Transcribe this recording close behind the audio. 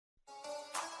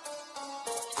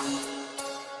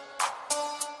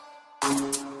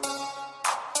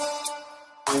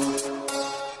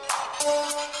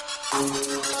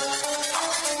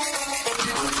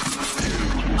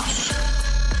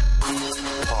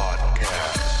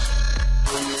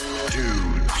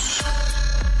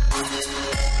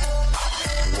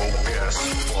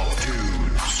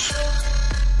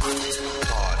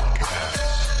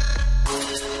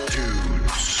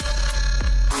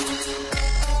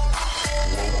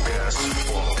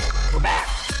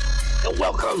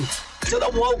Welcome to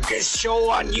the wokest show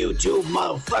on YouTube,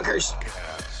 motherfuckers.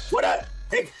 What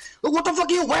the fuck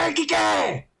are you wearing,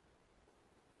 Kike?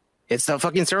 It's the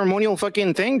fucking ceremonial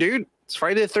fucking thing, dude. It's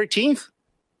Friday the 13th.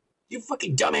 You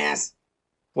fucking dumbass.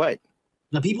 What?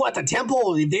 The people at the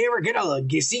temple, if they ever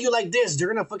see you like this, they're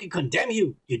gonna fucking condemn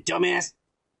you, you dumbass.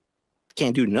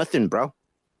 Can't do nothing, bro.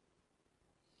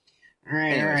 All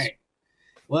right.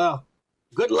 Well,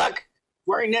 good luck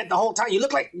wearing that the whole time. You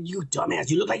look like, you dumbass,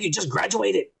 you look like you just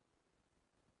graduated.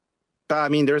 I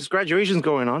mean, there's graduations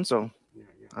going on, so.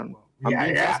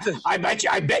 Yeah. I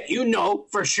bet you know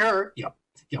for sure. You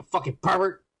fucking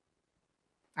pervert.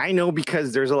 I know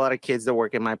because there's a lot of kids that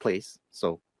work in my place,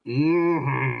 so.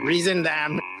 Reason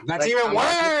them. That's even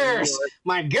worse.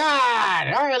 My God.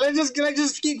 All right, let's just get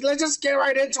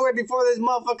right into it before this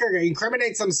motherfucker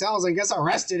incriminates themselves and gets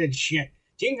arrested and shit.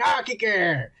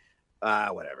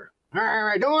 Whatever. All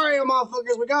right, don't worry,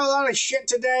 motherfuckers. We got a lot of shit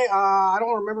today. I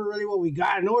don't remember really what we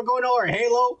got. I know we're going over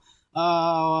Halo.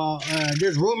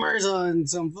 There's rumors on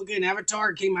some fucking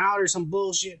Avatar came out or some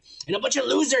bullshit, and a bunch of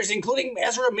losers, including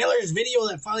Ezra Miller's video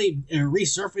that finally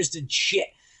resurfaced and shit.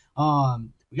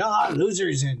 We got a lot of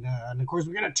losers, and of course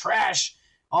we're gonna trash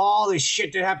all this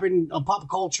shit that happened on pop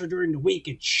culture during the week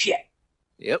and shit.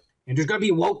 Yep. And there's gonna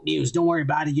be woke news. Don't worry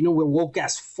about it. You know we're woke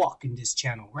as fuck in this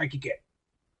channel, right?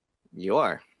 You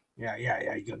are. Yeah.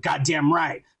 You're goddamn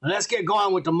right. Now let's get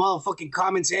going with the motherfucking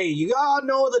comments. Hey, you all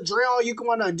know the drill. You can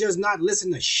want to just not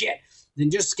listen to shit.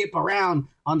 Then just skip around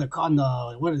on the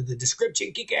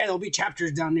description. There'll be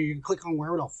chapters down there. You can click on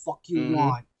wherever the fuck you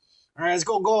want. All right, let's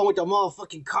go on with the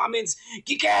motherfucking comments.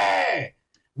 Kike,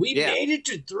 we made it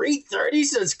to 330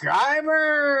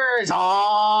 subscribers.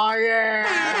 Oh, yeah.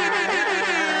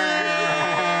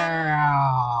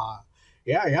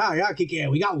 Yeah,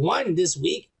 Kike. We got one this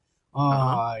week.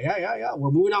 Yeah.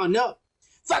 We're moving on up.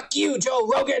 Fuck you, Joe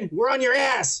Rogan. We're on your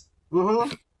ass.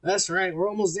 That's right. We're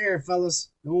almost there, fellas.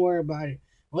 Don't worry about it.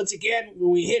 Once again,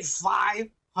 when we hit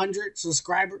 500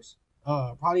 subscribers,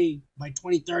 probably by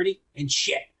 2030 and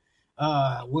shit,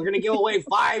 we're going to give away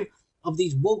 5 of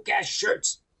these woke-ass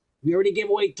shirts. We already gave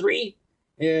away 3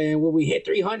 and when we hit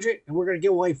 300, and we're going to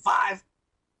give away 5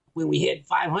 when we hit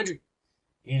 500.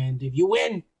 And if you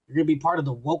win, you're going to be part of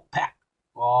the woke pack.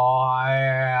 Oh,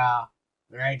 yeah.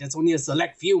 All right, that's only a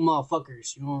select few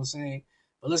motherfuckers. You know what I'm saying?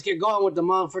 But let's get going with the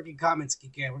motherfucking comments,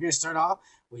 Kike. We're going to start off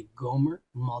with Gomer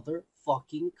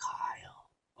motherfucking Kyle.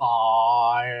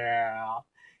 Oh, yeah.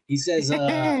 He says, oh,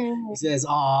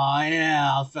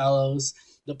 yeah, fellows.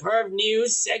 The perv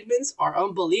news segments are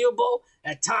unbelievable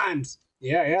at times.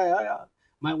 Yeah.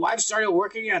 My wife started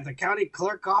working at the county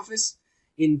clerk office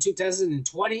in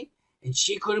 2020. And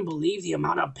she couldn't believe the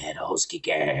amount of pedos,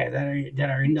 Kike, that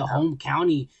are in the home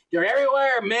county. They're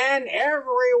everywhere, man,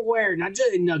 everywhere. Not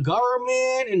just in the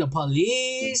government, in the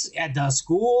police, at the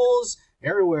schools,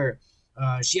 everywhere.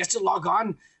 She has to log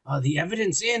on the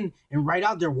evidence in and write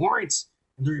out their warrants.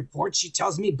 And the report she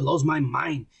tells me blows my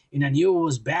mind. And I knew it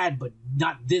was bad, but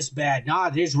not this bad. Nah,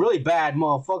 it's really bad,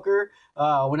 motherfucker.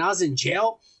 When I was in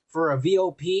jail for a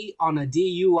VOP on a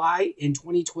DUI in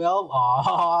 2012.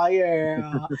 Oh,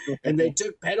 yeah. And they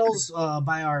took pedals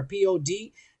by our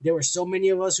POD. There were so many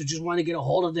of us who just wanted to get a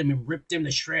hold of them and rip them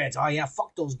to shreds. Oh, yeah,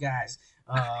 fuck those guys.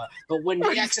 But when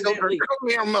they accidentally... Come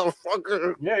here,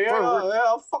 motherfucker.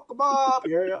 Yeah, fuck them up.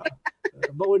 Yeah.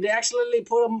 But when they accidentally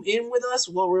put them in with us,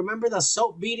 well, remember the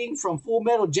soap beating from Full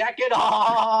Metal Jacket?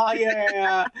 Oh,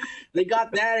 yeah. They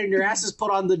got that and their asses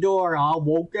put on the door. Oh,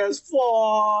 woke as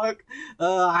fuck.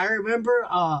 I remember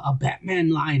a Batman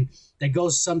line that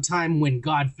goes sometime when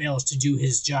God fails to do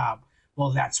his job.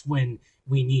 Well, that's when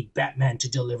we need Batman to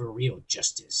deliver real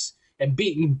justice. And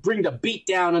bring the beat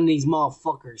down on these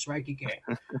motherfuckers, right? You can.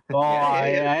 Oh,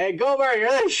 yeah. Hey, Gomer,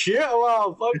 you're the shit,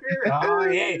 motherfucker. Oh,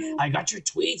 hey, I got your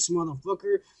tweets,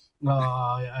 motherfucker.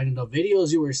 And the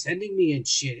videos you were sending me and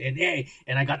shit. And hey,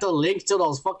 and I got the links to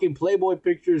those fucking Playboy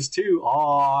pictures too.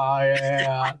 Oh,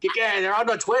 yeah. They're on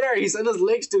the Twitter. He sent us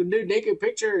links to new naked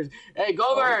pictures. Hey,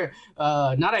 Gomer.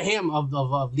 Not a him,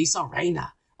 of Lisa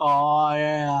Reina. Oh,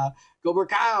 yeah. Gober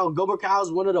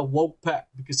Kyle's one of the woke pack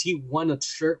because he won a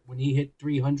shirt when he hit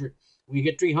 300. When you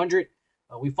get 300,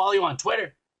 we follow you on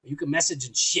Twitter. You can message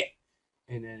and shit.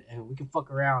 and we can fuck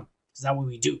around. Is that what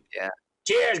we do? Yeah.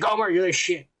 Cheers, Gomer. You're the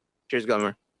shit. Cheers,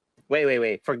 Gomer.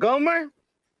 Wait. For Gomer?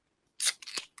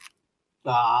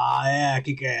 Yeah,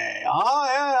 Kike.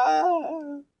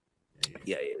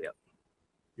 Yeah.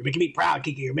 You're making me proud,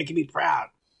 Kike. You're making me proud.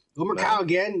 Gomer Cow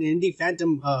again. Indy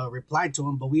Phantom replied to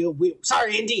him, but we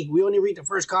sorry, Indy. We only read the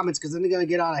first comments because then they're gonna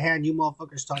get out of hand. You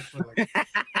motherfuckers talk for like,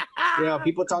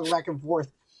 people talk back and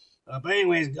forth. But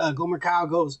anyways, Gomer Cow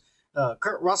goes.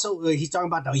 Kurt Russell, he's talking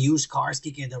about the used cars,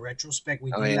 Kike, the retrospect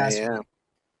we did last week.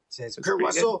 Says Kurt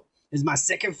Russell is my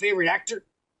second favorite actor.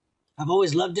 I've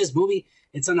always loved this movie.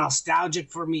 It's a nostalgic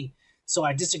for me. So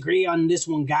I disagree on this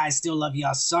one, guys. Still love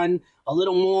y'all, son. A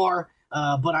little more,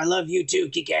 but I love you too,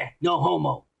 Kike. No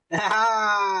homo.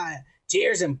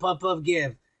 Cheers and puff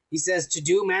give. He says to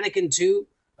do Mannequin 2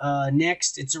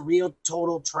 next. It's a real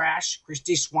total trash.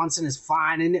 Christy Swanson is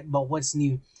fine in it, but what's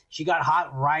new? She got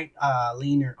hot right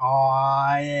leaner.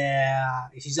 Oh yeah,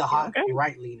 she's a hot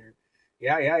right leaner.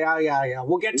 Yeah.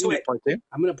 We'll get to it.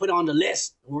 I'm gonna put it on the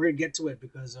list. We're gonna get to it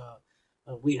because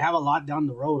we have a lot down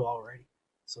the road already.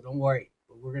 So don't worry,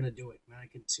 but we're gonna do it.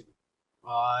 Mannequin 2.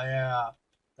 Oh yeah.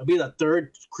 That'll be the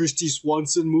third Christy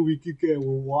Swanson movie Kike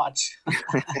will watch.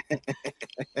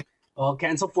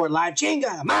 Cancel for live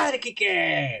chinga. Madre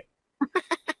Kike.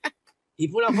 He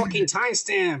put a fucking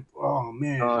timestamp. Oh,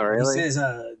 man. Oh, really? He says,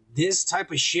 this type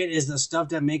of shit is the stuff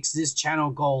that makes this channel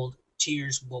gold.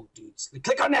 Cheers, woke dudes.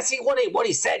 Click on that, see what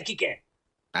he said, Kike.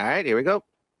 All right, here we go.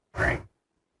 All right.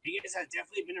 He has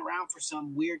definitely been around for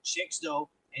some weird chicks,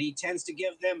 though, and he tends to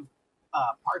give them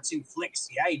parts in flicks.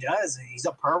 Yeah, he does. He's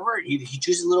a pervert. He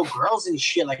chooses little girls and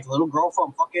shit, like the little girl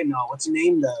from fucking what's her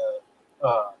name, the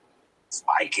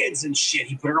Spy Kids and shit.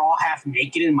 He put her all half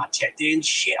naked in Machete and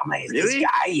shit. I'm like, really? This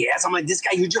guy? Yes. I'm like, this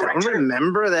guy, you directed her. I don't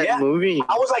remember that movie.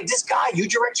 I was like, this guy, you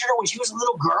directed her when she was a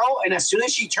little girl, and as soon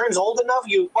as she turns old enough,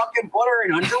 you fucking put her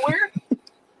in underwear.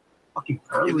 Fucking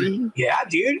pervert. Really? Yeah,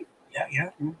 dude.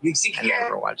 Yeah. You see, I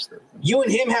never watched this. You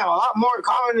and him have a lot more in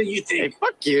common than you think. Hey,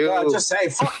 fuck you. Just say,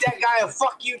 fuck that guy, and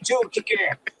fuck you too,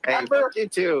 Kike. Hey, fuck you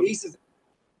too. He says,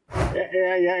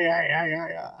 yeah.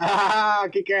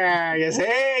 Kike, yes,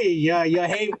 hey,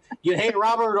 you hate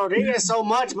Robert Rodriguez so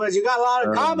much, but you got a lot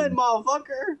of common,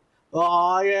 motherfucker.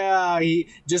 Oh yeah, he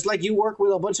just like you work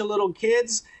with a bunch of little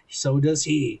kids, so does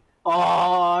he.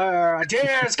 Oh,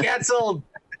 cheers, canceled.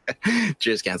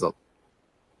 Cheers, canceled.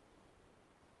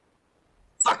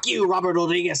 Fuck you, Robert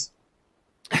Rodriguez.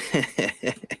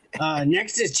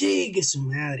 Next is Chig.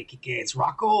 Madre Kike. It's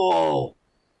Rocco.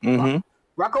 Mm-hmm.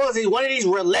 Rocco is one of these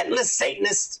relentless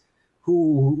Satanists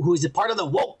who's a part of the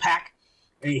woke pack.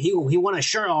 He won a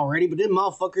shirt already, but then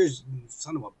motherfuckers,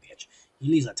 son of a bitch. He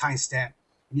leaves a timestamp.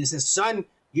 And he says, son,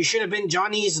 you should have been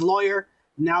Johnny's lawyer.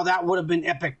 Now that would have been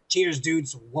epic. Cheers,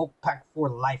 dudes. Woke pack for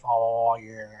life. Oh,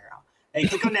 yeah. Hey,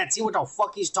 click on that. See what the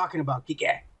fuck he's talking about,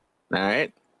 Kike. All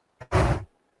right.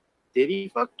 Did he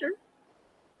fuck her?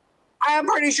 I'm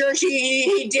pretty sure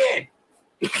he did.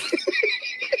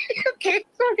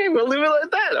 Okay, we'll leave it at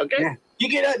that, okay? Yeah.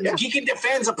 He can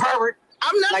defend a pervert.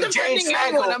 I'm not like defending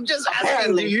anyone. I'm just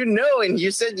asking, do you know? And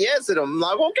you said yes, and I'm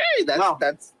like, okay,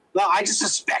 that's... No, I just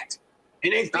suspect.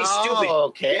 It ain't stupid.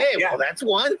 Okay, well, that's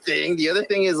one thing. The other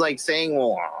thing is like saying,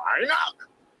 well, I don't know.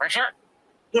 For sure.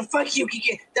 The fuck you,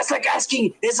 Kike. That's like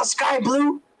asking, is the sky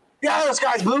blue? Yeah, the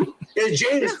sky's blue. Is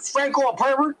James Franco a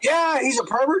pervert? Yeah, he's a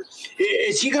pervert.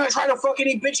 Is he gonna try to fuck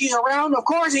any bitch he's around? Of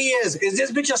course he is. Is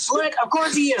this bitch a slick? Of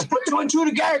course he is. Put two and two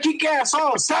together, kick ass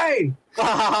all same.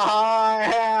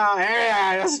 Yeah,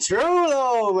 that's true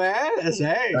though,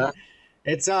 man.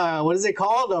 It's what is it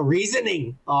called? A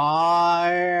reasoning.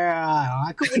 Yeah.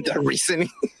 I could win the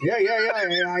reasoning. Yeah.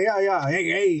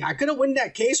 Hey, I could have won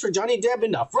that case for Johnny Depp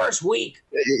in the first week.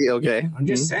 Okay. I'm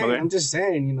just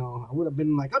saying, you know, I would have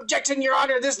been like, objection, Your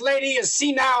Honor, this lady is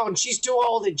senile and she's too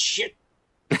old and shit.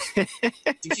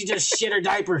 She just shit her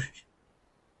diaper.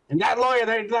 And that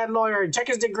lawyer, check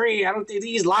his degree. I don't think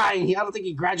he's lying. I don't think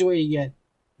he graduated yet.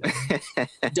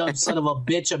 Dumb son of a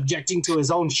bitch objecting to his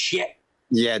own shit.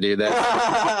 Yeah, dude.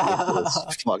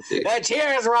 That's fuck, dude.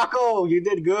 Cheers, Rocco. You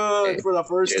did good for the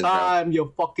first time, bro.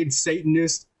 You fucking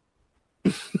Satanist.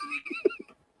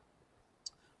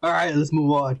 All right, let's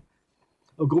move on.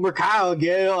 Gomer Kyle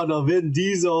again on the Vin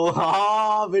Diesel.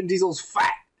 Vin Diesel's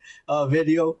fat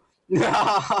video.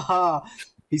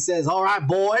 He says, all right,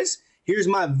 boys, here's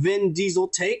my Vin Diesel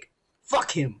take.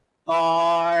 Fuck him.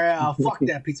 Oh, yeah, fuck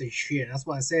that piece of shit. That's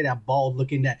why I say that bald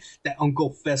looking, that Uncle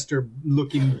Fester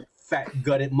looking fat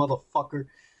gutted motherfucker.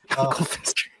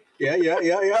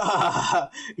 Yeah.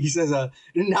 He says,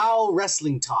 now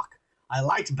wrestling talk. I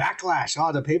liked Backlash.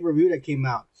 The pay-per-view that came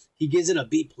out. He gives it a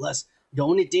B+. The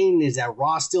only thing is that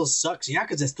Raw still sucks. Yeah,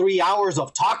 because it's 3 hours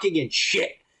of talking and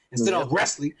shit instead of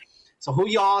wrestling. So who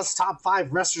y'all's top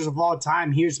 5 wrestlers of all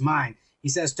time? Here's mine. He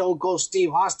says Stone Cold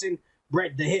Steve Austin,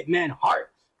 Bret the Hitman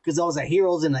Hart, because those are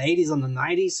heroes in the 80s and the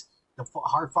 90s. The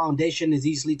Hart Foundation is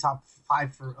easily top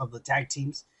 5 of the tag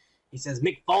teams. He says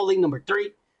Mick Foley, number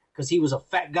 3, because he was a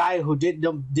fat guy who did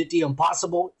the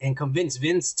impossible and convinced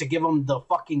Vince to give him the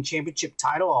fucking championship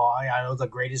title. Oh, yeah, those are the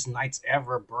greatest nights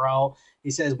ever, bro. He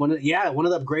says one of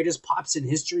the greatest pops in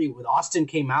history when Austin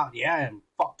came out, and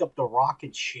fucked up The Rock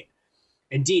and shit.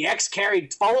 And DX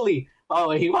carried Foley.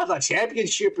 Oh, he won the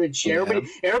championship and shit.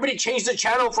 Everybody changed the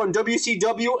channel from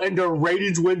WCW and their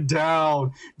ratings went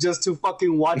down just to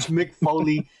fucking watch Mick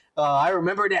Foley. I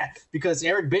remember that because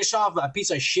Eric Bischoff, a piece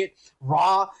of shit,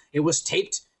 Raw, it was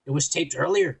taped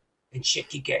earlier and shit,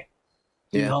 Kike.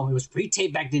 You know, it was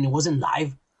pre-taped back then. It wasn't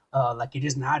live like it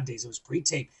is nowadays. It was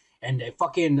pre-taped. And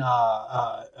fucking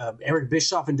Eric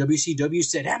Bischoff and WCW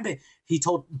said, he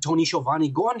told Tony Schiavone,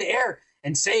 go on the air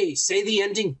and say the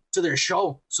ending to their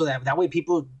show so that way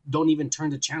people don't even turn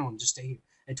the channel and just stay here.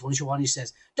 And Tony Schiavone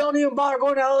says, don't even bother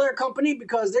going to other company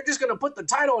because they're just going to put the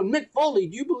title on Mick Foley.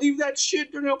 Do you believe that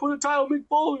shit? They're going to put a title on Mick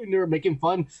Foley. And they were making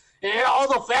fun. And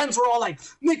all the fans were all like,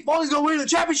 Mick Foley's going to win the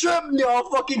championship. And they all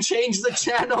fucking changed the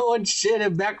channel and shit.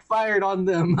 It backfired on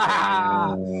them.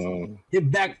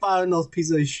 It backfired on those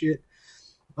pieces of shit.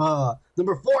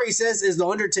 Number 4, he says, is The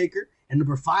Undertaker. And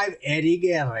number 5, Eddie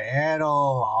Guerrero.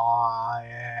 Oh,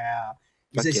 yeah.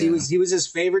 He says he was his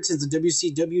favorite since the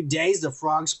WCW days. The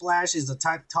Frog Splash is the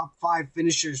top 5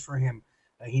 finishers for him.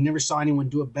 He never saw anyone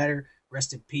do it better.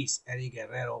 Rest in peace, Eddie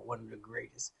Guerrero, one of the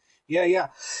greatest. Yeah.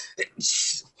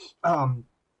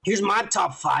 Here's my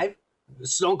top 5.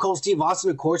 Stone Cold Steve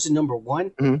Austin, of course, is number 1.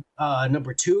 Mm-hmm.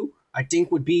 Number 2, I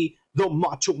think, would be the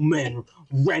Macho Man,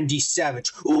 Randy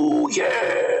Savage. Ooh,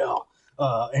 yeah.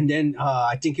 And then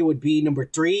I think it would be number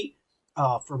 3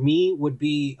 for me would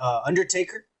be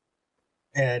Undertaker.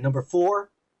 And number 4,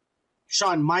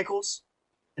 Shawn Michaels.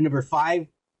 And number 5,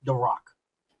 The Rock.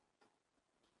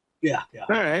 Yeah.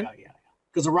 All right. Yeah.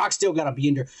 Because The Rock still got to be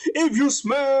in there. If you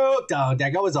smell... that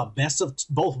guy was the best of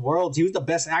both worlds. He was the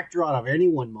best actor out of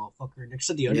anyone, motherfucker. Next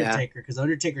to The Undertaker. Because The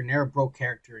Undertaker never broke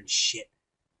character and shit.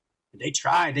 They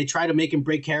tried. They tried to make him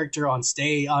break character on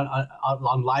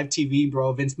live TV,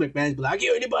 bro. Vince McMahon's be like, I'll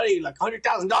give anybody like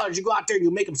 $100,000. You go out there and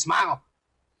you make him smile.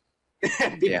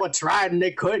 People tried and they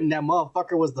couldn't. That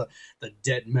motherfucker was the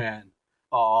dead man.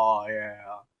 Oh, yeah.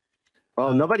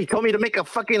 Well, nobody told me to make a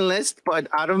fucking list, but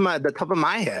out of the top of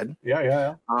my head.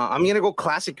 Yeah. I'm going to go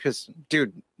classic because,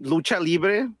 dude, Lucha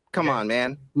Libre. Come on,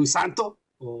 man. El Santo.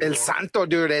 El Santo,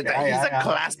 dude. He's a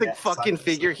classic fucking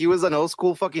figure. He was an old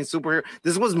school fucking superhero.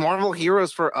 This was Marvel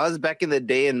Heroes for us back in the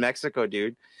day in Mexico,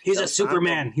 dude. He's a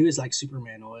Superman. He was like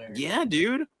Superman over there. Yeah,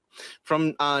 dude.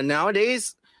 From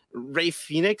nowadays, Ray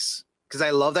Phoenix, because I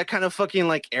love that kind of fucking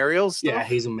like aerial stuff. Yeah,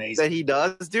 he's amazing. That he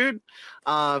does, dude.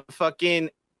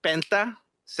 Fucking Penta,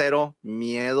 Cero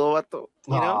Miedo, vato.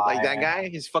 You know, that guy.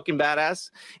 He's fucking badass.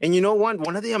 And you know what?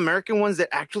 One of the American ones that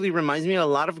actually reminds me a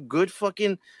lot of good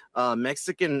fucking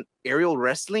Mexican aerial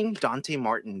wrestling, Dante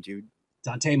Martin, dude.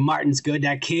 Dante Martin's good.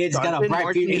 That kid's got a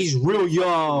bright future. He's real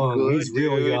young. Good, he's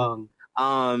real young.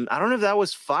 I don't know if that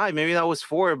was 5. Maybe that was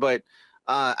 4. But,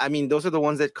 I mean, those are the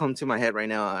ones that come to my head right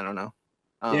now. I don't know.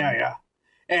 Yeah.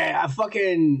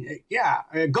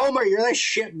 Gomer, you're that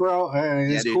shit, bro.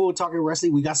 It's cool talking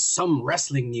wrestling. We got some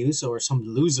wrestling news or some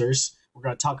losers we're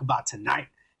going to talk about tonight.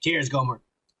 Cheers, Gomer.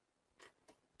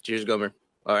 Cheers, Gomer.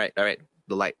 All right.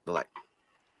 The light.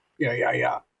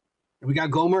 Yeah. And we got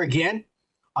Gomer again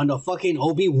on the fucking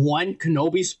Obi-Wan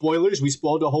Kenobi spoilers. We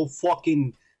spoiled the whole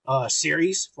fucking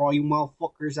series for all you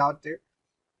motherfuckers out there.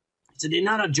 So they're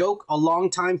not a joke. A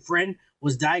longtime friend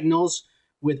was diagnosed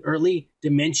with early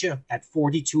dementia at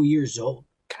 42 years old.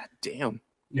 God damn.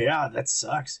 Yeah, that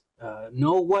sucks.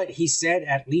 Know what he said?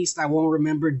 At least I won't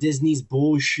remember Disney's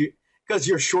bullshit because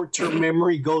your short-term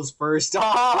memory goes first.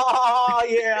 Oh,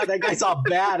 yeah, that guy's a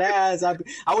badass.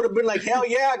 I would have been like, hell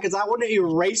yeah, because I want to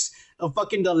erase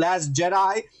fucking The Last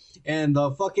Jedi and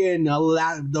the fucking the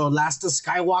Last of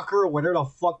Skywalker or whatever the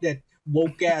fuck that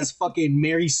woke-ass fucking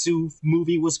Mary Sue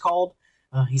movie was called.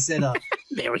 He said,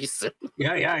 Mary Sue.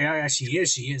 Yeah, she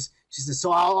is. She said,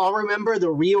 so I'll remember the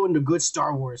real and the good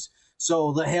Star Wars.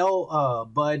 So the hell,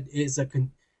 Bud, is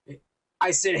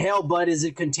I said, hell, Bud, is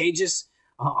it contagious?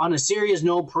 On a serious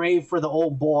note, pray for the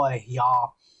old boy,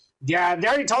 y'all. Yeah, they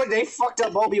already told you they fucked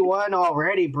up Obi-Wan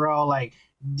already, bro. Like,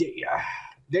 they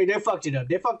fucked it up.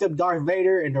 They fucked up Darth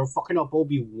Vader, and they're fucking up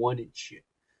Obi-Wan and shit.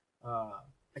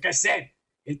 Like I said,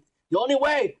 the only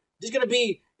way there's going to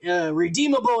be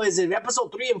redeemable is in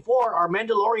episode 3 and 4 are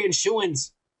Mandalorian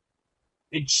shoo-ins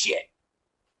and shit.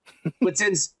 But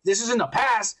since this is in the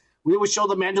past, we would show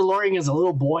the Mandalorian as a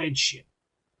little boy and shit.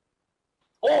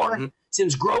 Or,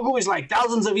 since Grogu is like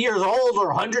thousands of years old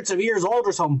or hundreds of years old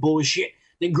or some bullshit,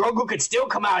 then Grogu could still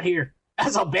come out here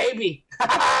as a baby.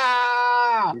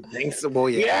 You think so? Well,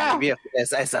 yeah. Maybe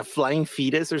as a flying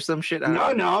fetus or some shit?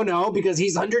 No, because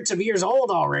he's hundreds of years old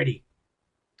already.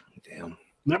 Damn.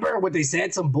 Remember what they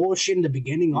said? Some bullshit in the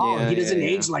beginning? Oh, he doesn't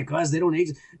age like us. They don't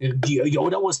age.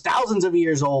 Yoda was thousands of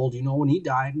years old, when he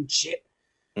died and shit.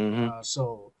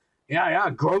 Grogu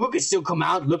could still come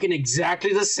out looking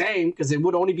exactly the same because it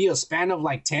would only be a span of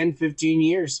like 10, 15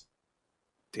 years.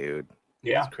 Dude.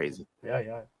 Yeah. That's crazy.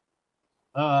 Yeah.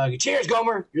 Cheers,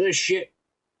 Gomer. You're the shit.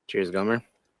 Cheers, Gomer.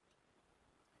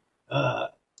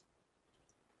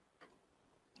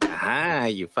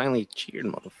 You finally cheered,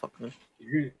 motherfucker.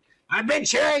 I've been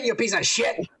cheering, you piece of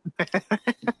shit.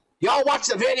 Y'all watch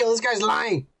the video. This guy's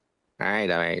lying. All right.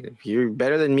 If you're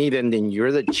better than me, then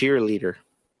you're the cheerleader.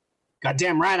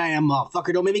 Goddamn right I am,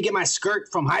 motherfucker. Don't make me get my skirt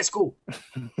from high school.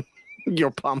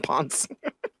 Your pom-poms.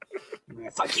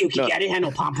 Fuck you, Kiki. No. I didn't have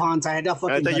no pom-poms. I had the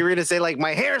fucking... I thought you were going to say, like,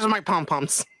 my hairs are my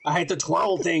pom-poms. I had the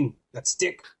twirl thing. That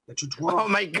stick that you twirl. Oh,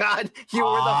 my God. You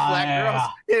were the flat girls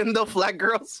in the flat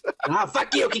girls.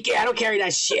 Fuck you, Kiki. I don't carry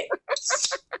that shit.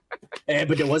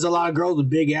 But there was a lot of girls with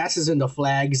big asses in the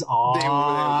flags. Oh,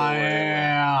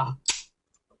 yeah.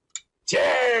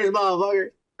 Cheers,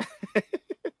 motherfucker.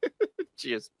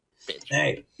 Cheers. Bitch.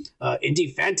 Hey,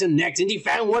 Indie Phantom next. Indie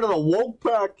Phantom won the woke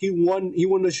pack. He won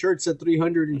the shirts at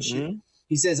 300 and shit.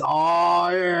 He says, oh,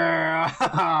 yeah.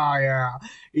 Yeah.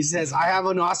 He says, I have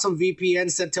an awesome VPN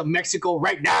sent to Mexico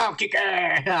right now, Kike.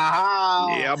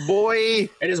 Yeah, boy.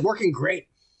 It is working great.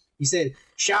 He said,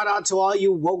 shout out to all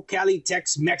you woke Cali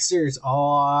Tex Mexers.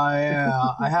 Oh, yeah.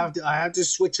 I have to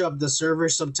switch up the server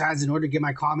sometimes in order to get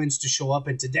my comments to show up.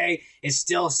 And today it's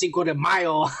still Cinco de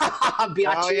Mayo. Oh,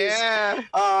 yeah.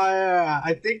 Oh, yeah.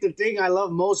 I think the thing I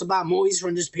love most about movies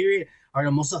from this period are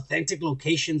the most authentic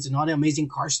locations and all the amazing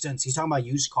car stunts. He's talking about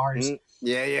used cars.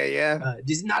 Yeah.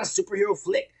 This is not a superhero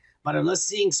flick, but I love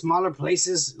seeing smaller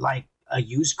places like a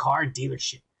used car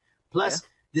dealership. Plus,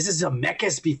 this is a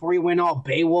Zemeckis before he went all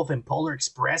Beowulf and Polar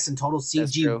Express and total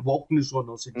CG wokeness on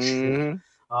those and shit.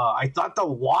 I thought The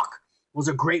Walk was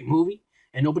a great movie,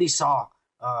 and nobody saw.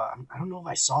 I don't know if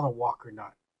I saw The Walk or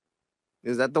not.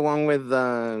 Is that the one with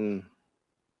I've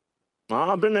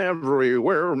been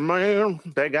everywhere, man?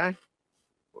 That guy?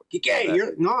 Kike,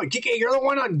 you're the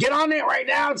one get on it right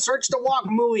now and search The Walk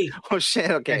movie. Oh shit!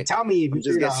 Okay, and tell me if you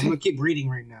figured out. I'm gonna keep reading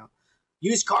right now.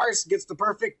 Used cars gets the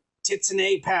perfect tits and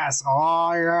A pass.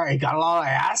 Oh yeah, he got a lot of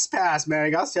ass pass, man.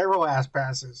 He got several ass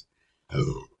passes.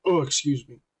 Oh, excuse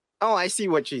me. Oh, I see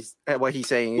what he's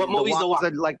saying. What movie's The Walk?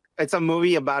 Like it's a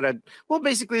movie about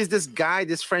basically it's this guy,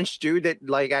 this French dude that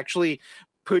like actually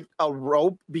put a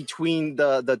rope between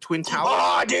the Twin Towers.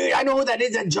 Oh, dude, I know who that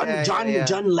is. That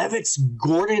John Levitt's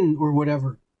Gordon or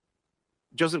whatever.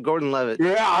 Joseph Gordon-Levitt.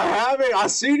 Yeah, I have it.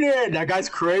 I've seen it. That guy's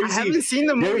crazy. I haven't seen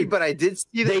the movie, but I did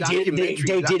see the documentary.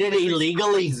 They did it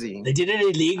illegally. They did it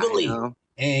illegally.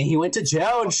 And he went to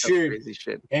jail and shit. Crazy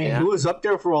shit. And he was up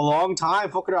there for a long time.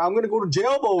 Fucking, I'm going to go to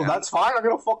jail, bro. That's fine. I'm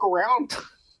going to fuck around.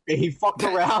 And he fucked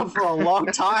around for a long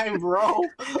time, bro.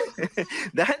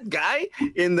 That guy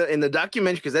in the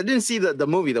documentary, because I didn't see the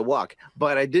movie, The Walk,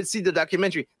 but I did see the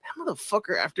documentary. That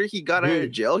motherfucker, after he got out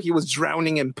of jail, he was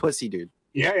drowning in pussy, dude.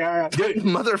 Yeah. Dude,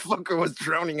 motherfucker was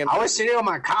drowning in pussy. I was sitting on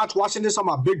my couch watching this on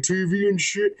my big TV and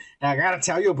shit. And I got to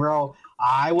tell you, bro,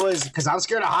 because I'm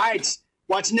scared of heights.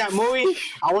 Watching that movie,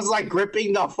 I was like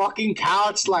gripping the fucking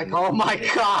couch, like, oh my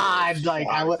god, like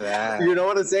you know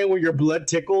what I'm saying? When your blood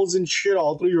tickles and shit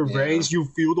all through your veins, you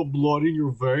feel the blood in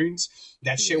your veins.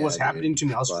 That shit was happening to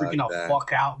me. I was freaking the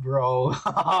fuck out, bro.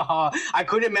 I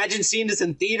couldn't imagine seeing this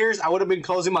in theaters. I would have been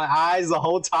closing my eyes the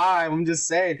whole time. I'm just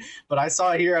saying, but I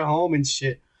saw it here at home and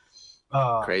shit.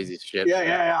 Crazy shit.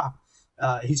 Yeah.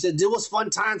 He said there was fun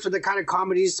times for the kind of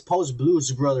comedies post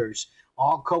Blues Brothers.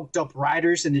 All coked up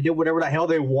writers, and they did whatever the hell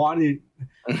they wanted.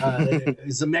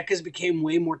 Zemeckis became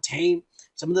way more tame.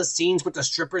 Some of the scenes with the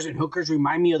strippers and hookers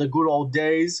remind me of the good old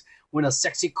days when a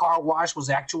sexy car wash was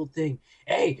the actual thing.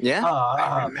 Hey,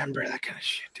 I remember that kind of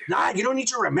shit, dude. Nah, you don't need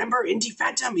to remember Indie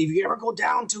Phantom. If you ever go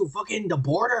down to fucking the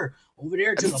border over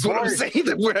there to That's the what I'm bars. saying.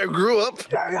 That's where I grew up.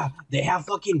 Yeah. They have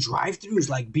fucking drive-thrus,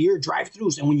 like beer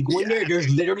drive-thrus, and when you go in there, there's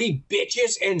literally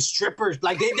bitches and strippers.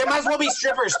 Like they might as well be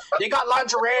strippers. They got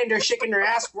lingerie and they're shaking their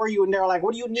ass for you, and they're like,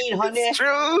 "What do you need, honey? It's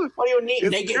true. What do you need?"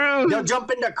 It's true. They'll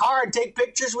jump in the car and take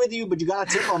pictures with you, but you gotta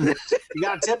tip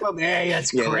them. Hey,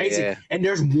 that's crazy. Yeah. And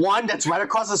there's one that's right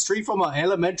across the street from an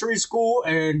elementary school,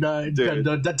 and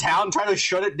the town tried to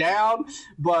shut it down,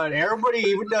 but everybody,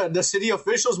 even the city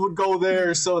officials, would go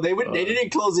there, so they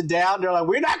didn't close it down. They're like,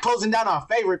 we're not closing down our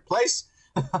favorite place.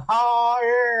 Oh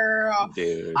yeah,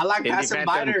 dude. I like passing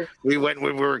by there. We went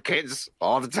when we were kids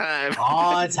all the time.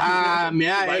 All the time,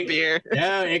 yeah. Beer.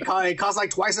 Yeah, it costs like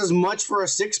twice as much for a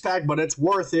 6-pack, but it's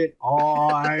worth it. Oh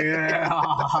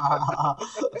yeah.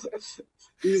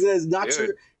 He says, not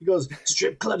sure. He goes,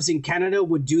 strip clubs in Canada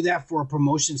would do that for a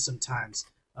promotion sometimes.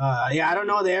 Yeah, I don't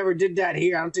know if they ever did that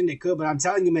here. I don't think they could, but I'm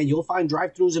telling you, man, you'll find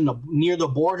drive-thrus near the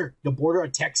border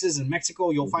of Texas and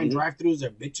Mexico. You'll find drive-thrus. They're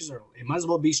bitches, or it might as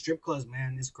well be strip clubs,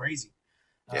 man. It's crazy.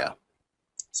 Yeah.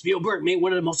 Spielberg made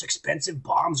one of the most expensive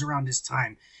bombs around this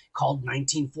time, called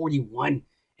 1941, and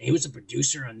he was a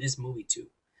producer on this movie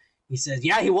too. He says,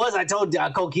 "Yeah, he was. I told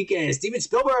Kike, Steven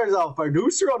Spielberg is a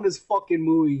producer on this fucking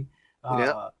movie."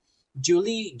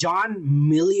 John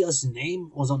Milius'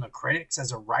 name was on the credits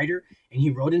as a writer, and he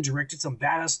wrote and directed some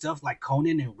badass stuff like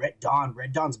Conan and Red Dawn.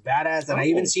 Red Dawn's badass, and I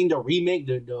even seen the remake,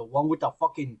 the one with the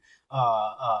fucking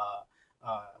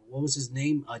what was his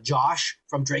name? Josh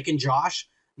from Drake and Josh.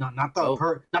 Not the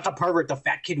pervert, the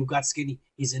fat kid who got skinny.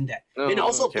 He's in that, and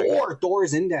also Thor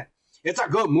is in that. It's a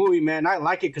good movie, man. I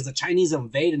like it because the Chinese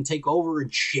invade and take over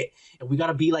and shit, and we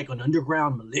gotta be like an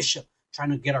underground militia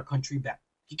trying to get our country back.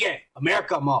 Yeah,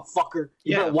 America, motherfucker.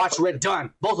 You better watch Red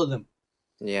Dawn. Both of them.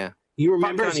 Yeah. You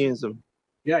remember? Fuck communism.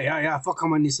 Yeah. Fuck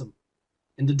communism.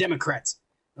 And the Democrats.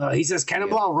 He says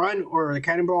Cannonball Run or the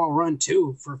Cannonball Run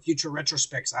 2 for future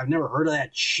retrospects. I've never heard of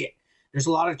that shit. There's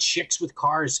a lot of chicks with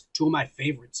cars. 2 of my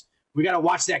favorites. We got to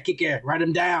watch that. Kick it. Write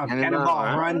them down.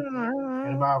 Cannonball Run.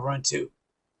 Cannonball Run 2.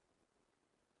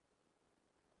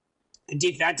 And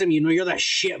D Phantom, you know you're that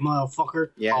shit, motherfucker.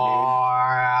 Yeah,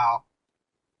 dude.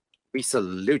 We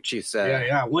salute you, sir.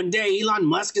 Yeah. One day, Elon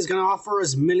Musk is going to offer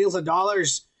us millions of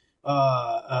dollars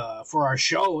for our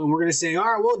show, and we're going to say, all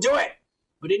right, we'll do it.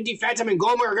 But Indy Phantom and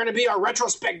Gomer are going to be our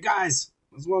retrospect guys.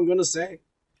 That's what I'm going to say.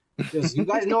 Because you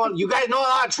guys know a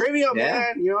lot of trivia,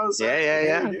 man. You know what I'm saying?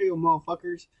 Yeah. There you go,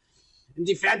 motherfuckers.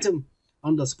 Indy Phantom,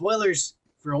 on the spoilers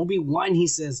for Obi-Wan, he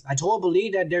says, I told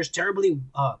Believe that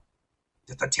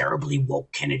that the terribly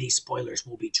woke Kennedy spoilers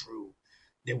will be true.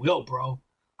 They will, bro.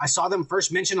 I saw them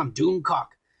first mentioned on Doomcock,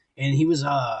 and he was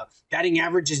batting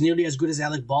average is nearly as good as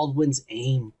Alec Baldwin's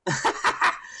aim.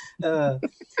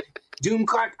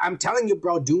 Doomcock, I'm telling you,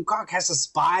 bro, Doomcock has a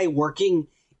spy working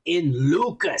in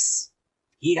Lucas.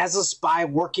 He has a spy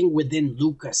working within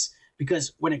Lucas,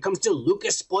 because when it comes to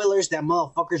Lucas spoilers, that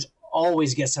motherfucker's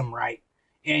always gets them right,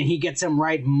 and he gets them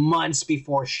right months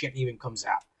before shit even comes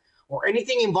out. Or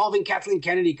anything involving Kathleen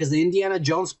Kennedy, because the Indiana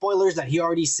Jones spoilers that he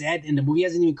already said and the movie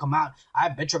hasn't even come out, I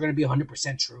bet you're going to be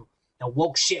 100% true. The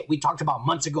woke shit we talked about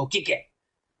months ago. Kike.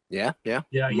 Yeah.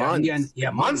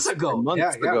 Months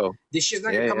ago. This shit's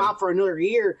not going to come out for another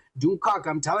year. Doomcock,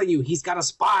 I'm telling you, he's got a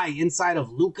spy inside of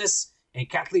Lucas and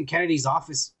Kathleen Kennedy's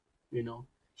office. You know,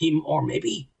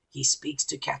 maybe he speaks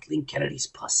to Kathleen Kennedy's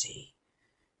pussy,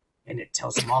 and it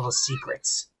tells him all the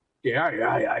secrets. Yeah,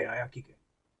 Kike.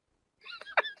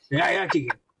 Yeah,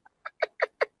 Kike.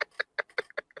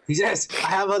 He says, I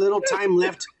have a little time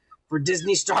left for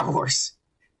Disney Star Wars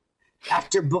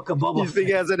after Book of Boba Fett. You think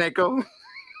it has an echo?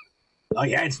 Oh,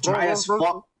 yeah, it's dry as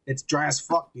fuck. It's dry as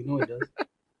fuck. You know it does.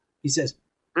 He says,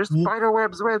 there's spider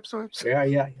webs.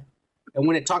 Yeah. And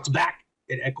when it talks back,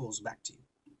 it echoes back to you.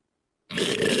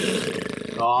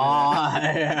 Oh,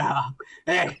 yeah.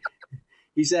 Hey,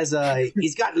 he says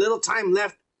he's got little time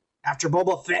left after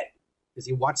Boba Fett, because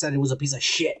he watched that it was a piece of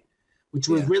shit, which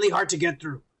was really hard to get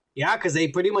through. Yeah, because they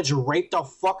pretty much raped the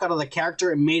fuck out of the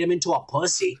character and made him into a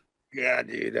pussy. Yeah,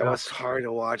 dude, that was hard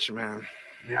to watch, man.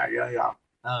 Yeah.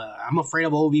 I'm afraid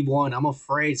of Obi-Wan. I'm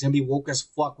afraid it's gonna be woke as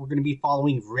fuck. We're gonna be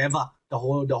following Reva the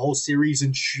whole series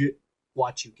and shit.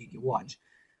 Watch, you Kiki, watch.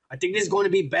 I think this is going to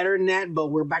be better than that, but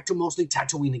we're back to mostly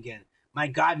Tatooine again. My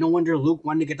God, no wonder Luke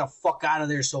wanted to get the fuck out of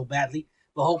there so badly.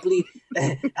 But hopefully,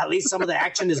 at least some of the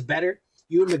action is better.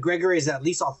 Ewan McGregor is at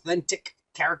least authentic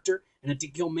character, and I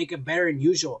think he'll make it better than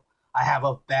usual. I have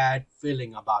a bad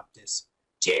feeling about this.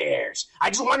 Cheers. I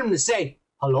just want him to say,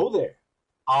 hello there.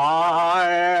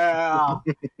 Yeah.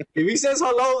 If he says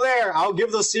hello there, I'll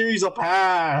give the series a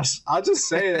pass. I'll just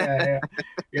say that.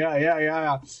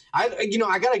 Yeah. I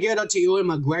gotta give it up to Ewan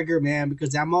McGregor, man,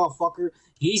 because that motherfucker,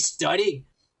 he studied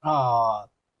the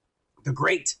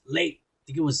great late, I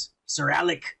think it was Sir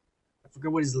Alec. I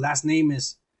forget what his last name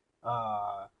is.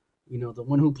 The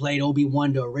one who played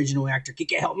Obi-Wan, the original actor.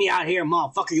 Kike, help me out here,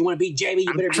 motherfucker. You want to beat Jamie?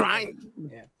 You better I'm trying.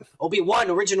 Yeah. Obi-Wan,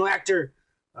 original actor.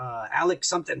 Alec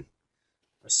something.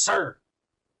 Or Sir.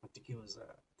 I think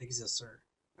he's a Sir.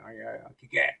 Oh, yeah.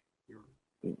 Kike.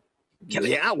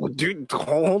 Yeah, well, dude,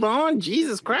 hold on.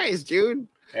 Jesus Christ, dude.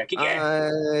 Yeah,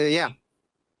 Kike. Yeah.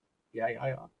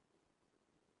 Yeah.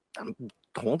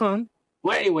 Hold on.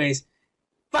 Well, anyways,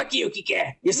 fuck you,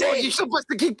 Kike. You say you're supposed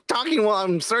to keep talking while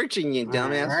I'm searching, you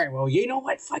dumbass. All right. Well, you know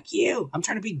what? Fuck you. I'm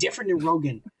trying to be different than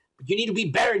Rogan, but you need to be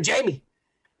better than Jamie.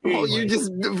 Oh, you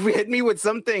just hit me with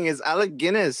something. It's Alec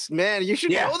Guinness, man. You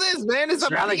should know this, man. It's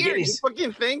up Alec here. Guinness. You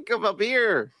fucking think of up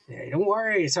here. Yeah, don't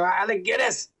worry. So Alec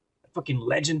Guinness, fucking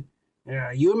legend.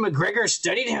 Ewan McGregor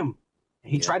studied him.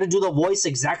 He tried to do the voice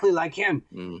exactly like him.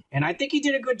 And I think he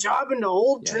did a good job in the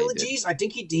old trilogies. I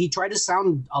think he tried to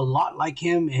sound a lot like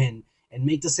him and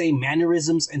make the same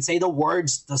mannerisms and say the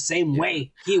words the same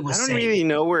way he was saying. I don't really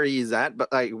know where he's at,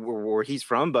 but like where he's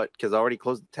from, but because I already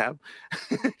closed the tab.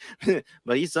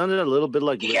 But he sounded a little bit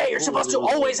like... Yeah, you're supposed to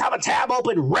always have a tab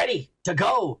open ready to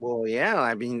go. Well, yeah,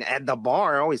 I mean, at the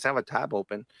bar, I always have a tab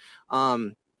open.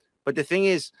 But the thing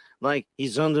is, like, he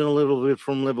sounded a little bit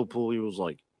from Liverpool. He was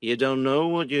like, you don't know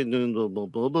what you're doing, blah, blah,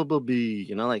 blah, blah, blah, blah.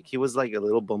 You know, like, he was like a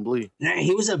little bumbly. Nah,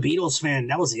 he was a Beatles fan.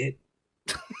 That was it.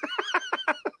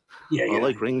 Yeah. I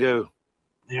like Ringo.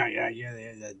 Yeah,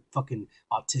 that fucking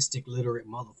autistic, literate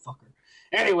motherfucker.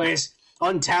 Anyways,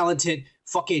 untalented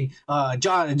fucking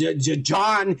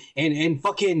John and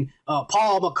fucking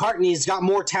Paul McCartney's got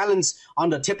more talents on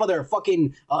the tip of their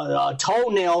fucking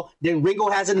toenail than Ringo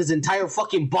has in his entire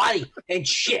fucking body and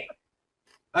shit.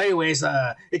 Anyways,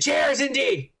 cheers,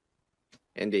 Indy.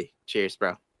 Indy, cheers,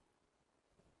 bro.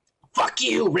 Fuck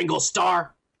you, Ringo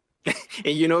Starr.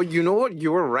 And you know what?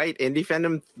 You were right. Indie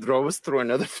fandom drove us through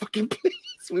another fucking place.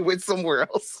 We went somewhere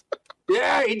else.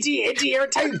 Yeah, Indy, every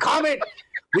time you comment,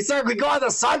 we go on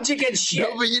the subject and shit.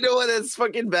 No, but you know what? That's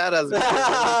fucking badass.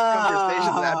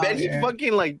 I bet he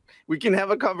fucking like. We can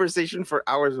have a conversation for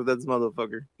hours with this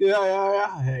motherfucker.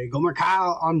 Yeah. Hey, Gomer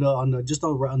Kyle on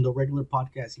the regular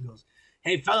podcast. He goes,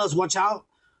 "Hey fellas, watch out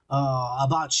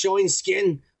about showing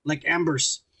skin like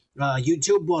Amber's.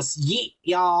 YouTube was yeet,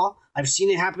 y'all. I've seen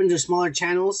it happen to smaller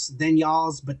channels than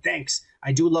y'all's, but thanks.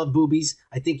 I do love boobies.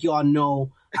 I think y'all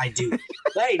know I do."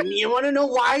 Hey, you want to know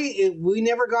why we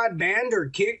never got banned or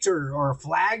kicked or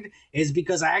flagged? Is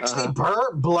because I actually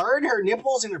blurred her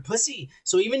nipples and her pussy.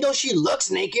 So even though she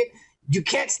looks naked, you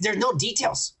can't. There's no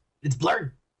details. It's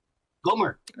blurred.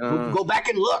 Gomer, go back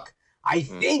and look. I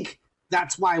think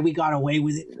that's why we got away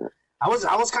with it. I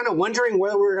was kind of wondering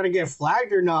whether we were gonna get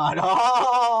flagged or not.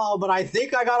 Oh, but I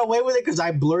think I got away with it because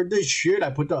I blurred the shit.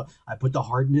 I put the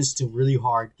hardness to really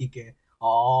hard, Kike.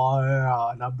 Oh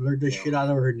yeah, and I blurred the shit out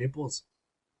of her nipples.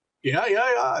 Yeah,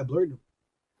 I blurred them.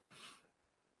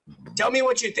 Tell me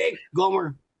what you think,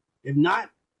 Gomer. If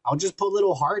not, I'll just put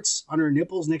little hearts on her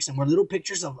nipples next time, or little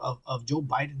pictures of Joe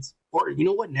Biden's, or you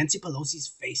know what, Nancy Pelosi's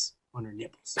face on her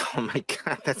nipples. Oh my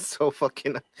god, that's so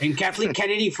fucking. And Kathleen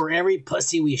Kennedy for every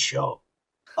pussy we show.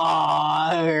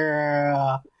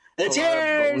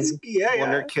 Cheers!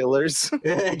 Wonder killers.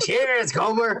 Cheers,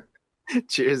 Gomer.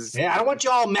 Cheers. Yeah, I don't want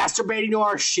y'all masturbating to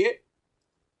our shit.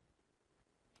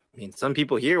 I mean, some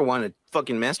people here want to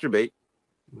fucking masturbate.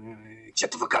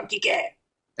 Shut the fuck up, Kike.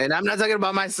 And I'm not talking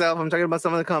about myself. I'm talking about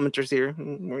some of the commenters here.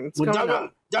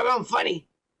 Doggone funny.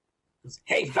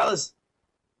 Hey, fellas.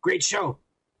 Great show.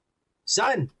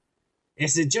 Son,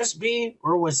 is it just me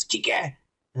or was Kike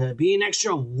being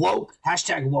extra woke,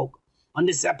 #woke, on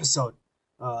this episode?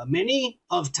 Many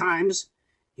of times,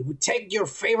 it would take your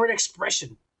favorite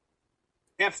expression,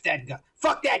 F that guy,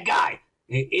 fuck that guy,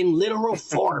 in literal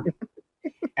form.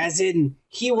 As in,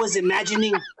 he was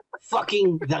imagining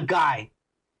fucking the guy.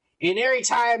 And every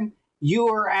time you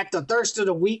are at the thirst of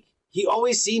the week, he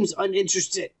always seems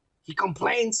uninterested. He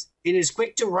complains and is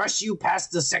quick to rush you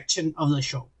past the section of the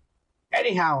show.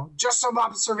 Anyhow, just some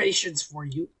observations for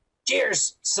you.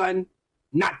 Cheers, son.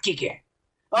 Not Kike.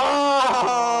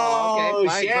 Oh,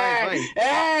 okay, fine.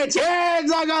 Hey, cheers,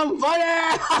 like I'm funny.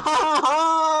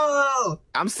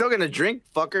 I'm still gonna drink,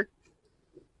 fucker.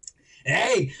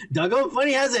 Hey, Doggone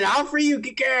Funny has it out for you,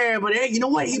 Kike. But hey, you know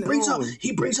what? He brings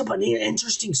up an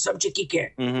interesting subject,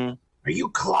 Kike. Mm-hmm. Are you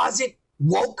closet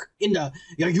woke in the?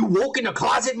 Are you woke in the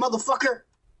closet, motherfucker?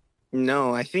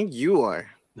 No, I think you are.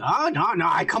 No.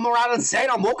 I come around and say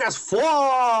I'm woke as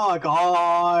fuck.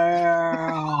 Oh,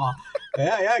 yeah.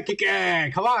 Yeah,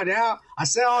 Kike. Come on now. I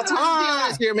say all the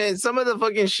time. Here, man. Some of the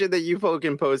fucking shit that you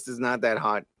fucking post is not that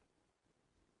hot.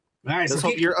 All right, Let's so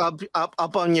hope you're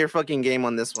up on your fucking game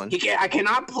on this one. Kike, I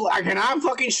cannot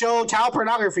fucking show child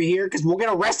pornography here because we'll get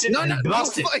arrested and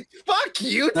busted. Fuck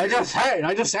you. I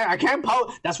just said I can't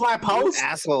post. That's why I post. You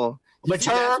asshole.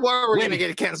 Mature. That's why we're gonna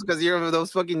get canceled because you're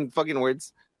those fucking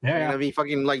words. Yeah, You're gonna be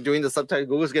fucking like doing the subtitles.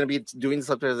 Google's gonna be doing the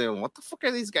subtitles. Like, what the fuck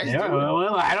are these guys doing?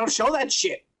 Well, I don't show that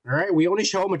shit. All right, we only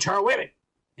show mature women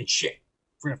and shit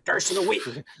for the thirst of the week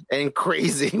and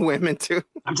crazy women too.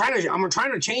 I'm trying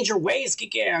to change your ways,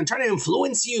 Kike. I'm trying to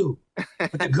influence you,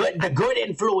 but the good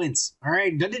influence. All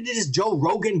right, none of this Joe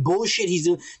Rogan bullshit he's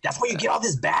doing. That's where you get all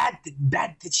this bad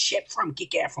shit from,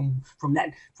 Kike. From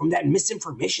that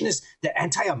misinformation, is that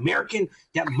anti-American,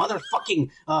 that motherfucking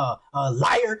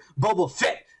liar, Boba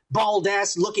Fett, bald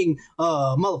ass looking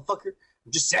motherfucker.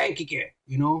 I'm just saying, Kike.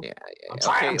 You know, yeah. I'm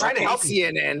trying to help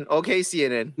CNN. you. Okay,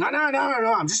 CNN. No.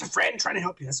 I'm just a friend trying to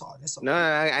help you. That's all. No,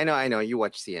 I know. You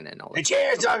watch CNN all the time. Hey,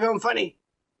 cheers, doggone funny.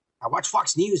 I watch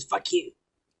Fox News. Fuck you.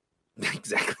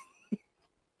 Exactly.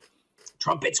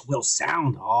 Trumpets will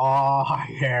sound. Oh,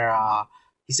 yeah.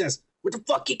 He says, what the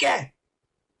fuck, Kike?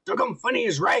 Doggone funny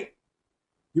is right.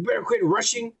 You better quit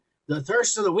rushing the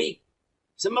thirst of the week.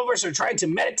 Some of us are trying to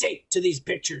meditate to these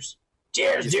pictures.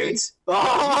 Cheers, dudes.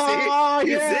 Oh,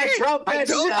 yeah,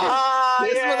 trumpets. This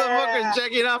motherfucker's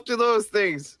checking off to those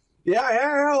things.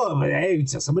 Yeah. But hey,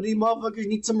 some of these motherfuckers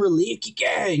need some relief, Kike.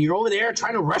 And you're over there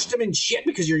trying to rush them and shit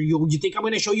because you think I'm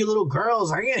going to show you little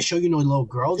girls. I ain't going to show you no little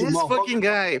girls. This fucking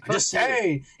guy. I'm just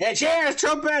saying. Hey, cheers,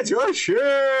 trumpets. Oh,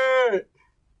 shit.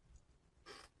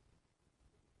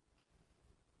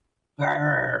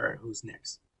 Who's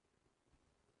next?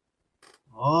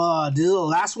 Oh, this is the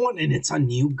last one, and it's a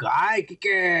new guy.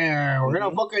 We're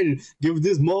gonna fucking give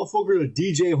this motherfucker a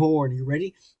DJ horn. You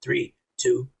ready? 3,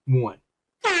 2, 1.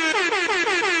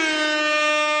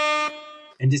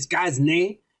 And this guy's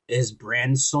name is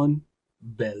Branson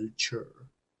Belcher.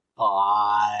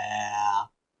 Yeah.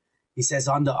 He says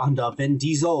on the Vin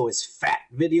Diesel is fat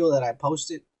video that I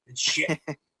posted. It's shit.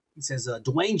 He says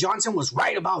Dwayne Johnson was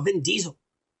right about Vin Diesel.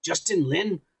 Justin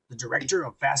Lin, the director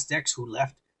of Fast X, who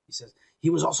left, he says he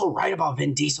was also right about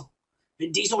Vin Diesel.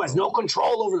 Vin Diesel has no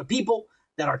control over the people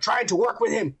that are trying to work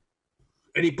with him.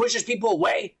 And he pushes people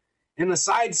away. And the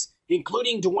sides,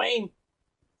 including Dwayne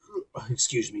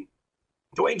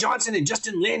Johnson and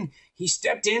Justin Lin, he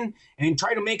stepped in and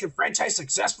tried to make the franchise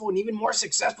successful and even more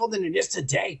successful than it is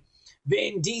today.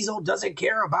 Vin Diesel doesn't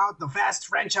care about the Fast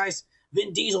franchise.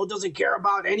 Vin Diesel doesn't care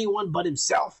about anyone but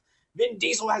himself. Vin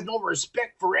Diesel has no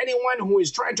respect for anyone who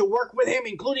is trying to work with him,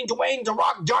 including Dwayne "The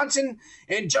Rock" Johnson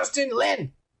and Justin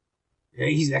Lin. Yeah,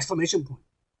 he's exclamation point.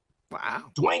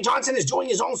 Wow. Dwayne Johnson is doing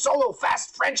his own solo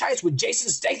Fast franchise with Jason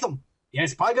Statham. Yeah,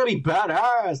 it's probably going to be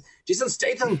badass. Jason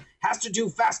Statham has to do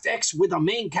Fast X with a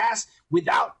main cast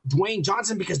without Dwayne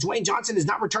Johnson because Dwayne Johnson is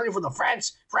not returning for the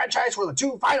franchise for the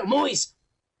 2 final movies.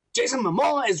 Jason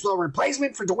Momoa is the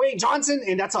replacement for Dwayne Johnson,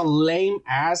 and that's a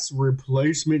lame-ass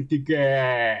replacement.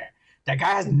 That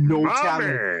guy has no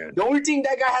talent. The only thing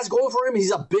that guy has going for him is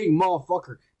he's a big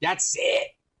motherfucker. That's it.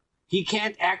 He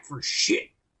can't act for shit.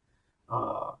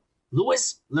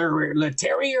 Louis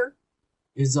Leterrier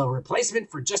is a replacement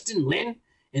for Justin Lin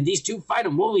in these 2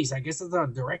 final movies. I guess that's the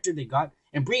director they got.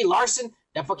 And Brie Larson,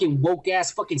 that fucking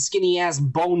woke-ass, fucking skinny-ass,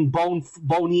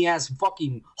 bony-ass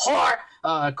fucking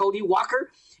whore, Cody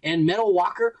Walker and Metal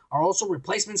Walker are also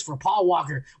replacements for Paul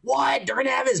Walker. What? They're gonna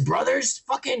have his brothers?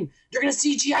 Fucking, they're gonna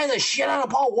CGI the shit out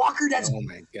of Paul Walker? Oh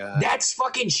my god. That's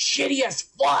fucking shitty as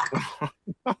fuck.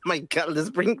 Oh my god, let's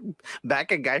bring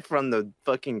back a guy from the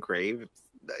fucking grave.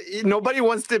 Nobody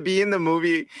wants to be in the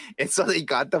movie, and so they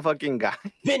got the fucking guy.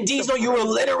 Vin Diesel, you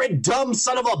illiterate, dumb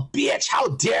son of a bitch. How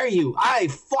dare you?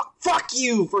 Fuck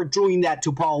you for doing that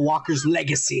to Paul Walker's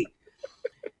legacy.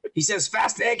 He says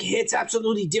Fast Egg hits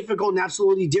absolutely difficult and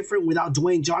absolutely different without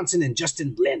Dwayne Johnson and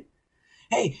Justin Lin.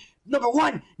 Hey, number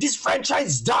one, this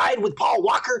franchise died with Paul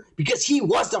Walker because he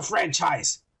was the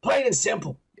franchise. Plain and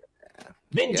simple.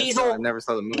 Vin Diesel. I never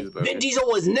saw the movies, but Vin Diesel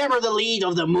was never the lead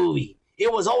of the movie. It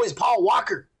was always Paul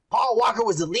Walker. Paul Walker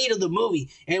was the lead of the movie.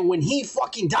 And when he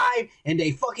fucking died and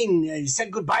they fucking said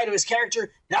goodbye to his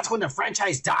character, that's when the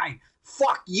franchise died.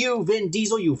 Fuck you, Vin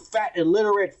Diesel, you fat,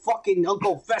 illiterate, fucking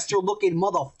Uncle Fester-looking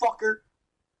motherfucker.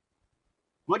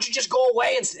 Why don't you just go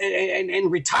away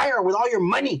and retire with all your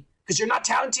money? Because you're not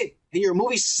talented and your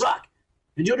movies suck.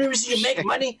 And the only reason you make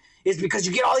money is because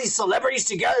you get all these celebrities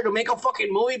together to make a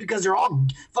fucking movie because they're all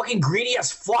fucking greedy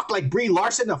as fuck, like Brie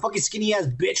Larson, the fucking skinny-ass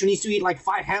bitch who needs to eat like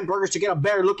 5 hamburgers to get a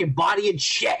better-looking body and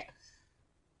shit.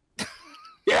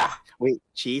 Yeah. Wait,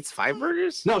 she eats 5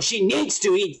 burgers? No, she needs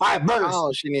to eat 5 burgers.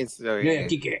 Oh, she needs to. Yeah,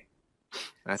 Kike.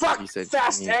 Fuck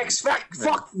Fast X,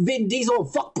 fuck Vin Diesel,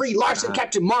 fuck Brie Larson,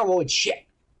 Captain Marvel, and shit.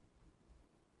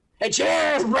 And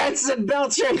cheers, Branson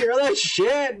Belcher. You're that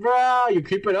shit, bro. You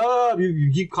keep it up.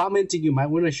 You keep commenting. You might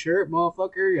win a shirt,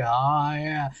 motherfucker.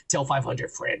 Yeah. Tell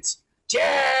 500 friends.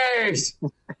 Cheers.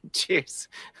 Cheers.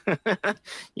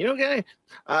 You know, guy,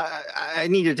 I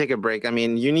need to take a break. I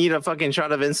mean, you need a fucking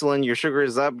shot of insulin. Your sugar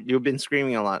is up. You've been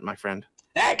screaming a lot, my friend.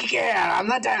 Heck yeah, I'm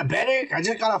not diabetic. I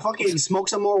just gotta fucking smoke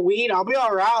some more weed. I'll be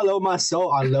alright. I level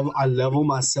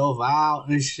myself out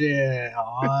and shit.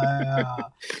 Oh, yeah.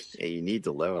 Yeah, you need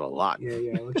to level a lot.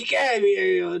 Yeah.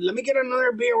 Okay, let me get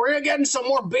another beer. We're gonna get some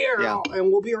more beer, and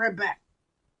we'll be right back.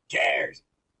 Cheers.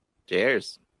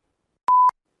 Cheers.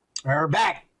 We're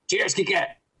back. Cheers, Kike.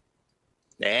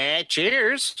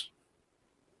 Cheers.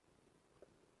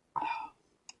 All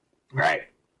right.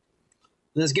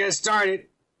 Let's get started.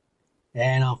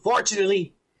 And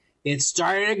unfortunately, it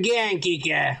started again,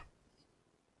 Kike.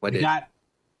 What we got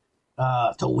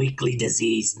the weekly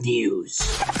disease news.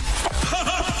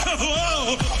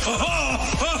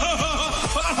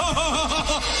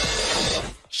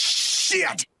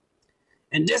 Shit!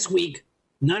 And this week,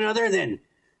 none other than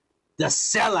the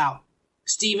sellout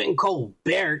Stephen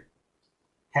Colbert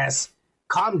has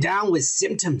calmed down with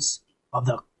symptoms of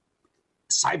the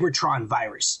Cybertron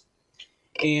virus.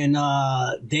 And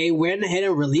they went ahead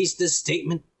and released this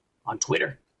statement on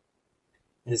Twitter.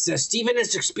 And it says, Stephen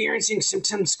is experiencing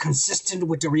symptoms consistent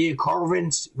with the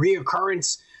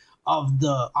reoccurrence of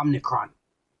the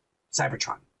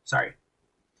Cybertron. Sorry.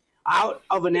 Out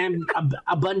of an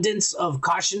abundance of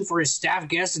caution for his staff,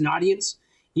 guests, and audience,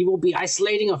 he will be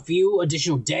isolating a few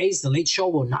additional days. The Late Show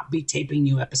will not be taping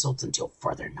new episodes until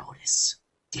further notice.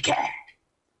 DK.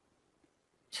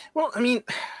 Well, I mean,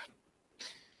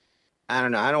 I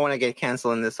don't know. I don't want to get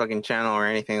canceled in this fucking channel or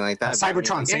anything like that.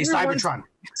 Cybertron. I mean, say Cybertron.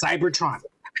 Cybertron.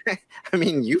 I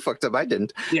mean, you fucked up. I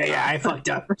didn't. Yeah, I fucked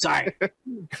up. Sorry.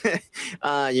 You're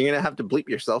going to have to bleep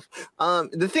yourself.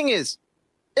 The thing is,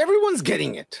 everyone's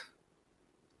getting it.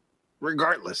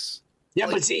 Regardless. Yeah,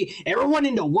 but see, everyone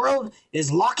in the world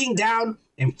is locking down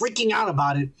and freaking out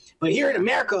about it. But here in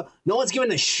America, no one's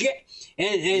giving a shit.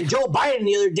 And Joe Biden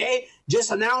the other day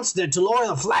just announced that to lower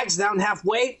the flags down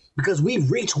halfway because we've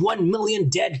reached 1 million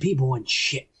dead people and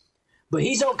shit. But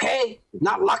he's okay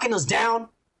not locking us down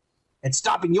and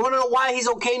stopping. You want to know why he's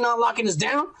okay not locking us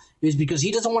down? Is because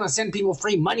he doesn't want to send people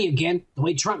free money again the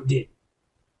way Trump did.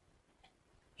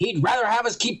 He'd rather have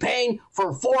us keep paying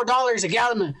for $4 a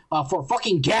gallon for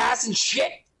fucking gas and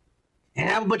shit and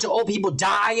have a bunch of old people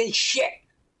die and shit.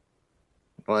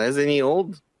 Well, isn't he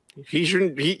old? He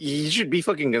shouldn't. He should be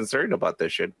fucking concerned about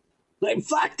this shit. Like,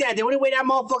 fuck that. The only way that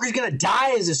motherfucker's gonna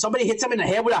die is if somebody hits him in the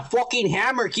head with a fucking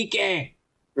hammer, Kike.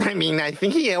 I mean, I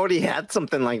think he already had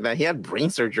something like that. He had brain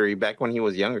surgery back when he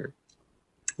was younger.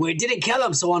 Well, it didn't kill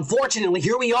him, so unfortunately,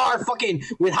 here we are fucking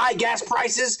with high gas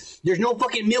prices. There's no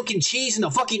fucking milk and cheese in the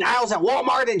fucking aisles at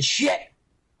Walmart and shit.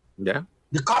 Yeah.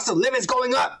 The cost of living's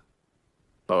going up.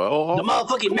 Oh, the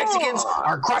motherfucking Mexicans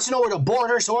are crossing over the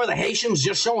border, so are the Haitians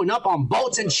just showing up on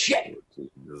boats and shit.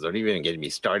 Don't even get me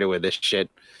started with this shit,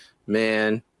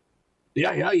 man.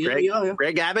 Yeah.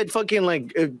 Greg Abbott fucking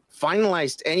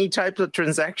finalized any type of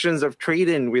transactions of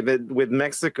trade-in with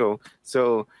Mexico.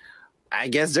 So I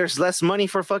guess there's less money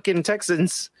for fucking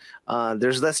Texans.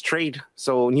 There's less trade.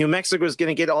 So New Mexico's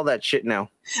gonna get all that shit now.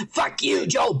 Fuck you,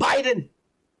 Joe Biden.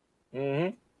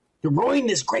 Mm-hmm. You're ruining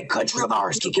this great country of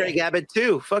ours, Kike. Greg Abbott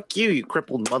too. Fuck you, you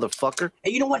crippled motherfucker. Hey,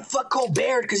 you know what? Fuck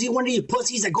Colbert, because he's one of you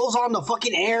pussies that goes on the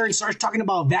fucking air and starts talking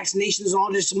about vaccinations and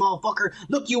all this motherfucker.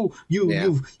 Look, you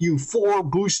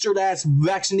 4-boostered ass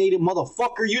vaccinated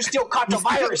motherfucker. You still caught the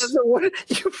virus.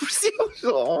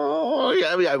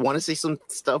 I want to say some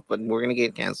stuff, but we're gonna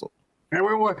get canceled.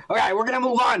 All right, we're gonna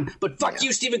move on. But fuck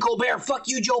you, Stephen Colbert. Fuck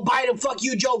you, Joe Biden. Fuck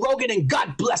you, Joe Rogan. And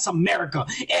God bless America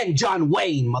and John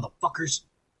Wayne, motherfuckers.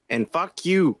 And fuck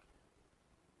you.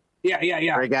 Yeah.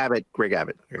 Greg Abbott.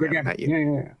 Not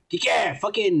you. Yeah.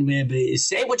 Fucking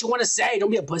say what you want to say.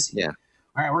 Don't be a pussy. Yeah.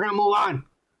 All right, we're gonna move on.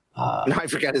 No, I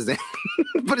forgot his name.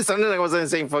 But it sounded like I wasn't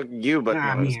saying fuck you, but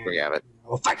no, it's Greg Abbott.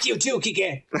 Well, fuck you too,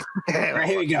 Kike. All right,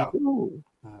 here we go.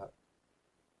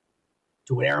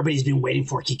 To what everybody's been waiting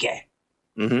for, Kike.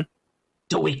 Mm-hmm.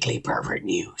 The weekly pervert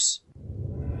news.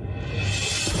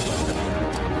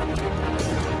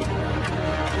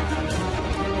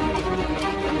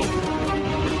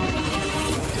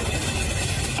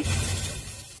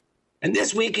 And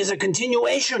this week is a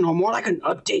continuation, or more like an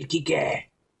update, Kike.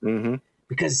 Mm-hmm.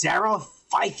 Because Zara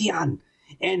Fythian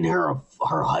and her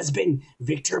husband,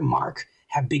 Victor Mark,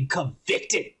 have been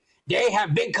convicted They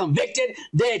have been convicted.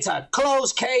 It's a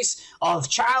closed case of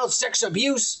child sex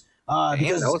abuse.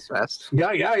 Damn, that was fast.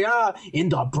 Yeah. In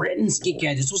the Britons,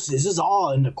 this is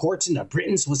all in the courts in the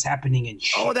Britons was happening in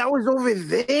shit. Oh, that was over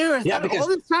there. Because all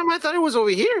this time I thought it was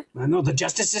over here. I know the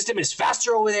justice system is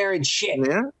faster over there and shit.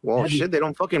 Yeah. Well, shit, they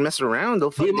don't fucking mess around.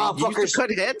 They'll fucking used to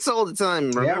cut heads all the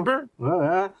time. Remember?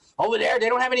 Yeah. Over there, they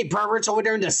don't have any perverts over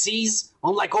there in the seas.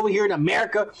 Unlike over here in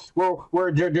America,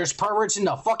 where there's perverts in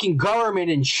the fucking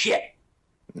government and shit.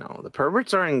 No, the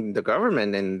perverts are in the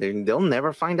government, and they'll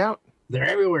never find out. They're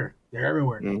everywhere.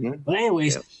 Mm-hmm. But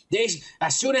anyways,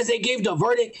 as soon as they gave the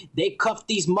verdict, they cuffed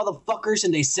these motherfuckers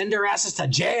and they send their asses to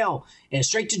jail. And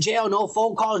straight to jail. No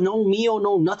phone calls, no meal,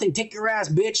 no nothing. Take your ass,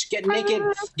 bitch. Get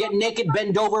naked,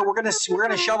 bend over. We're gonna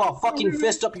shove a fucking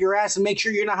fist up your ass and make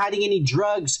sure you're not hiding any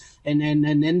drugs. And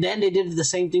then they did the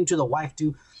same thing to the wife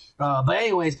too. But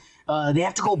anyways, they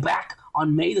have to go back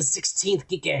on May the 16th,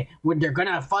 Kike, when they're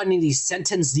gonna finally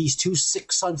sentence these two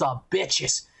sick sons of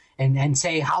bitches. And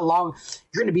say how long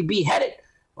you're going to be beheaded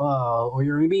or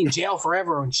you're going to be in jail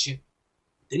forever and shit.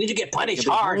 They need to get punished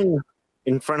hard.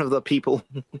 In front of the people.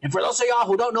 And for those of y'all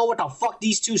who don't know what the fuck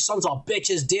these two sons of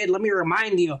bitches did, let me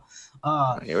remind you.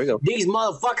 Here we go. These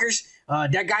motherfuckers,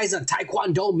 that guy's a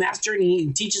Taekwondo master and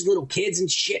he teaches little kids and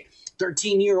shit.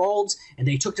 13-year-olds, and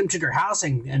they took them to their house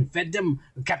and fed them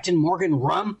Captain Morgan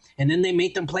rum, and then they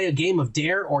made them play a game of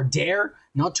dare or dare.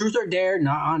 No truth or dare,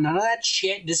 none of that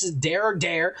shit. This is dare or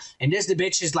dare. And this the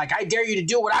bitch is like, I dare you to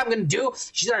do what I'm gonna do.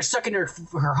 She started sucking her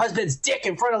husband's dick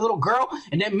in front of a little girl,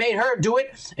 and then made her do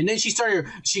it. And then she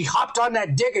hopped on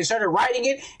that dick and started riding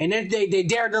it. And then they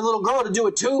dared the little girl to do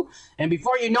it too. And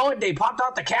before you know it, they popped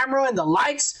out the camera and the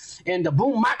lights and the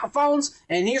boom microphones.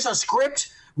 And here's a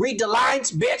script. Read the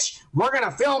lines, bitch. We're gonna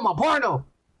film a porno.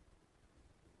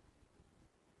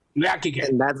 And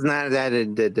that's not that.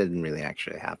 It didn't really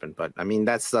actually happen, but I mean,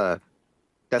 that's what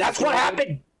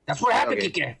happened. That's what happened, Okay.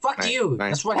 Kike. Fuck you. Right.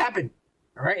 That's what happened.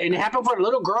 All right, and it happened for a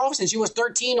little girl since she was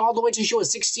 13 all the way till she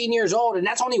was 16 years old, and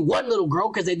that's only one little girl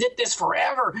because they did this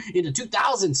forever in the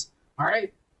 2000s. All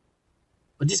right,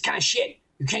 but this kind of shit,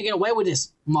 you can't get away with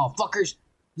this, motherfuckers.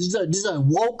 This is a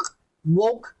woke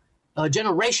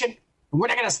generation. We're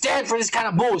not gonna stand for this kind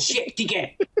of bullshit,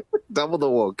 Kike. Double the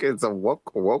woke. It's a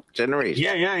woke generation.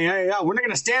 Yeah. We're not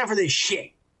gonna stand for this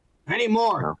shit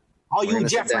anymore. No. All you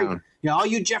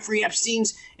Jeffrey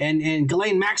Epsteins and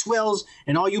Ghislaine Maxwell's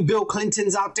and all you Bill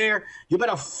Clintons out there, you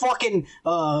better fucking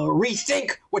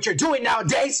rethink what you're doing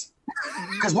nowadays,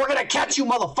 because we're gonna catch you,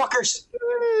 motherfuckers.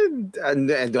 And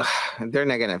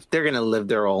they're gonna live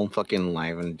their own fucking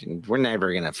life, and we're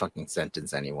never gonna fucking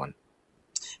sentence anyone.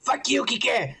 Fuck you,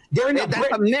 Kike.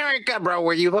 That's America, bro,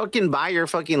 where you fucking buy your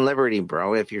fucking liberty,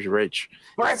 bro, if you're rich.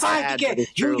 All right, fine, Kike.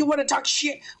 You want to talk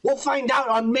shit? We'll find out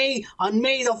on May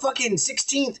the fucking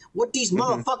 16th what these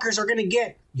motherfuckers are gonna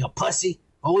get. You pussy.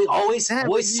 Always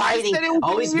siding,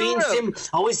 always being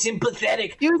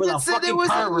sympathetic for the fucking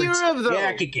perverts.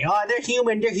 Yeah, Kike. Oh, they're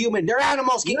human. They're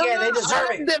animals, Kike. They deserve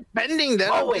it. Defending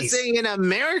them. Always. I'm just saying in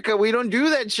America we don't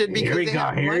do that shit because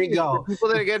here we go. People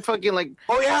that get fucking like.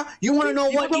 Oh yeah, you want to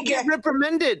know what, Kike?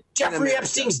 Reprimanded. Jeffrey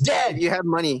Epstein's dead. You have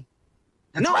money.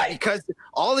 That's right. Because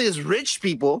all these rich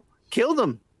people killed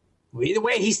him. Well, either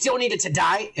way, he still needed to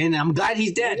die, and I'm glad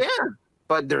he's dead. Yeah.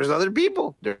 But there's other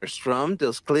people. There's Trump,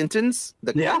 there's Clintons,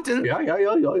 Clintons. Yeah.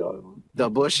 The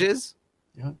Bushes.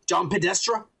 Yeah. John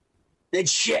Podesta. That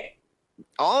shit.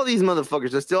 All these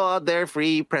motherfuckers are still out there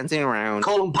free, prancing around.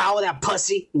 Colin Powell, that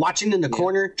pussy, watching in the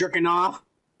corner, jerking off,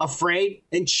 afraid,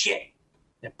 and shit.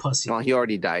 That pussy. Well, he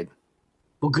already died.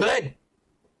 Well, good.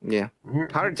 Yeah.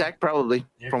 Heart attack, probably,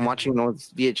 from watching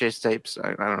those VHS tapes.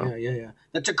 I don't know. Yeah.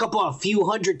 That's a few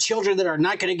hundred children that are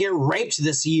not going to get raped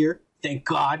this year. Thank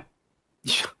God.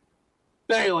 Yeah.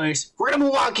 Anyways, we're gonna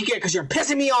move on, Kike, because you're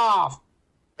pissing me off.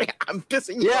 I'm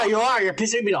pissing you off. Yeah, you are. You're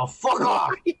pissing me the fuck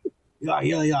off. Yeah.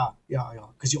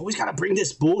 Because you always gotta bring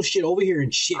this bullshit over here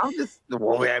and shit.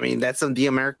 I mean, that's the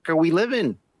America we live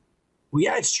in. Well,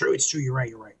 yeah, it's true. You're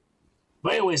right.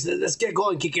 But anyways, let's get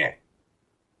going, Kike.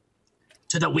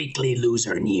 To the weekly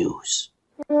loser news.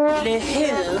 The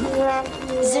who,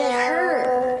 the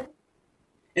her.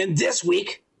 And this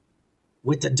week,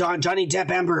 with the Johnny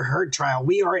Depp Amber Heard trial,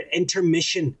 we are at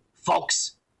intermission,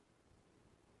 folks.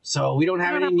 So we don't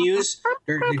have any news.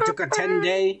 They took a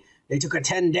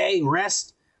 10-day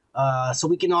rest, so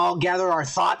we can all gather our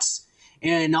thoughts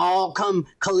and all come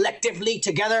collectively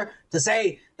together to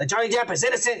say that Johnny Depp is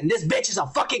innocent and this bitch is a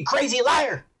fucking crazy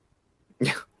liar.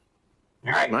 Yeah.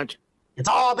 All right. Much. It's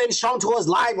all been shown to us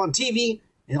live on TV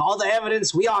and all the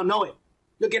evidence. We all know it.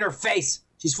 Look at her face.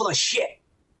 She's full of shit.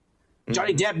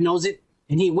 Johnny Depp knows it.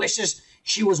 And he wishes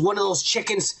she was one of those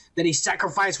chickens that he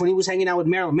sacrificed when he was hanging out with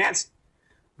Marilyn Manson.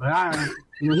 But I don't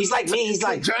know. He's like me. He's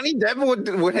like Johnny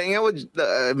Depp would hang out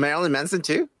with Marilyn Manson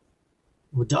too.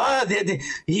 Well, duh,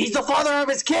 he's the father of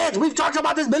his kids. We've talked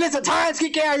about this millions of times,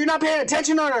 Kike. You're not paying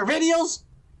attention on our videos?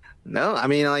 No, I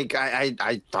mean, like,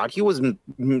 I thought he was,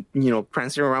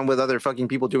 prancing around with other fucking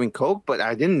people doing coke, but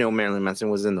I didn't know Marilyn Manson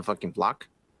was in the fucking block.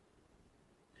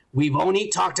 We've only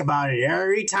talked about it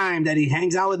every time that he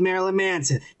hangs out with Marilyn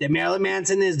Manson, that Marilyn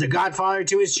Manson is the godfather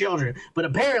to his children. But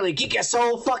apparently, Kike's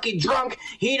so fucking drunk,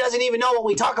 he doesn't even know what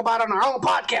we talk about on our own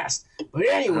podcast. But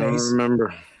anyways. I don't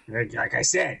remember. Like I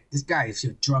said, this guy is a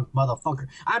drunk motherfucker.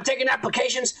 I'm taking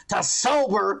applications to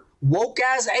sober,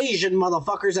 woke-ass Asian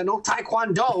motherfuckers that know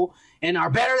Taekwondo and are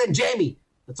better than Jamie.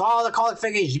 That's all the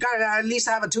qualifications. You gotta at least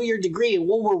have a 2-year degree, and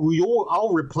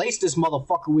I'll replace this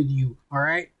motherfucker with you. All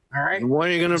right? All right? What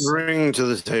are you going to bring to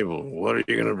this table? What are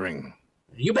you going to bring?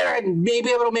 You better maybe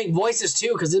be able to make voices, too,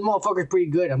 because this motherfucker's pretty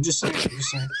good. I'm just saying.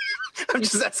 I'm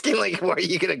just asking, like, what are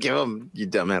you going to give him, you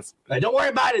dumbass? Don't worry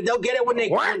about it. They'll get it when they...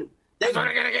 What? That's what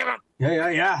I'm going to give him.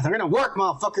 Yeah. They're going to work,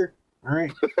 motherfucker. All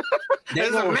right. This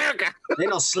is America. They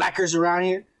no slackers around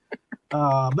here.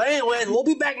 But anyways, we'll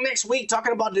be back next week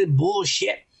talking about this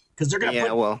bullshit. Because they're going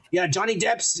to Johnny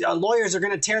Depp's lawyers are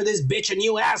going to tear this bitch a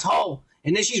new asshole.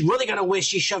 And then she's really going to wish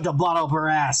she shoved a bottle up her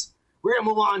ass. We're going to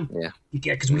move on. Yeah.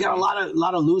 Because we got a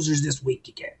lot of losers this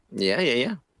week.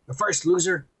 Yeah. The first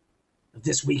loser of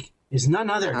this week is none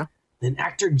other than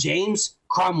actor James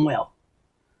Cromwell,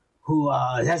 who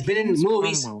has been in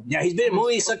movies. Yeah, he's been in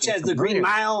movies such as The Green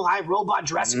Mile, I, Robot,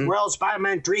 Jurassic World,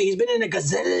 Spider-Man 3. He's been in a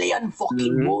gazillion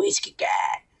fucking movies.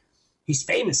 He's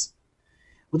famous.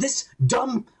 Well, this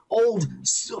dumb old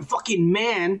fucking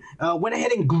man went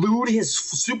ahead and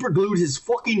super glued his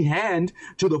fucking hand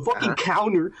to the fucking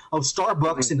counter of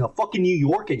Starbucks in fucking New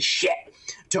York and shit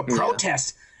to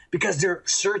protest because they're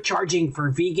surcharging for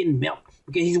vegan milk.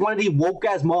 Okay, he's one of these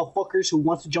woke-ass motherfuckers who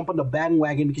wants to jump on the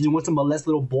bandwagon because he wants to molest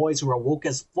little boys who are woke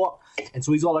as fuck. And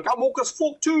so he's all like, I'm woke as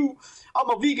fuck too. I'm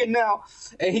a vegan now.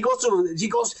 And he goes to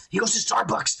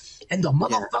Starbucks, and the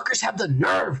motherfuckers have the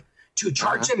nerve to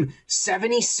charge him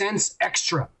 70 cents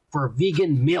extra for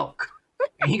vegan milk.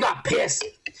 And he got pissed.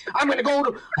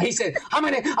 He said, I'm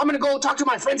gonna go talk to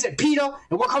my friends at PETA,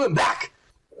 and we're coming back.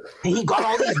 And he got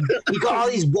all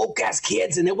these woke ass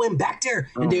kids, and they went back there,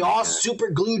 and they all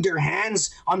super glued their hands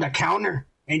on the counter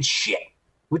and shit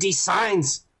with these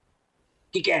signs.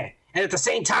 And at the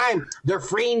same time, they're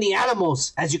freeing the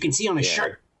animals, as you can see on his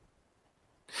shirt.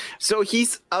 So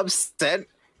he's upset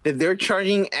that they're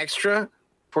charging extra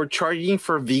for charging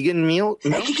for vegan meal.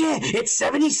 Hey, Kike, it's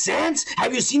 70 cents.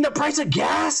 Have you seen the price of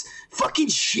gas? Fucking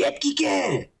shit,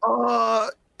 Kike.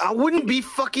 I wouldn't be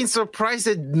fucking surprised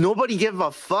that nobody give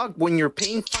a fuck when you're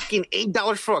paying fucking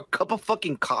 $8 for a cup of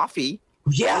fucking coffee.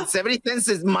 Yeah. And 70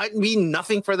 cents might mean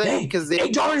nothing for them because they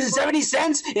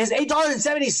 $8.70 is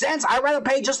 $8.70. I'd rather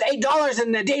pay just $8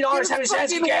 than the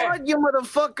 $8.70. You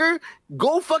motherfucker.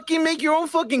 Go fucking make your own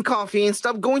fucking coffee and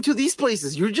stop going to these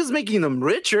places. You're just making them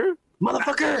richer.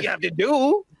 Motherfucker. That's what you have to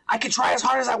do. I could try as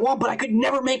hard as I want, but I could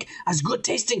never make as good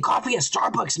tasting coffee as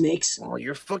Starbucks makes. Oh,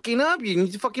 you're fucking up. You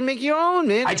need to fucking make your own,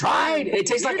 man. I tried. It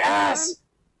tastes like ass.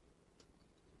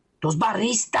 Those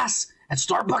baristas at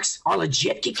Starbucks are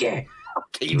legit, Kike.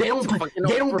 Okay, they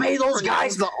don't pay those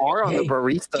guys. The R on the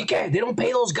barista. Kike, they don't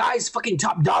pay those guys fucking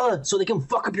top dollar so they can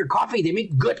fuck up your coffee. They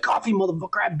make good coffee,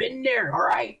 motherfucker. I've been there. All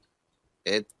right.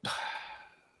 Yeah.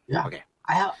 Okay.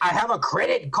 I have a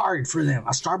credit card for them, a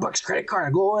Starbucks credit card.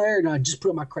 I go over there and I just put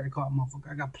in my credit card, motherfucker.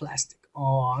 I got plastic.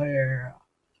 Oh, yeah.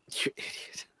 You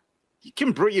idiot. You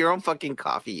can brew your own fucking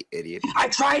coffee, idiot. I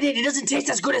tried it. It doesn't taste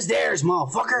as good as theirs,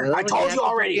 motherfucker. Well, I told you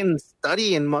already. Fucking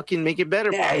study and fucking make it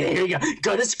better. Yeah, here you go.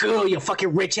 Go to school, you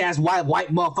fucking rich ass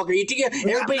white motherfucker. You think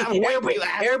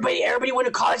everybody went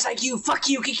to college like you? Fuck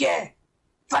you, Kike.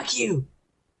 Fuck you.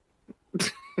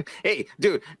 Hey,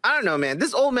 dude, I don't know, man.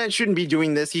 This old man shouldn't be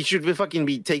doing this. He should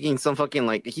be taking some fucking,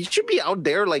 like, he should be out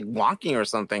there, like, walking or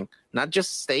something. Not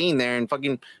just staying there and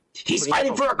fucking... He's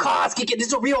fighting for a cause, Kike. This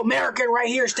is a real American right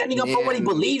here, standing up for what he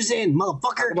believes in,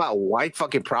 motherfucker. Talk about white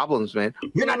fucking problems, man.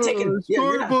 You're not taking...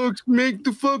 Starbucks make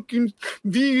the fucking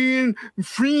vegan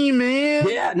free, man.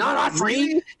 Yeah, no, not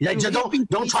free.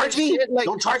 Don't charge me. Like,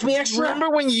 don't charge me extra.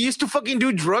 Remember when you used to fucking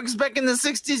do drugs back in the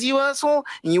 60s, you asshole?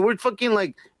 And you were fucking,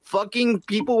 like... fucking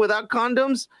people without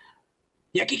condoms?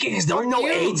 Yeah, because there were no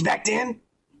AIDS back then.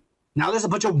 Now there's a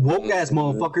bunch of woke ass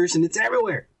motherfuckers and it's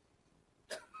everywhere.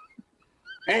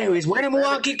 Anyways, we're gonna move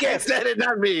on, Kike. You said it,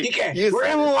 not me. Kike, we're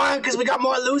gonna move on because we got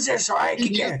more losers, all right,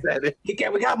 Kike?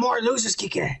 Kike, we got more losers,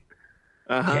 Kike.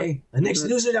 Okay, the next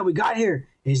loser that we got here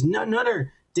is none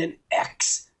other than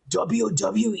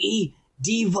WWE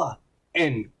diva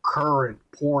and current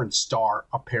porn star,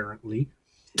 apparently.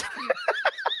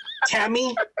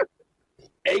 Tammy,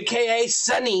 a.k.a.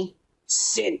 Sunny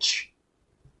Cinch.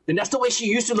 And that's the way she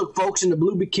used to look, folks, in the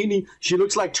blue bikini. She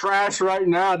looks like trash right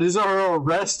now. This is her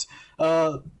arrest.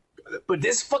 But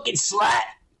this fucking slut,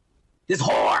 this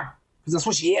whore, because that's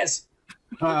what she is.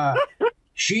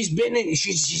 She's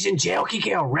in jail,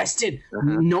 Kike, arrested,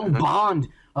 no bond,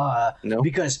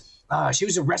 because she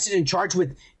was arrested and charged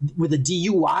with a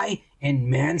DUI and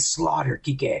manslaughter,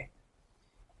 Kike.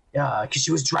 Because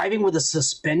she was driving with a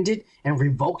suspended and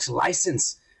revoked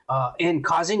license. And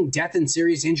causing death and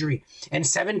serious injury, and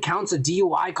 7 counts of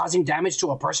DUI causing damage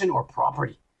to a person or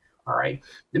property. All right,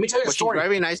 let me tell you the story. Was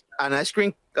she driving an ice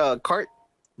cream cart?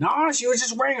 No, she was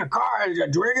just wearing a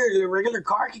regular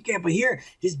car. But here,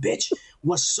 this bitch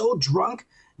was so drunk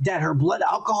that her blood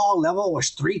alcohol level was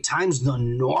 3 times the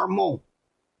normal.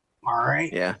 All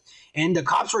right. Yeah. And the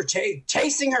cops were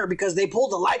chasing her because they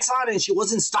pulled the lights on and she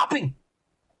wasn't stopping.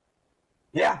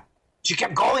 Yeah, she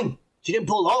kept going. She didn't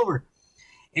pull over.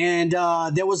 And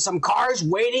there was some cars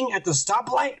waiting at the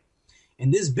stoplight.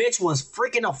 And this bitch was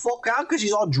freaking the fuck out because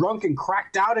she's all drunk and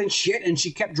cracked out and shit. And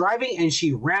she kept driving and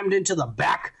she rammed into the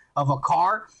back of a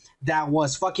car that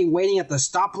was fucking waiting at the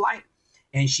stoplight.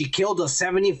 And she killed a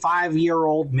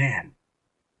 75-year-old man.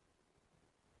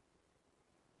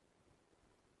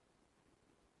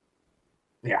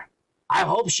 Yeah. I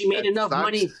hope she made enough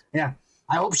money. Yeah.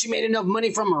 I hope she made enough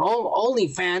money from her own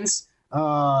OnlyFans.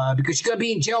 Because she's gonna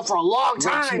be in jail for a long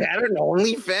time. She had an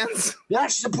OnlyFans? Yeah,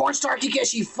 she's a porn star. She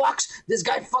fucks. This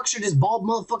guy fucks her. This bald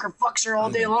motherfucker fucks her all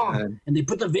day long. God. And they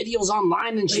put the videos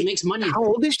online and she makes money. How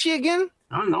old is she again?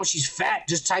 I don't know. She's fat.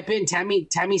 Just type in Tammy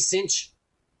Cinch.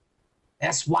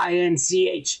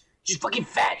 SYNCH. She's fucking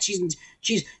fat.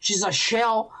 She's a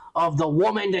shell of the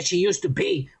woman that she used to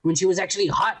be when she was actually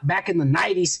hot back in the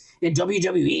 90s in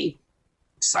WWE.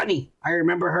 Sunny. I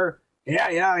remember her.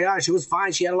 Yeah. She was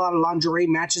fine. She had a lot of lingerie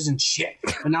matches and shit.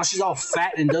 But now she's all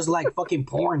fat and does like fucking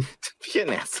porn. Be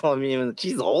an asshole. I mean,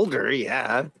 she's older,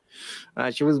 yeah.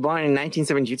 She was born in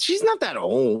 1972. She's not that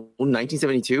old.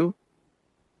 1972?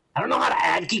 I don't know how to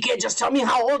add, Kike. Just tell me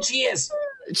how old she is.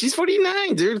 She's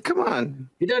 49, dude. Come on.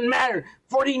 It doesn't matter.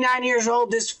 49 years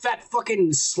old, this fat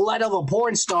fucking slut of a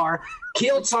porn star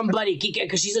killed somebody, Kike,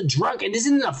 because she's a drunk. And this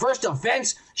isn't the first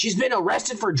offense. She's been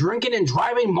arrested for drinking and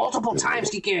driving multiple times,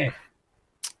 Kike.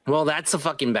 Well, that's a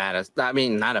fucking badass. I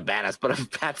mean, not a badass, but a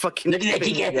bad fucking. Look at that,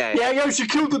 Kike. Yeah, she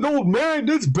killed an old man.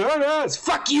 That's badass.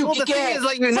 Fuck you, Kike. The thing is,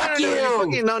 like, fuck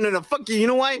you. No, fuck you. You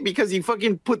know why? Because you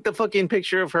fucking put the fucking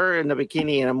picture of her in the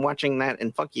bikini, and I'm watching that,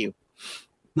 and fuck you.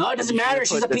 No, it doesn't matter.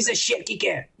 She's a piece of shit,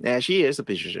 Kike. Yeah, she is a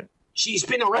piece of shit. She's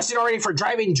been arrested already for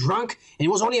driving drunk, and it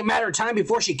was only a matter of time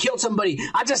before she killed somebody.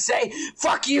 I just say,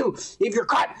 fuck you. If you're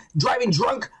caught driving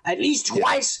drunk at least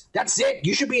twice, that's it.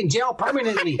 You should be in jail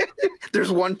permanently. There's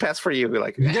one pass for you.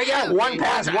 Like, yeah, one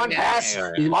pass. One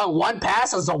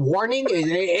pass as a warning, and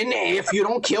if you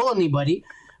don't kill anybody.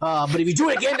 But if you do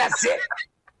it again, that's it.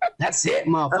 That's it,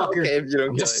 motherfucker. Okay, if you don't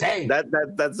I'm just saying.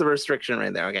 That's the restriction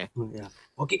right there. Okay. Yeah.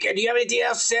 Okay, do you have anything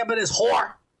else to say about this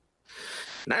whore?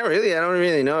 Not really. I don't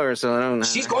really know her, so I don't know.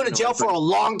 She's going to jail for a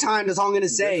long time. That's all I'm going to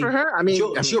say. Good for her. I mean,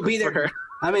 she'll be there.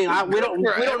 I mean, we don't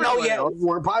know yet.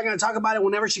 We're probably going to talk about it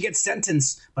whenever she gets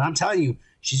sentenced. But I'm telling you,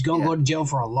 she's going to go to jail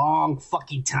for a long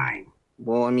fucking time.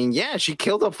 Well, I mean, yeah, she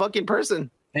killed a fucking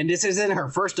person. And this isn't her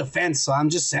first offense, so I'm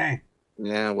just saying.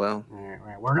 Yeah, well. All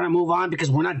right. We're going to move on because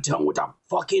we're not done with the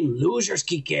fucking losers,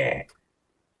 Kike.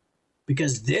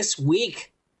 Because this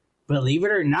week, believe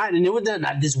it or not, and it was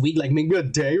not this week, like maybe a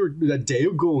day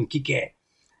ago, Kike.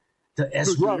 The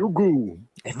Ezra.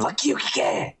 Hey, fuck you,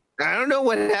 Kike. I don't know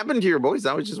what happened to your voice.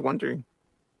 I was just wondering.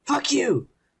 Fuck you.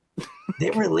 They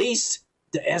released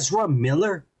the Ezra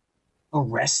Miller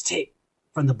arrest tape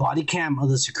from the body cam of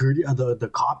the security of the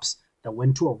cops that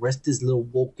went to arrest this little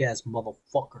woke ass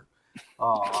motherfucker.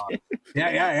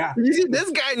 Yeah. You see, this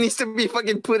guy needs to be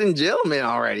fucking put in jail, man,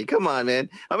 already. Come on, man.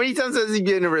 How many times has he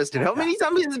been arrested? How many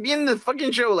times has he been in the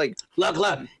fucking show? Like,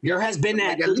 look, there has been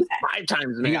at least 5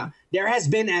 times, man. Yeah, there has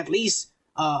been at least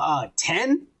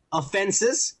 10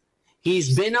 offenses.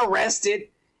 He's been arrested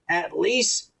at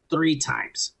least 3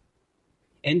 times.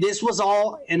 And this was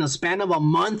all in a span of a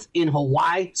month in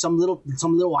Hawaii, some little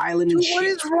island and shit. What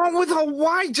is wrong with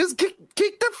Hawaii? Just kick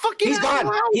the fucking. He's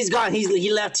gone. He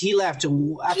left. After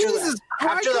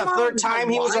the third time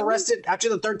he was arrested. After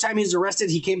the third time he was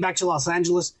arrested, he came back to Los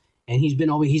Angeles, and he's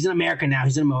in America now.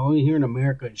 He's here in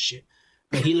America and shit.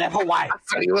 But he left Hawaii.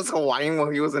 So he was Hawaiian while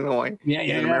he was in Hawaii.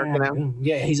 Yeah. American now?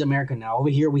 Yeah, he's American now. Over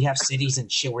here, we have cities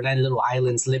and shit. We're not in little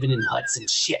islands living in huts and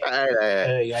shit.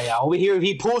 Yeah. Over here, if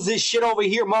he pulls this shit over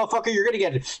here, motherfucker, you're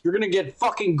gonna get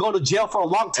fucking go to jail for a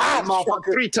long time,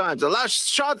 motherfucker. 3 times.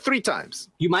 Shot 3 times.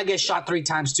 You might get shot 3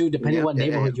 times too, depending what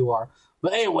neighborhood you are.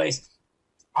 But anyways,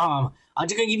 I'm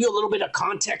just gonna give you a little bit of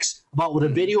context about the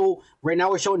video. Right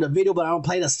now we're showing the video, but I don't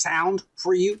play the sound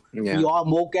for you. Yeah. You all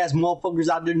woke ass motherfuckers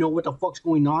out there know what the fuck's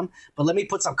going on. But let me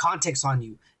put some context on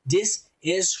you. This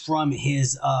is from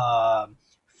his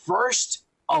first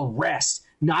arrest,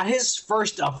 not his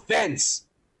first offense.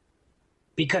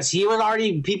 Because he was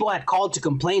already, people had called to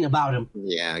complain about him.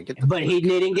 Yeah, but he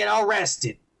didn't get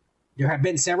arrested. There have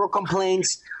been several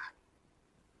complaints.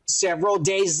 Several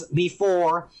days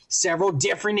before, several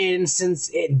different incidents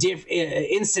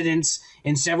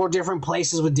in several different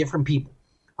places with different people.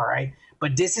 All right.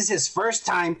 But this is his first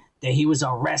time that he was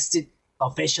arrested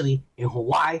officially in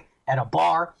Hawaii at a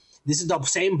bar. This is the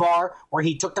same bar where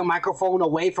he took the microphone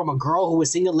away from a girl who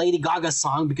was singing a Lady Gaga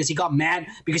song because he got mad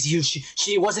because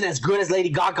she wasn't as good as Lady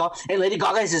Gaga, and Lady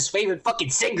Gaga is his favorite fucking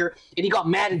singer, and he got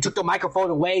mad and took the microphone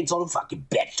away and told him, "Fucking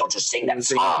bitch, don't you sing that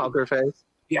song." Poker face.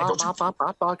 Yeah,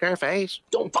 poker face.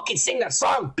 Don't fucking sing that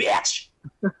song, bitch.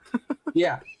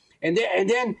 Yeah, and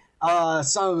then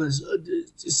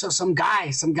some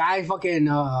guy fucking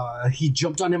he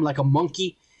jumped on him like a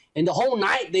monkey. And the whole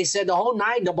night,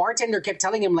 the bartender kept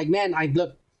telling him, like, man,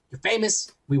 look, you're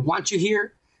famous. We want you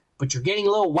here, but you're getting a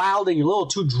little wild and you're a little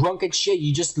too drunk and shit.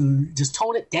 You just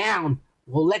tone it down.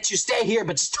 We'll let you stay here,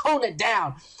 but just tone it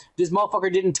down. This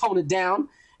motherfucker didn't tone it down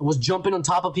and was jumping on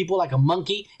top of people like a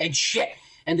monkey and shit.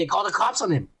 And they call the cops on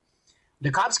him.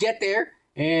 The cops get there,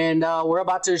 and we're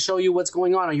about to show you what's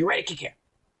going on. Are you ready, Kike?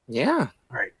 Yeah.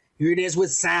 All right. Here it is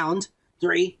with sound.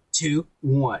 3, 2,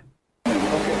 1.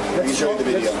 Okay,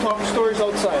 let's talk stories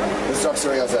outside. Let's talk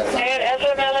stories outside.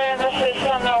 Ezra Miller in the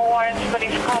system, no warrants, but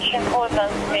he's caution code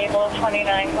unstable,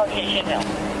 29 Caucasian Hill.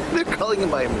 They're calling him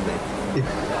by him today.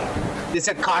 They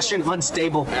said caution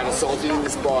unstable. I got assaulted in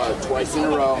this bar twice in a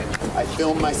row. I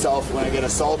film myself when I get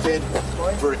assaulted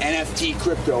for NFT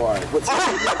crypto art.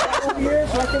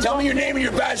 Tell me your name and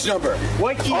your badge number.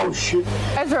 What key? Oh shit.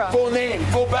 Ezra. Full name,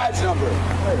 full badge number.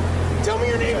 Tell me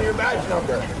your name and your badge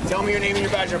number. Tell me your name and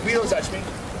your badge number. Please don't touch me.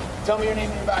 Tell me your name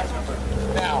and your badge number.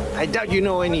 Now. I doubt you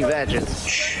know any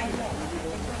badges.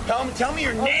 Tell me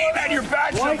your name and your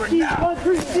badge number now.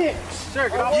 136. Sir,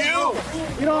 get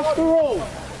off the road.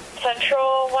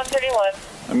 Central 131.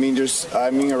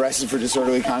 I'm being arrested for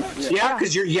disorderly conduct. Yeah,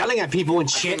 because you're yelling at people and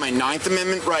shit. My 9th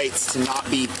Amendment rights to not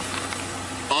be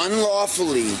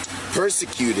unlawfully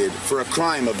persecuted for a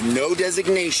crime of no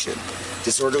designation,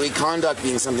 disorderly conduct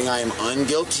being something I am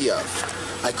unguilty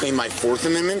of. I claim my 4th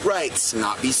Amendment rights to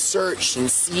not be searched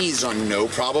and seized on no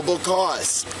probable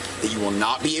cause that you will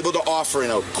not be able to offer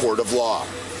in a court of law.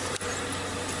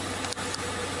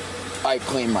 I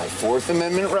claim my 4th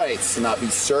Amendment rights to not be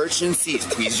searched and seized.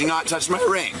 Please do not touch my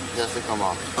ring. Yes, to come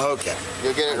off. Okay.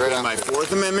 You'll get it right on. My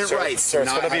 4th Amendment rights sir, to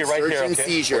not have search and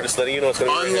seizure. We're just letting you know it's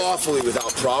going to be unlawfully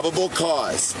without probable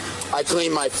cause. I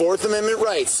claim my 4th Amendment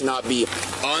rights to not be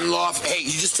unlawful. Hey,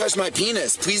 you just touched my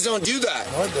penis. Please don't do that.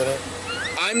 No, I didn't.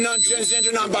 I'm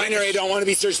non-transgender, non-binary. I don't want to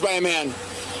be searched by a man.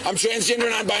 I'm transgender,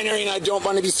 non-binary, and I don't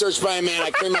want to be searched by a man.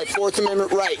 I claim my 4th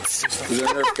Amendment rights. Those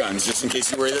are Nerf guns, just in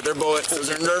case you worry that they're bullets.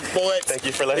 Those are Nerf bullets. Thank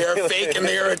you for letting me. They are fake and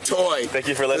they are a toy. Thank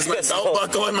you for letting me. This is my belt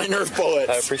buckle and my Nerf bullets.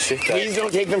 I appreciate that. Please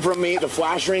don't take them from me. The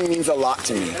flash ring means a lot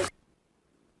to me.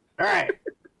 All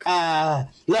right.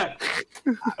 Look,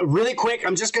 really quick,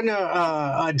 I'm just going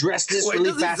to address this really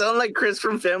fast. Why does it sound like Chris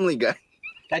from Family Guy?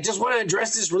 I just want to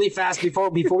address this really fast before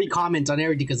we comment on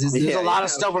everything, because there's a lot of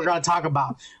stuff we're going to talk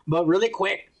about. But really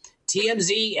quick,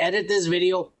 TMZ edit this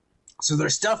video, so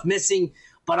there's stuff missing.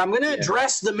 But I'm going to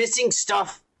address the missing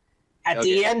stuff at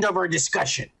the end of our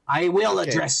discussion. I will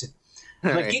address it.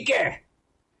 But right. Kike,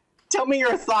 tell me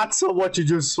your thoughts on what you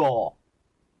just saw.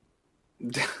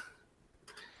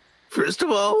 First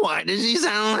of all, why does he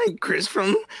sound like Chris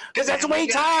from? Because that's the way he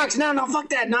talks. No, fuck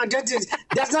that. No,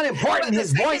 that's not important.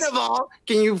 His voice. Second of all,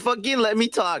 can you fucking let me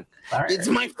talk? Right. It's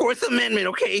my 4th Amendment,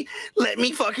 okay? Let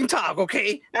me fucking talk,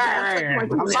 okay? All right.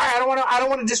 I'm sorry. I don't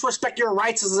want to disrespect your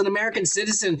rights as an American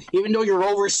citizen, even though you're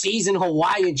overseas in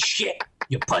Hawaii and shit.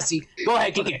 You pussy. Go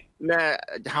ahead, Kike. Nah,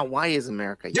 Hawaii is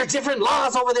America. There's different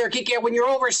laws over there, Kike. When you're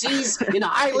overseas in an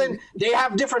island, they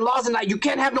have different laws, and you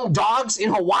can't have no dogs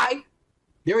in Hawaii.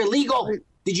 They're illegal.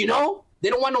 Did you know? They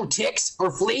don't want no ticks or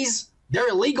fleas. They're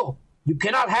illegal. You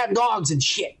cannot have dogs and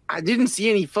shit. I didn't see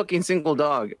any fucking single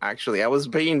dog, actually. I was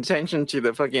paying attention to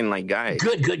the fucking, guy.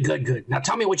 Good. Now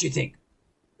tell me what you think.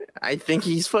 I think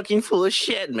he's fucking full of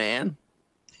shit, man.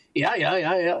 Yeah.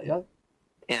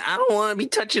 And I don't want to be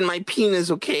touching my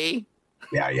penis, okay?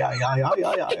 Yeah. What's going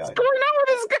on with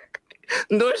this guy?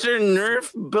 Those are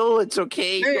Nerf bullets,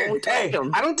 okay? Don't touch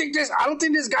them. I don't think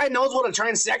this guy knows what a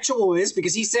transsexual is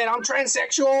because he said I'm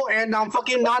transsexual and I'm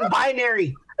fucking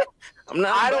non-binary.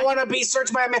 I don't want to be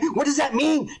searched by a man. What does that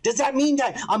mean? Does that mean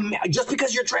that just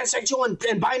because you're transsexual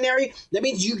and binary, that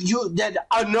means you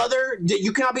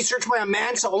cannot be searched by a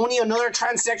man, so only another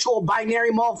transsexual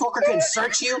binary motherfucker can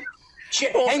search you?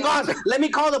 Shit, hang on. Let me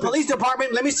call the police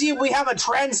department. Let me see if we have a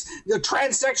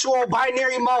transsexual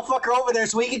binary motherfucker over there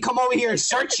so he can come over here and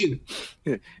search you.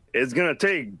 It's gonna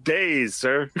take days,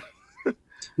 sir.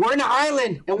 We're in an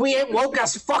island and we ain't woke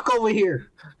as fuck over here.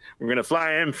 We're gonna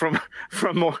fly in from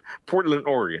Portland,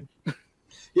 Oregon.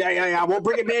 Yeah. We'll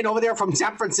bring him in over there from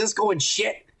San Francisco and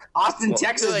shit. Austin,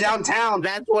 Texas, good. Downtown.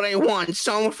 That's what I want.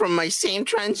 Someone from my same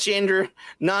transgender,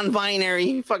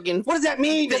 non-binary fucking... What does that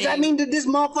mean? Does that mean that this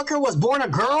motherfucker was born a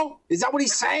girl? Is that what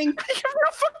he's saying? I have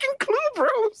no fucking clue, bro.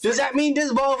 Does that mean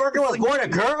this motherfucker was born a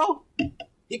girl?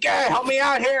 You can't help me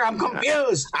out here. I'm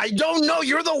confused. I don't know.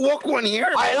 You're the woke one here.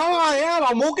 I know I am.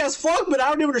 I'm woke as fuck, but I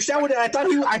don't even understand what I thought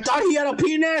he had a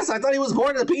penis. I thought he was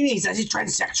born with a penis. He says he's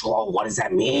transsexual. What does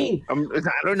that mean? I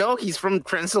don't know. He's from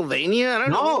Transylvania. I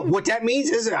don't know. What that means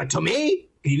is, to me,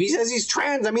 if he says he's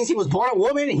trans, that means he was born a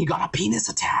woman and he got a penis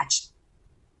attached.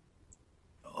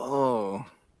 Oh.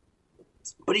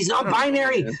 But he's not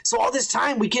binary. So all this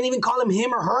time, we can't even call him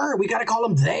or her. We got to call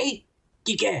him they.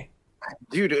 Kike.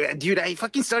 Dude, I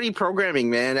fucking study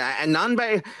programming, man. And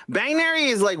binary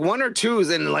is like 1 or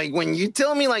 2s, and like when you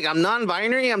tell me like I'm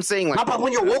non-binary, I'm saying like. No, but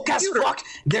when you're woke as fuck,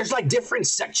 there's like different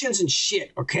sections and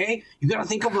shit. Okay, you gotta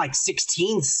think of like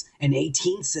 16ths and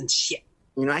 18ths and shit.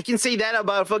 You know, I can say that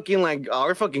about fucking like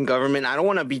our fucking government. I don't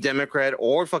want to be Democrat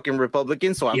or fucking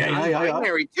Republican, so I'm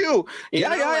non-binary too.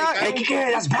 Yeah.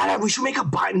 Hey, that's bad. We should make a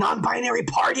non-binary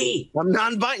party. I'm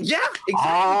non-binary. Yeah, exactly.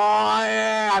 Oh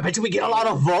yeah, I bet you we get a lot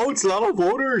of votes, a lot of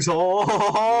voters.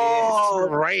 Oh, yes,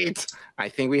 right. I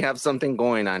think we have something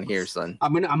going on here, son.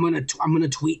 I'm gonna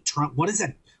tweet Trump. What is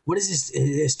that? What is this?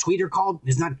 Is Twitter called?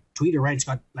 It's not Twitter, right? It's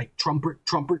got like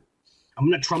Trumpert. I'm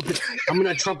gonna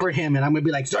trumpet him, and I'm gonna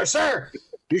be like, sir,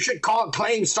 you should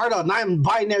start a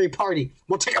non-binary party.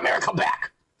 We'll take America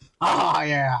back. Oh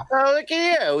yeah. Oh look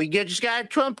at you. We just got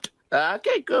trumped.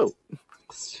 Okay, go.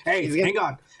 Hey, hang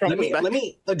on. Let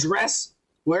me address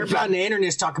where everybody on the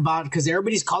internet talk about, because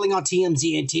everybody's calling out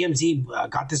TMZ, and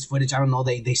TMZ got this footage. I don't know.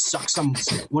 They suck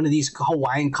one of these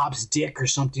Hawaiian cops' dick or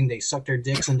something. They suck their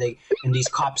dicks, and these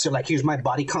cops are like, "Here's my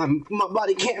body cam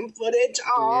footage."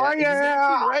 Oh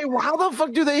yeah. Right. Well, how the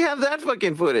fuck do they have that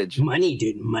fucking footage? Money,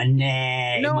 dude.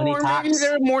 Money. No, money maybe talks.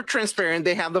 they're more transparent.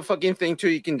 They have the fucking thing too.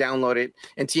 You can download it,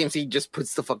 and TMZ just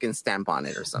puts the fucking stamp on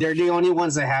it or something. They're the only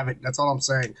ones that have it. That's all I'm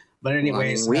saying. But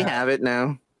anyways, we have it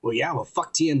now. Well, yeah, well,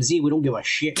 fuck TMZ. We don't give a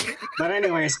shit. But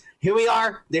anyways, here we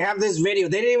are. They have this video.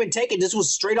 They didn't even take it. This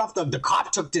was straight off the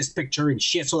cop took this picture and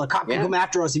shit. So the cop can come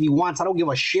after us if he wants. I don't give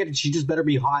a shit. She just better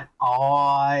be hot.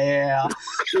 Oh, yeah.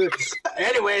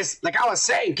 Anyways, like I was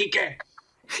saying, Kike.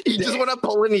 You just want a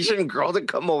Polynesian girl to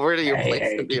come over to your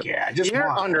place. You're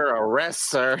under arrest,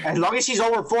 sir. As long as she's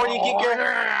over 40, Kike.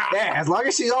 Yeah, as long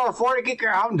as she's over 40,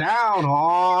 Kike, I'm down.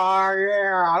 Oh,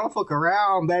 yeah. I don't fuck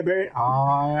around, baby.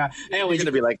 Oh, yeah. Anyways, you're going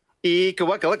to be like,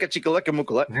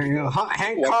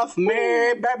 handcuff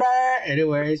me, baby.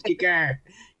 Anyways, Kike.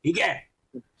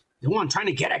 The one I'm trying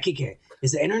to get at, Kike,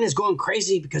 is the internet's going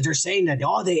crazy because they're saying that,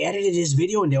 they edited this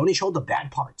video and they only showed the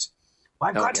bad parts.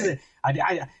 Well, I got to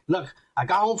look, I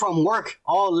got home from work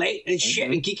all late and shit,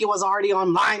 and Kiki was already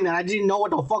online, and I didn't know what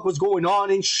the fuck was going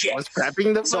on and shit. I was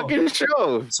prepping the fucking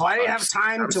show. So I didn't have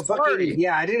time to fucking,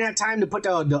 I didn't have time to put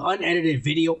the unedited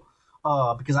video,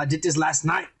 because I did this last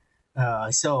night.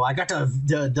 So I got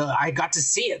to, I got to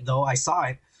see it though. I saw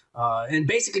it. And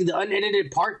basically the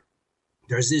unedited part,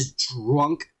 there's this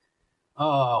drunk,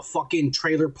 fucking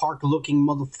trailer park looking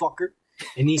motherfucker,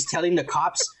 and he's telling the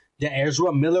cops that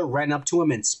Ezra Miller ran up to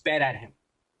him and spat at him.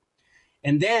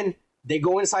 And then they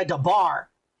go inside the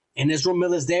bar, and Ezra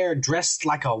Miller's there dressed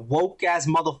like a woke-ass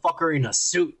motherfucker in a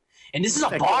suit. And this is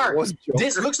a bar.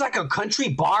 This looks like a country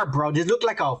bar, bro. This looks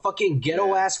like a fucking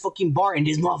ghetto-ass fucking bar, and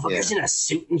this motherfucker's in a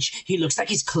suit, and he looks like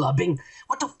he's clubbing.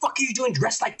 What the fuck are you doing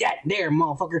dressed like that there,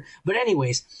 motherfucker? But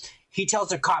anyways, he tells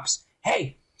the cops,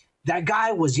 hey, that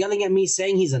guy was yelling at me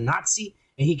saying he's a Nazi,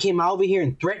 and he came out over here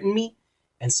and threatened me.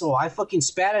 And so I fucking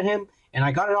spat at him, and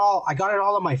I got it all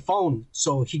on my phone.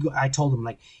 So I told him,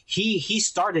 like, he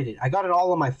started it. I got it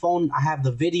all on my phone. I have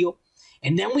the video,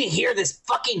 And then we hear this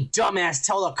fucking dumbass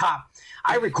tell the cop,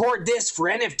 I record this for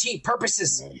NFT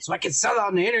purposes so I can sell it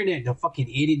on the internet. The fucking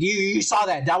idiot. You saw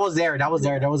that. That was there. That was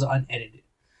unedited.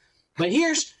 But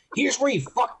here's where he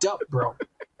fucked up, bro.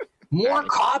 More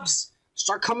cops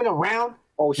start coming around.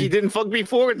 Oh, he didn't fuck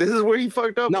before? This is where he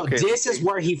fucked up? No, Okay. this is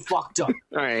where he fucked up.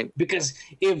 All right. Because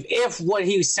if what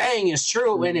he was saying is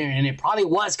true, and it probably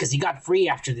was because he got free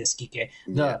after this, Kike.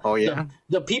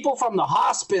 The people from the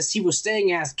hospice he was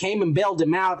staying at came and bailed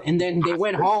him out, and then they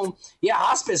went home. Yeah,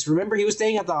 hospice. Remember, he was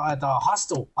staying at the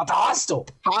hostel. Hostel.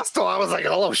 I was like,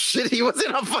 oh shit, he was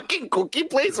in a fucking cookie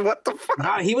place? What the fuck?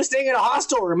 Nah, he was staying at a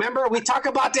hostel. Remember, we talked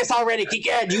about this already,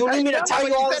 Kike. Do you need me to tell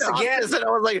you all this again? And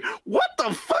I was like, what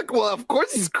the fuck? Well, of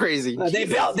course he's crazy. They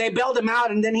bailed him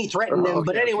out, and then he threatened them.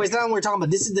 But anyways, now we're talking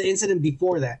about this is the incident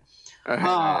before that.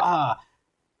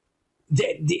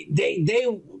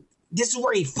 This is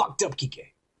where he fucked up, Kike.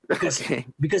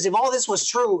 Because if all this was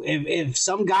true, if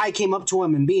some guy came up to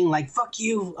him and being like, fuck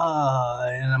you,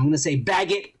 and I'm going to say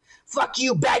bag it, fuck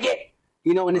you, bag it,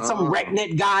 you know, and it's some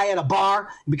redneck guy at a bar,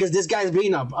 because this guy's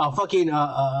being a fucking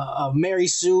Mary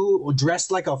Sue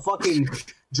dressed like a fucking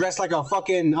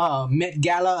Met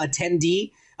Gala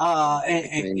attendee.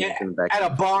 At a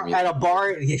bar,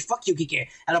 yeah, fuck you, Kike.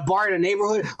 At a bar in a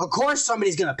neighborhood, of course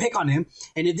somebody's gonna pick on him.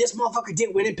 And if this motherfucker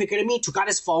didn't win and pick it at me, took out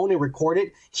his phone and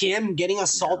recorded him getting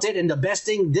assaulted, and the best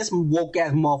thing this woke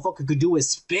ass motherfucker could do is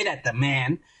spit at the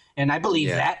man, and I believe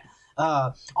that.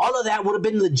 All of that would have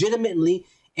been legitimately,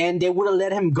 and they would have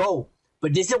let him go.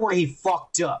 But this is where he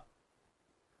fucked up.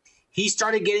 He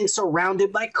started getting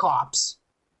surrounded by cops,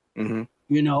 you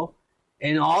know,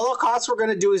 and all the cops were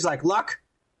gonna do is like, look.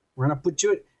 And I'm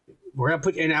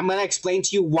going to explain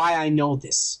to you why I know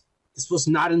this. This was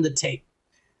not in the tape.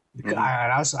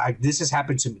 Because this has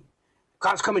happened to me.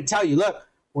 Cops come and tell you, look,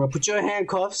 we're going to put you in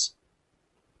handcuffs.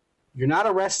 You're not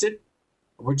arrested.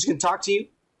 We're just going to talk to you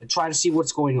and try to see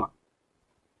what's going on.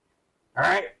 All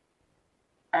right?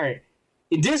 All right.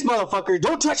 And this motherfucker,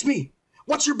 don't touch me.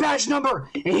 What's your badge number?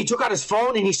 And he took out his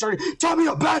phone and he started, tell me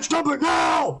your badge number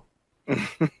now.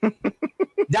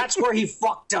 That's where he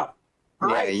fucked up. All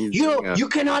right, you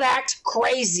cannot act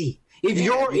crazy if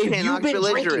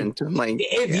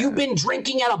you've been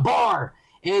drinking at a bar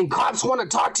and cops want to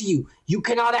talk to you. You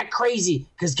cannot act crazy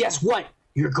because guess what?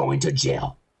 You're going to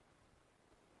jail.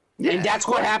 Yeah, and that's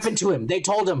what happened to him. They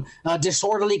told him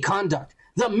disorderly conduct.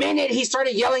 The minute he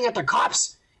started yelling at the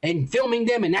cops and filming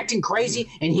them and acting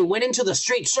crazy, and he went into the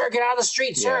street, sir, get out of the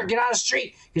street, sir, get out of the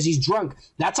street, because he's drunk.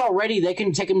 That's already they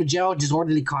can take him to jail.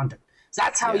 Disorderly conduct. So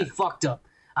that's how he fucked up.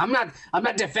 I'm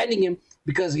not defending him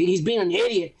because he's being an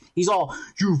idiot. He's all,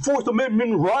 you Fourth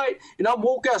Amendment right, and I'm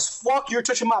woke as fuck. You're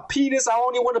touching my penis. I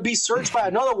only want to be searched by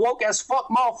another woke as fuck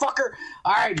motherfucker.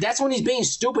 All right, that's when he's being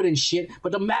stupid and shit.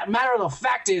 But the matter of the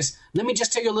fact is, let me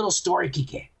just tell you a little story,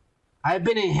 Kike. I've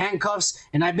been in handcuffs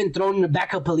and I've been thrown in the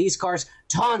back of police cars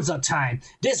tons of time.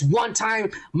 This one time,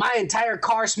 my entire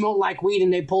car smelled like weed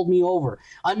and they pulled me over.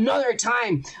 Another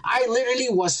time, I literally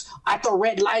was at the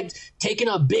red light taking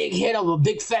a big hit of a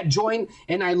big fat joint,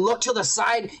 and I looked to the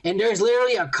side and there's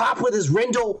literally a cop with his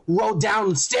window rolled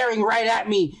down staring right at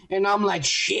me, and I'm like,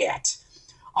 shit.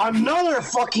 Another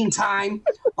fucking time,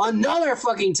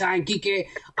 Kike,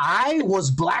 I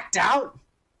was blacked out.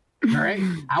 All right,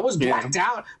 I was blacked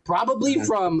out probably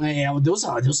from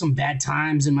those some bad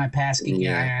times in my past. I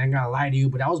ain't gonna lie to you,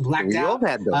 but I was blacked out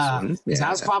because I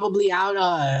was probably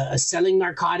out selling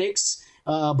narcotics,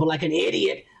 but like an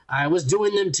idiot, I was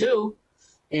doing them too,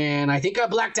 and I think I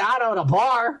blacked out at a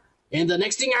bar. And the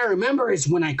next thing I remember is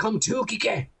when I come to,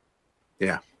 Kike.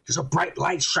 Yeah, there's a bright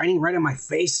light shining right in my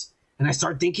face, and I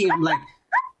start thinking, I'm like,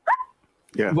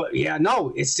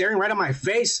 no, it's staring right in my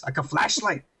face like a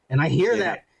flashlight, and I hear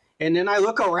that. And then I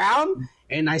look around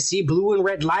and I see blue and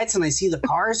red lights and I see the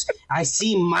cars. I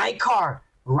see my car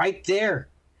right there.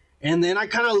 And then I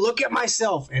kind of look at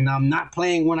myself, and I'm not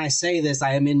playing when I say this.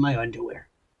 I am in my underwear.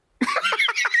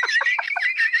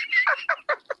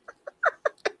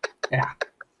 Yeah.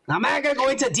 Now, I'm not going to go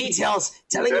into details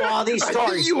telling you all these stories.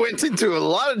 I think you went into a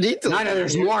lot of details. No,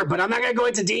 there's more, but I'm not going to go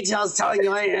into details telling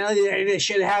you this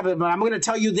shit happened. But I'm going to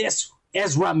tell you this,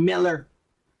 Ezra Miller.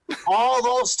 All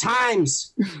those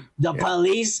times, the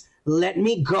police let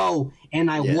me go, and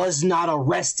I was not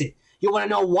arrested. You want to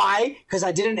know why? Because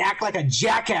I didn't act like a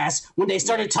jackass when they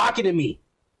started talking to me.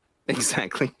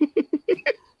 Exactly.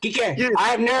 Kike, I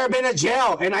have never been to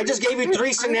jail, and I just gave you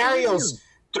three scenarios.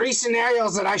 3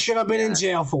 scenarios that I should have been in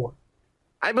jail for.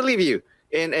 I believe you.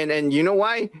 And you know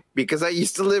why? Because I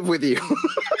used to live with you.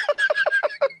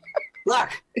 Look,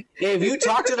 if you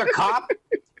talk to the cop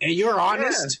and you're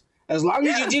honest... As long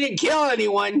as you didn't kill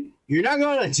anyone, you're not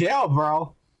going to jail,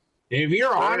 bro. If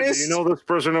you're honest. Do you know this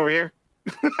person over here?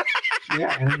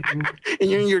 Yeah.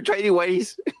 And you're in your tidy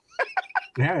whities.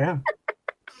 Yeah.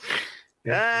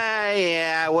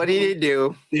 Yeah. What did he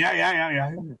do?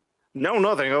 Yeah. No,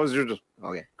 nothing. I was just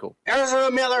okay. Cool.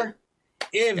 Ezra Miller,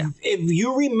 if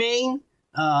you remain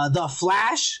the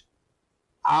Flash,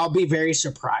 I'll be very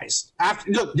surprised.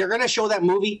 Look, they're gonna show that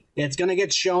movie. It's gonna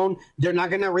get shown. They're not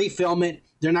gonna refilm it.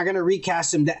 They're not gonna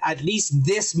recast him. At least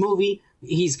this movie,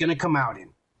 he's gonna come out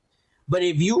in. But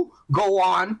if you go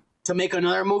on to make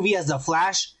another movie as the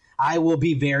Flash, I will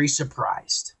be very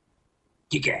surprised.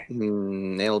 Kike.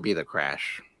 It'll be the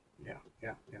Crash.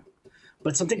 Yeah.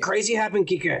 But something crazy happened,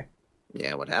 Kike.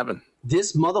 Yeah, what happened?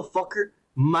 This motherfucker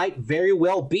might very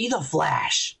well be the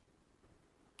Flash.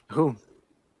 Who?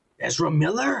 Ezra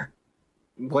Miller.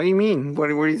 What do you mean? What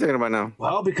are you thinking about now?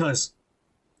 Well, because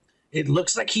it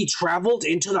looks like he traveled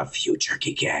into the future,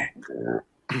 Kike.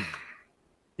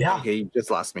 Yeah. Okay, you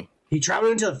just lost me. He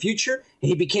traveled into the future, and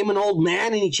he became an old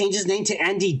man, and he changed his name to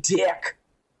Andy Dick.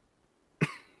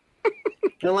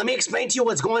 Now, let me explain to you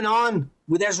what's going on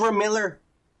with Ezra Miller.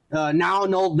 Now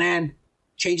an old man.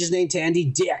 Changed his name to Andy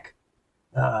Dick.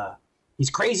 He's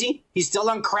crazy. He's still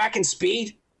on crack and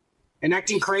speed and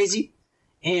acting crazy.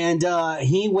 And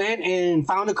he went and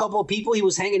found a couple of people he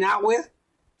was hanging out with.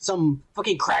 Some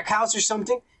fucking crack house or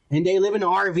something. And they live in an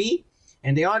RV.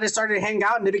 And they all just started to hang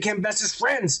out and they became bestest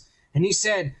friends. And he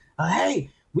said, hey,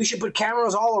 we should put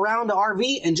cameras all around the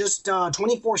RV and just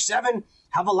 24/7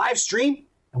 have a live stream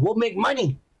and we'll make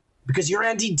money because you're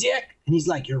Andy Dick. And he's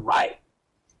like, you're right.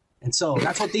 And so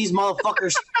that's what these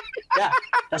motherfuckers,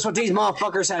 that's what these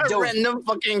motherfuckers have doing. Random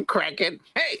fucking crackhead.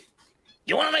 Hey,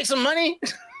 you want to make some money?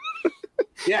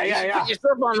 Yeah. Put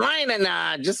yourself online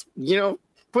and just,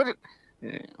 put it.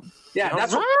 Yeah,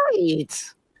 that's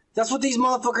right. That's what these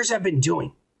motherfuckers have been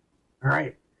doing. All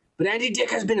right. But Andy Dick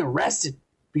has been arrested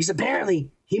because apparently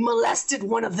he molested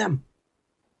one of them.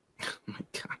 Oh my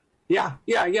God. Yeah.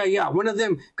 One of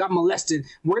them got molested.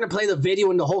 We're going to play the video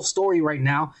and the whole story right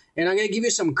now. And I'm going to give you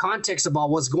some context about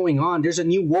what's going on. There's a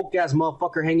new woke-ass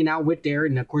motherfucker hanging out with there.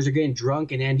 And, of course, they're getting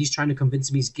drunk. And Andy's trying to convince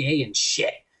him he's gay and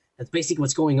shit. That's basically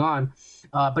what's going on.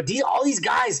 But all these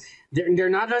guys, they're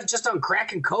not just on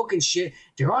crack and coke and shit.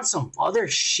 They're on some other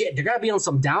shit. They're got to be on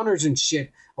some downers and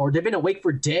shit. Or they've been awake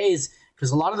for days.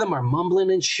 Because a lot of them are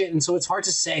mumbling and shit, and so it's hard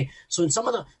to say. So in some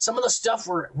of the stuff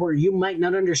where you might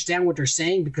not understand what they're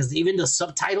saying, because even the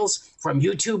subtitles from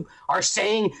YouTube are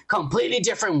saying completely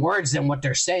different words than what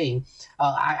they're saying.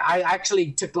 I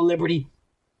actually took the liberty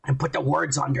and put the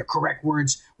words on their correct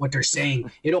words, what they're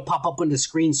saying. It'll pop up on the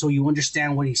screen so you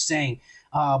understand what he's saying.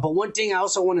 But one thing I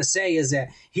also want to say is that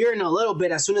here in a little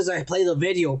bit, as soon as I play the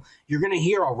video, you're gonna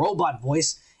hear a robot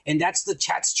voice, and that's the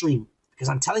chat stream. Because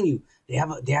I'm telling you. They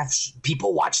have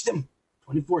people watch them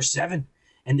 24/7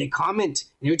 and they comment.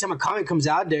 And every time a comment comes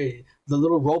out, the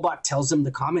little robot tells them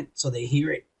the comment so they hear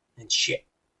it and shit.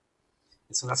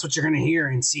 And so that's what you're going to hear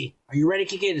and see. Are you ready,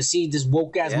 Kike, to see this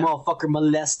woke ass motherfucker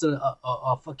molest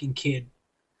a fucking kid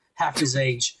half his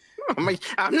age? I'm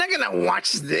not going to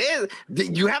watch this.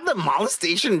 You have the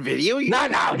molestation video?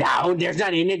 No. There's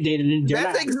not in it.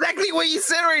 That's exactly what you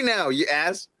said right now, you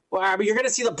ass. Well, but you're going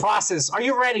to see the process. Are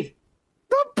you ready?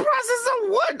 The process of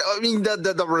what? I mean,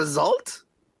 the result?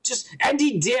 Just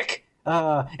Andy Dick,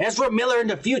 Ezra Miller in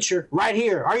the future, right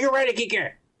here. Are you ready,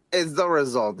 Kike? It's the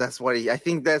result. That's what I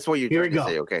think that's what you're trying to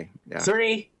say, okay. Yeah.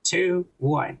 3, 2,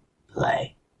 1,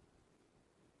 play.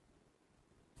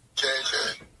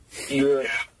 JJ. Yeah.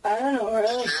 I don't know where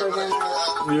else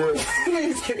we're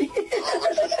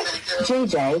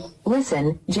JJ,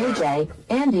 listen, JJ,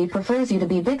 Andy prefers you to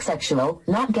be bisexual,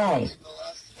 not gay.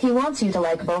 He wants you to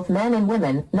like both men and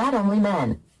women, not only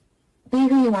men. Be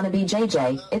who you want to be,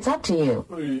 JJ. It's up to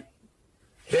you.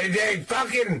 JJ,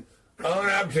 fucking own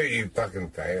up to you, fucking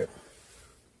faggot.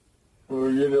 Well,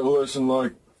 you need to listen,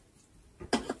 like,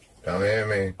 Don't hear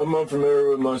me. I'm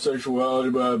unfamiliar with my sexuality,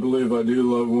 but I believe I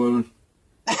do love women.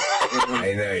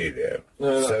 I know you do.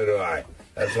 So do I.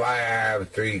 That's why I have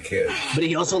 3 kids. But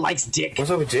he also likes dick. What's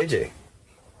up with JJ?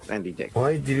 Andy Dick.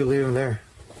 Why did you leave him there?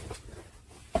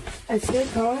 I said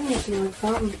calling if you were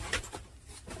calling.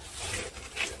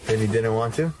 And he didn't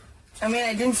want to? I mean,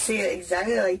 I didn't say it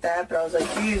exactly like that, but I was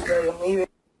like, geez, Greg, I'm leaving.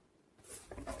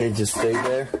 He just stayed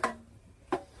there?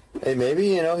 Hey,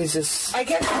 maybe, he's just... I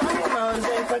kept telling him, I was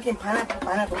like, fucking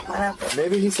pineapple.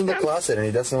 Maybe he's in the closet and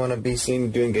he doesn't want to be seen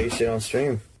doing gay shit on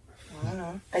stream. I don't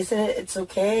know. I said, it's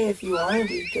okay if you want to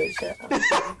do good shit. Like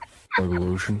a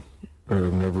lotion?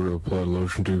 I've never applied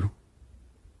lotion to.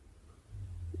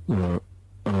 No,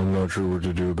 I'm not sure what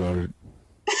to do about it.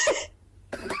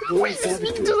 Wait,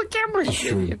 speaking to the camera,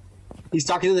 you idiot. He's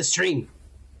talking to the stream.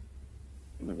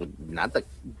 Not the.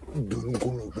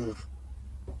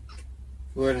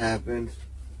 What happened?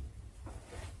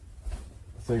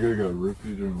 I think I got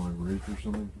roofied in my rape or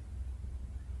something.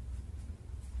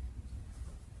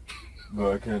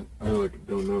 But I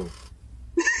don't know.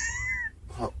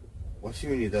 What do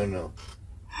you mean you don't know?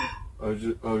 I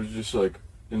was just like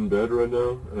in bed right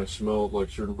now, and I smelled like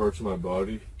certain parts of my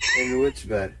body. In which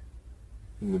bed?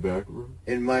 In the back room.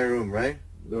 In my room, right?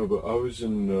 No, but I was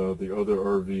in the other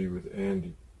RV with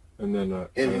Andy, and then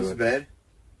in his bed.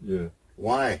 Yeah.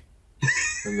 Why?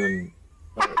 And then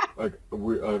I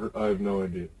have no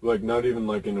idea. Like not even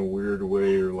like in a weird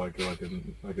way or like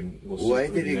in. Why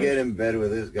did you get in bed with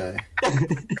this guy?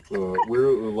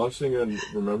 The last thing I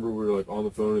remember, we were like on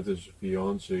the phone with his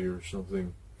fiance or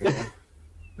something,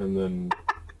 and then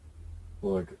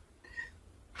like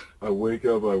I wake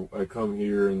up, I come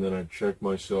here, and then I check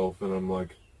myself, and I'm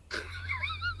like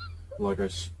I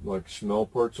smell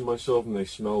parts of myself, and they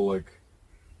smell like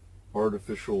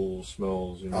artificial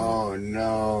smells. You know? Oh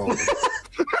no.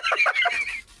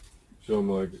 So I'm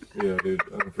like, yeah, dude,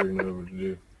 I don't freaking know what to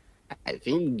do. I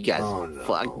think you guys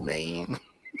fucked, man.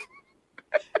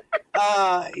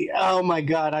 Oh my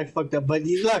god, I fucked up. But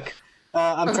look,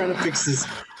 I'm trying to fix this.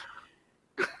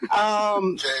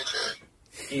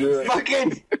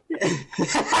 Fucking.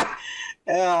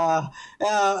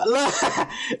 Look.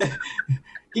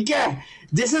 Yeah,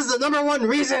 this is the number one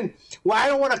reason why I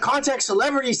don't want to contact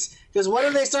celebrities. Because what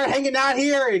if they start hanging out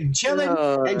here and chilling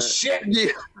and shit?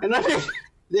 Yeah. And then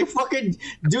they fucking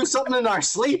do something in our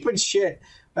sleep and shit.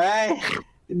 Right?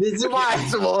 This is why.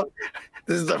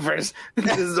 This is the first.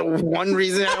 This is the one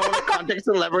reason I want to contact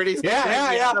celebrities.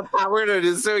 Yeah. The power to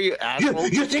do so, you asshole.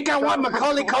 You think I want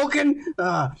Macaulay Culkin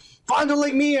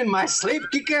fondling me in my sleep,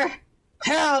 Kicker?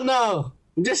 Hell no.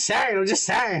 I'm just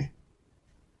saying.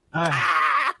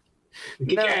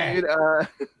 No,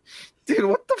 dude,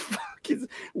 what the fuck is?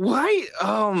 Why?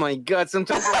 Oh my god!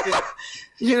 Sometimes,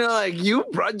 like you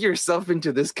brought yourself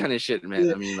into this kind of shit,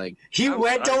 man. I mean, like he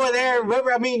went over there.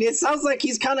 Remember, I mean, it sounds like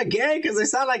he's kind of gay because it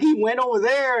sounded like he went over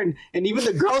there, and even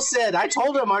the girl said, "I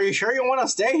told him, are you sure you want to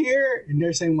stay here?" And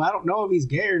they're saying, "Well, I don't know if he's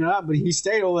gay or not, but he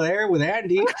stayed over there with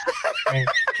Andy,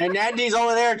 and Andy's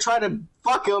over there trying to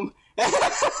fuck him."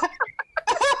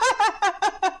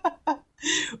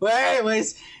 Well,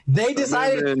 anyways, they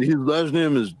decided. Man, his last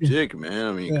name is Dick, man.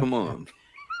 I mean, come on.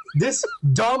 This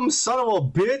dumb son of a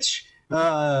bitch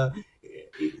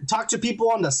talked to people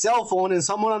on the cell phone, and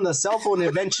someone on the cell phone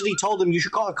eventually told him, "You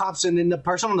should call the cops." And then the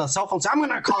person on the cell phone said, "I'm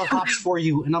going to call the cops for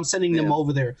you," and I'm sending them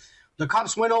over there. The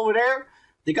cops went over there.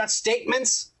 They got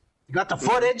statements. They got the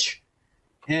footage,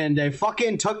 and they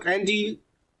fucking took Andy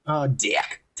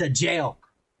Dick to jail.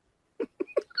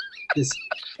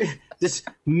 This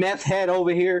meth head over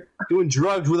here doing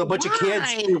drugs with a bunch of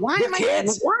kids. Why?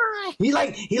 He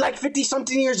like 50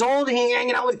 something years old. And he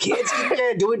hanging out with kids,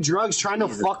 doing drugs, trying to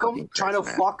fuck them.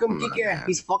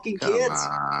 He's fucking kids.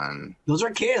 On. Those are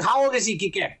kids. How old is he,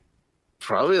 Kike?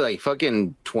 Probably like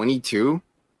fucking 22.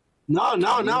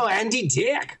 No, Andy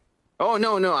Dick. Oh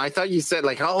no! I thought you said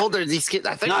like how old are these kids?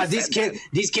 I thought these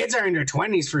kids are in their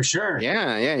 20s for sure.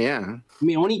 Yeah. I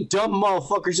mean, only dumb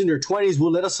motherfuckers in their 20s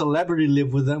will let a celebrity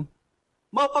live with them.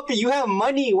 Motherfucker, you have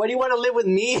money. Why do you want to live with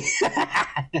me?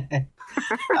 I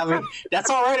mean, that's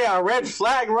already a red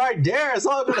flag right there. That's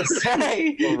all I'm gonna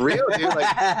say. For real, dude.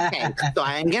 Like, okay, so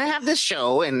I'm gonna have this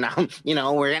show, and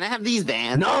we're gonna have these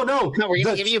vans. No, we're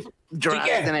gonna give you drugs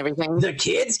and everything. The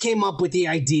kids came up with the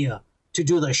idea to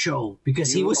do the show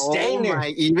because he was staying there.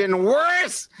 Even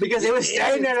worse, because they was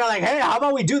staying there. They're like, "Hey, how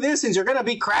about we do this? Since you're gonna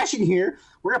be crashing here,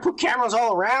 we're gonna put cameras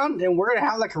all around, and we're gonna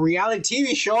have like a reality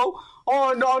TV show."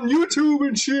 On YouTube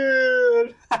and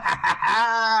shit.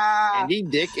 Andy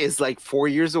Dick is like 4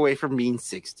 years away from being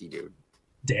 60, dude.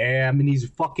 Damn, and he's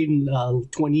fucking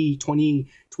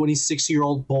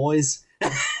 26-year-old boys.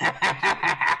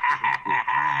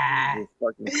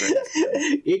 Fucking crazy.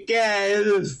 It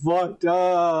is fucked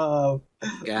up.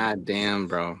 God damn,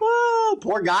 bro. Oh,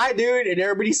 poor guy, dude. And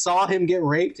everybody saw him get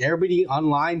raped. Everybody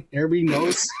online. Everybody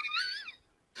knows.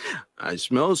 I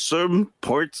smell certain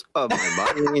parts of my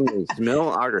body and they smell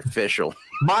artificial.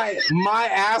 My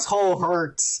asshole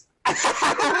hurts. Like,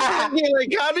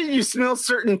 how did you smell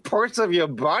certain parts of your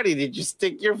body? Did you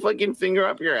stick your fucking finger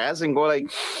up your ass and go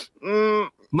like,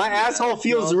 my asshole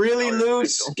feels really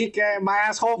loose. My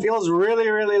asshole feels really,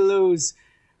 really loose.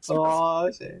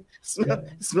 Oh, shit.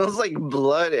 Smells like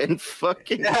blood and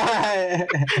fucking...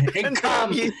 and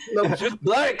cum.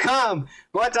 Blood and cum.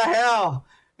 What the hell?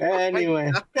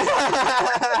 Anyway.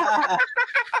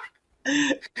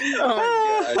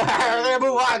 Oh my God.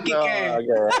 Move on, Kike.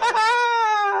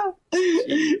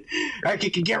 right,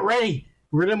 Kiki, get ready.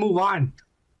 We're gonna move on.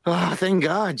 Oh, thank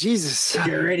God, Jesus.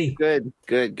 Get ready. Good.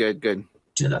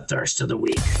 To the thirst of the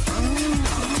week.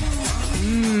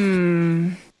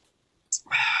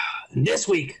 This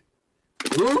week,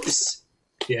 oops.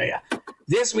 Yeah.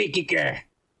 This week, Kiki.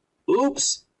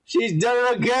 Oops. She's done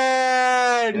it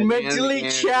again. Mentally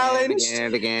challenged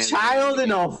child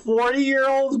in a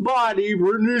 40-year-old's body,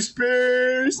 Britney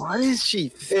Spears. What is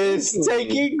she is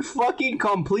taking fucking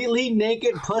completely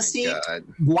naked pussy,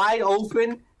 wide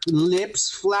open, lips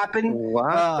flapping,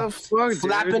 what the fuck,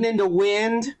 flapping in the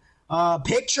wind.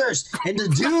 Pictures, and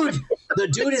the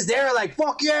dude is there like,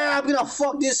 fuck yeah, I'm gonna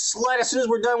fuck this slut as soon as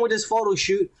we're done with this photo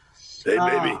shoot. Hey,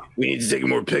 baby, we need to take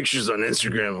more pictures on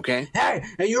Instagram, okay? Hey,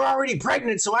 and you're already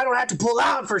pregnant, so I don't have to pull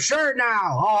out for sure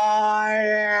now. Oh,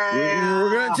 yeah.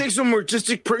 We're going to take some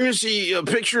artistic pregnancy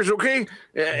pictures, okay?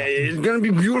 It's going to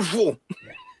be beautiful.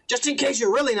 Just in case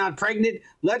you're really not pregnant,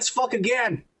 let's fuck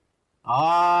again.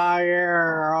 Oh,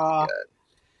 yeah.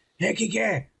 Hey,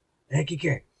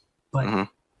 Kike. But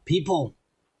people,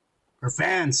 her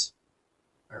fans,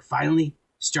 are finally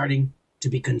starting to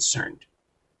be concerned.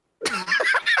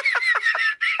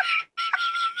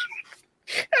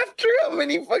 After how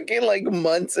many fucking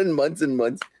months and months and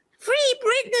months? Free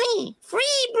Britney!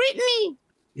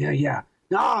 Yeah.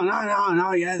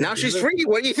 No. Yeah. Now she's free.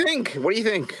 What do you think?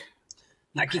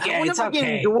 Like, it's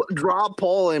okay. Draw a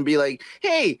poll and be like,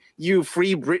 hey, you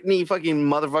free Britney fucking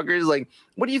motherfuckers. Like,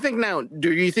 what do you think now?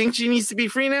 Do you think she needs to be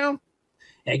free now?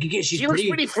 Hey, she looks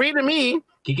pretty free to me.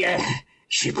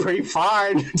 She's pretty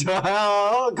fine.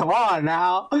 Oh, come on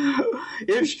now.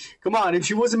 If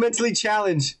she wasn't mentally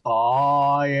challenged.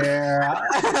 Oh yeah.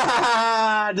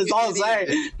 That's all I'm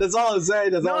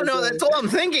saying. No, that's all I'm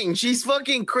thinking. She's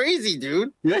fucking crazy,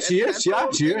 dude. Yeah, she is. I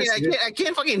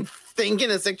can't fucking think in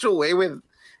a sexual way with.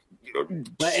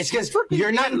 But it's because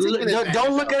you're not.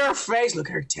 Don't look at her face. Look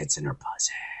at her tits and her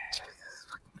pussy.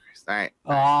 All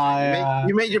right.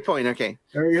 You made your point. Okay.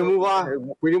 You move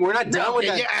on. We're not done with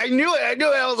that. Yeah, I knew it.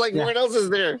 I was like, what else is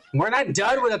there? We're not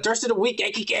done with the thirst of the week,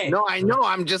 Kike. No, I know.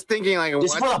 I'm just thinking like.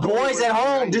 Just for the boys at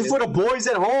home. Just for the boys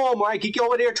at home. All right, Kike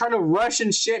over there trying to rush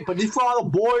and shit. But just for all the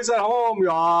boys at home,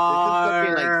 y'all.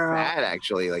 This is fucking sad,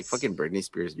 actually. Like fucking Britney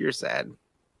Spears. You're sad.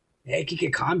 Hey,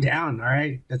 Kike, calm down. All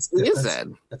right. That's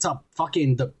sad. That's a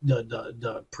fucking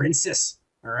the princess.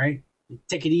 All right.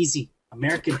 Take it easy.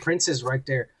 American princess right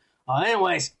there.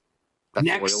 Anyways, that's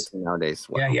next royalty nowadays.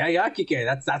 Wow. Yeah, Kike.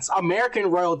 That's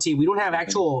American royalty. We don't have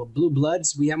actual blue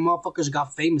bloods. We have motherfuckers who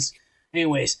got famous.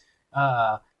 Anyways,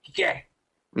 Kike.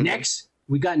 Next,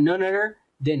 we got none other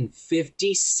than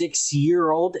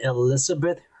 56-year-old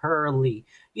Elizabeth Hurley.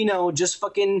 You know, just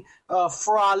fucking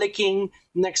frolicking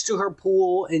next to her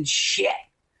pool and shit.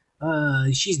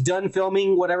 She's done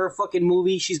filming whatever fucking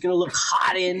movie she's gonna look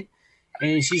hot in.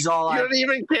 And she's all like, you don't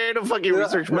even care to fucking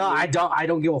research. No, I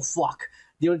don't give a fuck.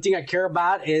 The only thing I care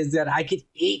about is that I could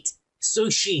eat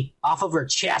sushi off of her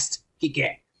chest,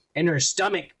 Kike, and her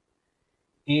stomach,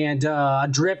 and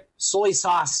drip soy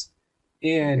sauce,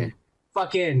 and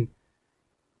fucking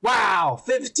wow,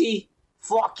 50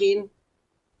 fucking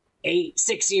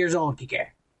 6 years old, Kike.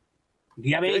 Do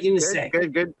you have anything to say?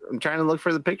 Good. I'm trying to look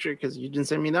for the picture because you didn't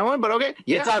send me that one, but okay.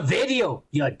 Yeah. It's a video,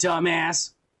 you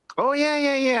dumbass. Oh,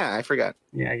 yeah. I forgot.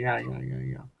 Yeah.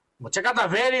 Well, check out the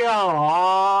video.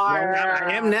 I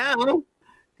am now.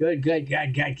 Good.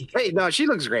 Wait, no, she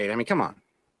looks great. I mean, come on.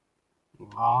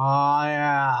 Oh,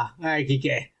 yeah. All right,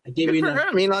 Kike. I gave you her.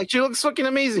 I mean, like, she looks fucking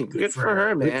amazing. Good for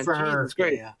her, man. Good for her. It's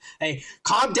great. Yeah. Hey,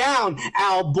 calm down,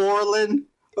 Al Borland.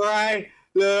 All right?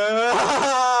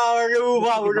 We're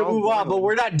gonna move on. But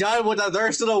we're not done with the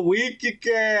thirst of the week,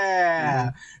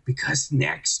 Kike. Because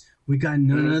next, we got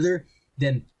none other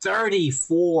than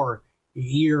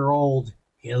 34-year-old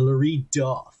Hillary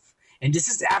Duff, and this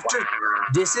is after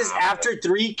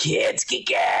 3 kids. Kike.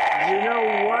 You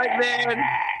know what, man?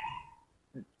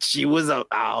 She was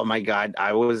oh my god,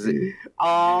 I was.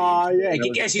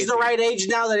 Kike, she's the right age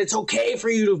now that it's okay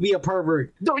for you to be a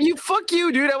pervert. No, fuck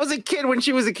you, dude. I was a kid when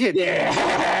she was a kid.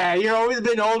 Yeah, you've always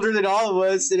been older than all of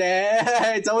us.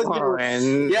 It's always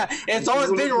it's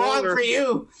always been wrong for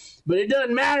you, but it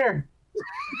doesn't matter.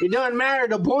 It doesn't matter.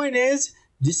 The point is,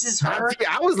 this is her.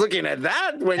 I was looking at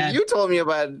that when you told me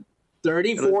about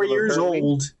 34 years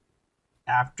old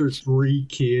after 3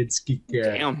 kids.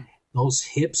 Damn. Those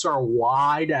hips are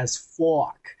wide as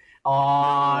fuck.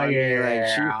 Oh,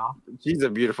 yeah. She's a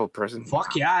beautiful person.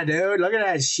 Fuck yeah, dude. Look at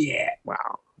that shit. Wow.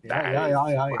 Yeah.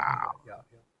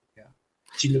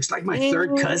 She looks like my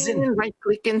third cousin. Right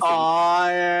click and oh,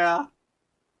 yeah.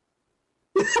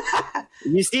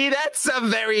 You see, that's a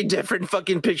very different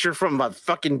fucking picture from a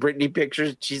fucking Britney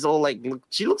picture. She's all like,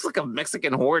 she looks like a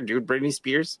Mexican whore, dude. Britney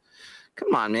Spears.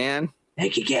 Come on, man. Hey,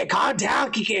 Kike, calm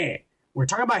down, Kike. We're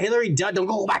talking about Hillary Dutt. Don't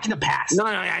go back in the past. No,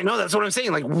 I know. That's what I'm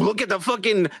saying. Like, look at the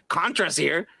fucking contrast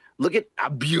here. Look at a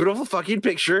beautiful fucking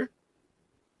picture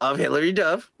of Hillary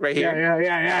Duff right here.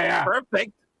 Yeah.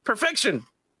 Perfect. Perfection.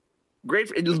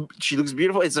 Great. She looks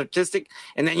beautiful. It's artistic.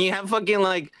 And then you have fucking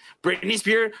like Britney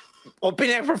Spears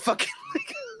opening up for fucking.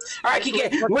 All right,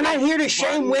 Kike, we're not here to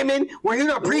shame women. We're here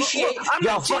to appreciate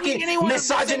your fucking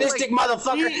misogynistic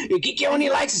motherfucker. Kike only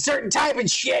likes a certain type of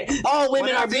shit. All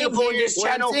women are beautiful in this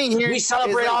channel. We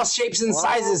celebrate all shapes and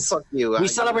sizes. We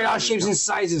celebrate all shapes and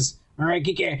sizes. All right,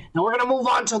 Kike. Now we're going to move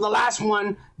on to the last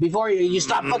one before you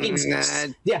stop fucking...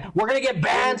 Yeah, we're going to get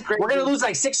banned. We're going to lose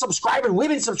like 6 subscribers,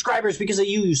 women subscribers, because of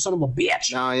you son of a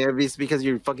bitch. No, it's because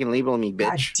you're fucking labeling me, bitch.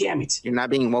 God damn it. You're not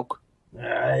being woke.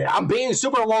 I'm being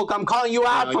super woke. I'm calling you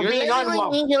out for being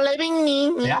unwoke. You're leaving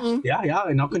me. Yeah,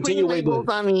 and I'll continue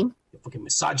labeling you fucking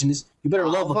misogynist. You better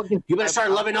you better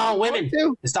start loving all women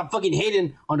and stop fucking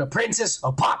hating on the princess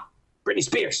of pop, Britney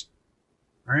Spears.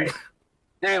 All right.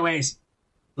 Anyways,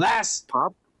 last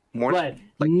pop, but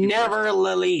never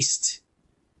the least,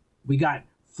 we got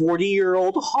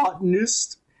 40-year-old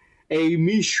hotness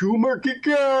Amy Schumer,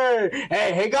 Kike.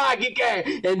 Hey, God,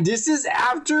 Kike. And this is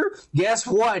after, guess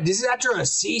what? This is after a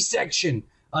C-section,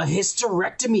 a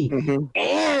hysterectomy,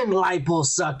 and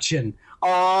liposuction.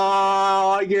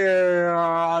 Oh,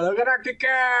 yeah. Look at that,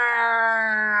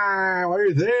 Kike. What do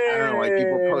you think? I don't know why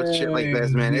people post shit like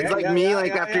this, man. It's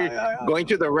after going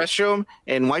to the restroom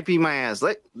and wiping my ass.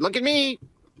 Look at me.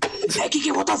 Hey,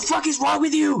 Kike, what the fuck is wrong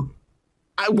with you?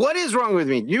 What is wrong with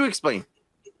me? You explain.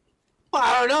 Well,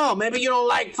 I don't know. Maybe you don't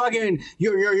like fucking.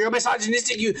 You're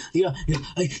misogynistic. I am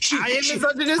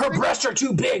misogynistic. Her breasts are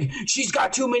too big. She's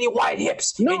got too many wide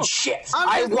hips and shit.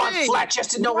 I want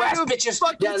flat-chested, no-ass bitches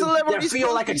that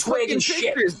feel like a twig and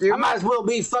shit. I might as well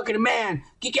be fucking a man.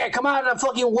 Kike, come out of the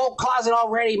fucking woke closet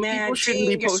already, man. People shouldn't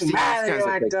be posting these kinds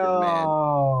of pictures,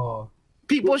 man.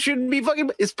 People shouldn't be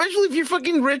fucking, especially if you're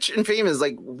fucking rich and famous.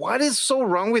 Like, what is so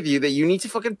wrong with you that you need to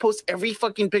fucking post every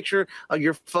fucking picture of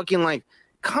your fucking like?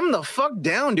 Come the fuck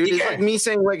down, dude. It's like me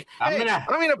saying, like, hey, I'm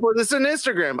gonna put this on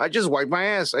Instagram. I just wiped my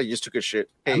ass. I just took a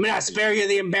shit. Hey. I'm gonna spare you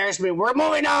the embarrassment. We're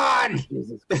moving on.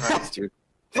 Jesus Christ, dude.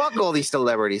 Fuck all these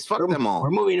celebrities. Fuck them all.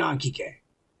 We're moving on, Kike.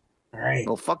 All right.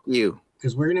 Well, fuck you.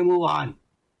 Because we're gonna move on.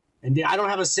 And I don't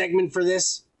have a segment for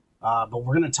this, but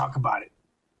we're gonna talk about it.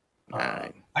 All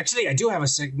right. Actually, I do have a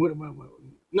segment.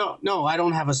 No, I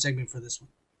don't have a segment for this one.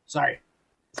 Sorry.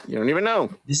 You don't even know.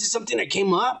 This is something that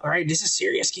came up. All right. This is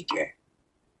serious, Kike.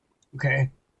 Okay.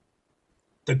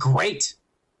 The great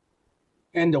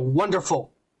and the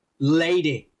wonderful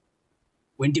lady,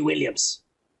 Wendy Williams.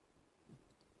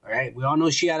 All right. We all know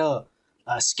she had a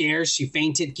scare. She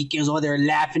fainted. Kike was over there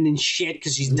laughing and shit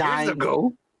because she's dying. Years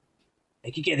ago.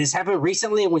 Hey, Kike, this happened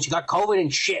recently when she got COVID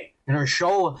and shit. And her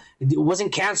show, it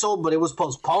wasn't canceled, but it was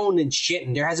postponed and shit.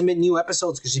 And there hasn't been new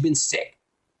episodes because she's been sick.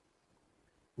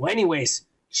 Well, anyways,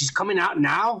 she's coming out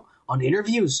now on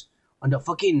interviews on the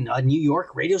fucking New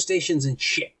York radio stations and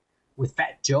shit with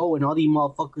Fat Joe and all these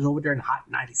motherfuckers over there in Hot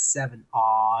 97.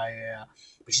 Oh, yeah.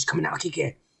 But she's coming out,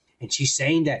 Kike, and she's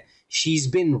saying that she's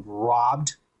been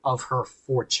robbed of her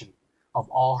fortune, of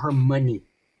all her money.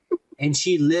 And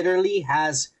she literally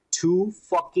has $2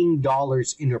 fucking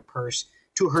in her purse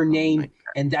to her name,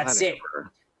 and that's it.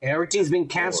 Everything's been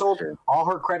canceled. All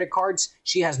her credit cards.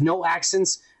 She has no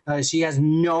accents. She has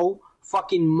no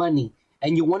fucking money.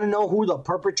 And you want to know who the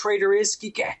perpetrator is,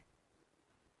 Kike?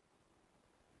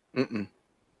 Mm-mm.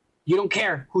 You don't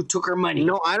care who took her money.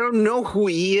 No, I don't know who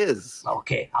he is.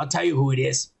 Okay, I'll tell you who it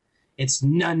is. It's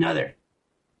none other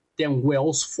than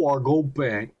Wells Fargo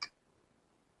Bank.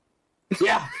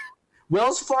 Yeah,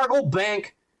 Wells Fargo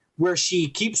Bank, where she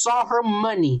keeps all her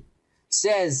money,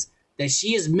 says that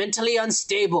she is mentally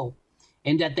unstable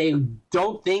and that they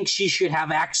don't think she should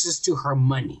have access to her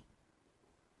money.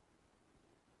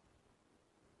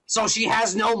 So she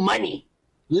has no money.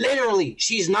 Literally,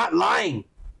 she's not lying.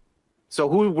 So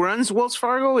who runs Wells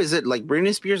Fargo? Is it like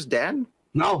Britney Spears' dad?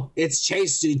 No, it's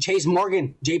Chase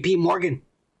Morgan, JP Morgan.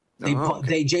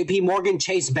 JP Morgan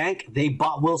Chase Bank, they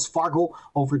bought Wells Fargo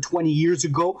over 20 years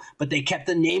ago, but they kept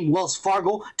the name Wells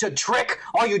Fargo to trick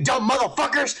all you dumb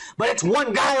motherfuckers, but it's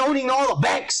one guy owning all the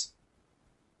banks.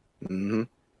 Mm-hmm.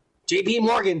 JP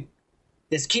Morgan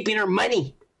is keeping her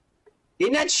money.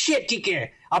 Isn't that shit,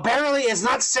 Kike? Apparently, it's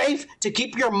not safe to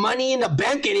keep your money in the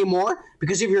bank anymore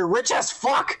because if you're rich as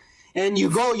fuck and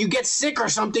you get sick or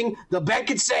something, the bank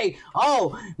could say,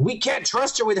 oh, we can't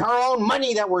trust her with her own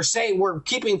money that we're saying we're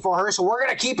keeping for her, so we're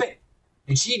going to keep it.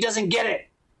 And she doesn't get it.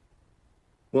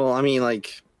 Well, I mean,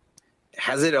 like,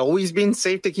 has it always been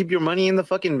safe to keep your money in the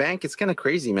fucking bank? It's kind of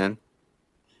crazy, man.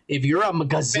 If you're a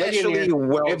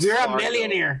gazillionaire, if you're a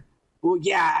millionaire, well,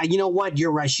 yeah, you know what?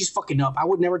 You're right. She's fucking up. I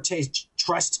would never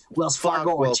trust Wells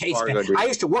Fargo or Chase Bank. I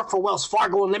used to work for Wells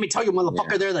Fargo, and let me tell you,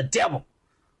 motherfucker, they're the devil.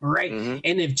 All right? Mm-hmm.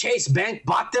 And if Chase Bank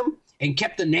bought them and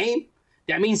kept the name,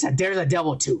 that means that they're the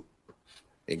devil too.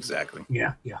 Exactly.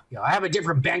 Yeah. I have a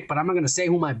different bank, but I'm not going to say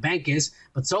who my bank is.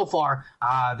 But so far,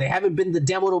 they haven't been the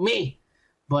devil to me.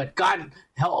 But God,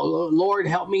 Lord,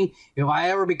 help me if I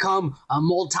ever become a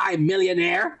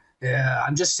multi-millionaire.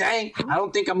 I'm just saying, I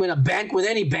don't think I'm going to bank with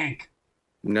any bank.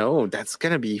 No, that's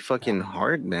going to be fucking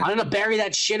hard, man. I'm going to bury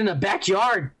that shit in the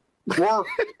backyard. Or,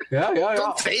 yeah.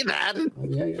 Don't say that.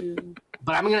 Yeah.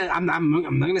 But I'm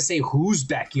gonna say whose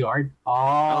backyard.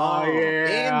 Oh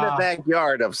yeah, in the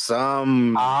backyard of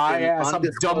some. Some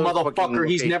dumb motherfucker.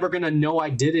 He's never gonna know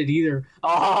I did it either.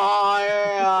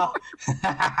 Oh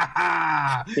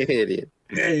yeah. Idiot.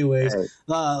 Anyways,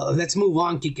 let's move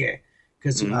on, Kike,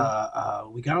 because we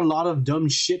got a lot of dumb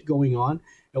shit going on,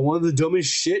 and one of the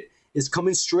dumbest shit is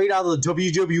coming straight out of the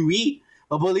WWE.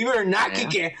 But believe it or not,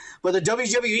 Kike, but the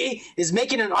WWE is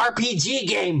making an RPG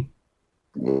game.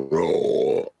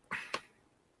 The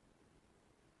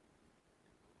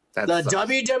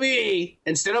WWE,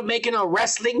 instead of making a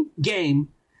wrestling game,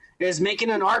 is making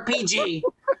an RPG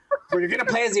where you're going to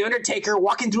play as The Undertaker,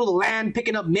 walking through the land,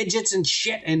 picking up midgets and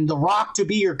shit, and The Rock to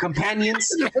be your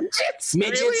companions. Midgets?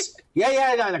 Really?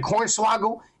 Yeah, the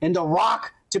Cornswoggle, and The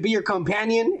Rock to be your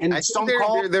companion, and Stone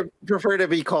Cold. They prefer to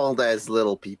be called as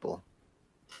little people.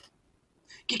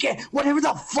 Whatever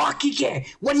the fuck, Kike.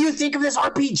 What do you think of this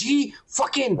RPG?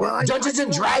 Fucking Dungeons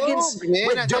and Dragons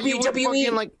with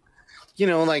WWE. Like, you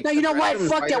know, like. Now you know what?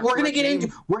 Fuck that. We're gonna get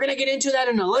into that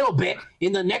in a little bit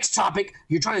in the next topic.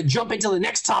 You're trying to jump into the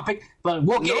next topic, but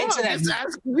we'll get into that.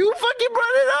 You fucking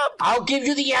brought it up. I'll give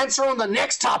you the answer on the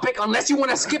next topic, unless you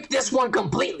want to skip this one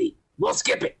completely. We'll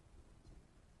skip it.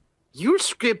 You're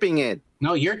skipping it.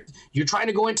 No, you're trying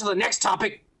to go into the next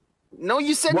topic. No,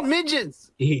 you said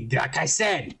midgets. Like I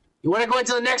said, you want to go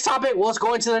into the next topic? Well, let's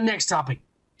go into the next topic.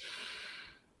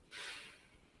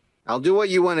 I'll do what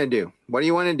you want to do. What do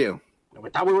you want to do? I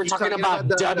thought we were talking about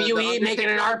WE making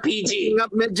an RPG.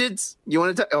 Up midgets? You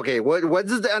want to? Okay. What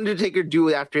does the Undertaker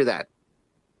do after that?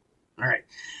 All right.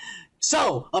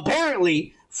 So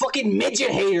apparently, fucking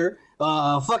midget hater,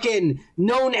 fucking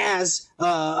known as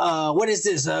what is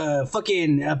this?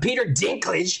 Fucking Peter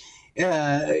Dinklage.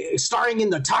 Starring in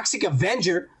the Toxic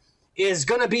Avenger, is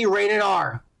going to be rated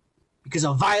R because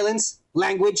of violence,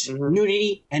 language,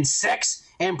 nudity, and sex,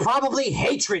 and probably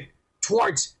hatred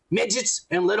towards midgets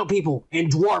and little people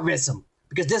and dwarvism,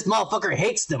 because this motherfucker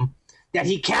hates them, that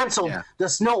he canceled the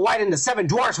Snow White and the Seven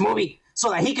Dwarfs movie so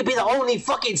that he could be the only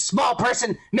fucking small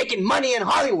person making money in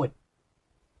Hollywood.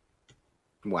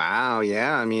 Wow,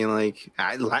 yeah. I mean, like,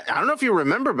 I don't know if you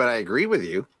remember, but I agree with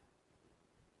you.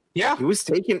 Yeah, he's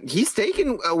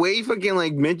taken away fucking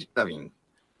like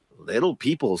little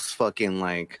people's fucking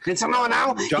like. And somehow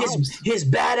now his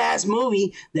badass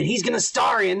movie that he's gonna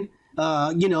star in,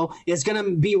 is gonna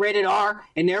be rated R,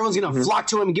 and everyone's gonna flock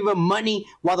to him and give him money,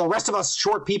 while the rest of us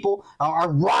short people are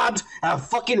robbed of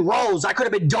fucking roles. I could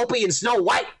have been Dopey and Snow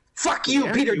White. Fuck you,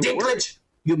 Peter Dinklage,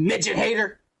 you midget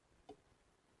hater.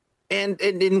 And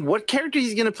in what character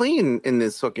he's gonna play in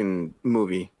this fucking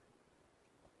movie?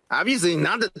 Obviously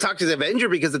not the Toxic Avenger,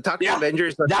 because the Toxic Avenger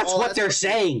is... That's what they're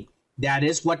saying. That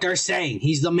is what they're saying.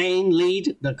 He's the main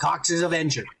lead, the Toxic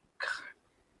Avenger.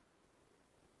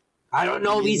 I don't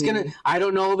know if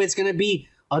it's gonna be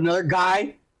another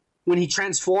guy when he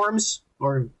transforms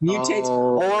or mutates,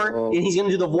 or he's gonna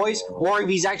do the voice, or if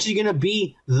he's actually gonna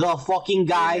be the fucking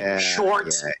guy, short.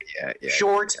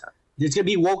 It's gonna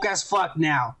be woke as fuck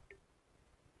now.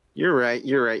 You're right.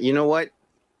 You know what?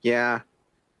 Yeah.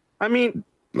 I mean...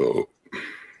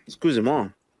 Excuse me.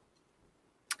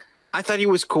 I thought he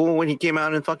was cool when he came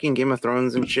out in fucking Game of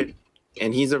Thrones and shit,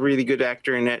 and he's a really good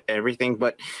actor in everything.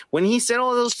 But when he said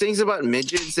all those things about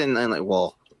midgets and like,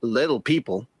 well, little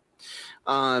people,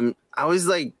 I was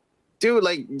like, dude,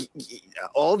 like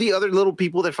all the other little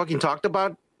people that fucking talked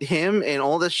about him and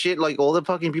all this shit, like all the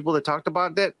fucking people that talked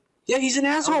about that. Yeah, he's an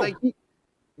asshole. Like,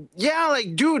 yeah,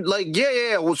 like, dude, like,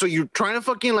 yeah. Well, so you're trying to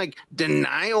fucking like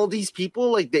deny all these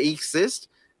people like they exist?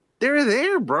 They're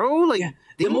there, bro. Like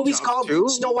the movie's called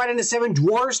Snow White and the Seven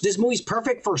Dwarfs. This movie's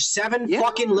perfect for seven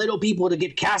fucking little people to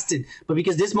get casted. But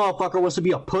because this motherfucker wants to be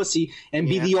a pussy and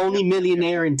be the only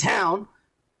millionaire in town,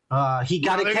 He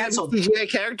got it they're gonna canceled. be CGI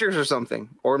characters or something,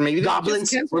 or maybe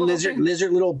Goblins or lizard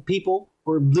little people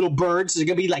or little birds. There's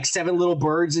gonna be like 7 little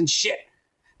birds and shit.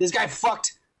 This guy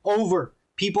fucked over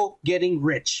people getting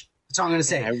rich. That's all I'm gonna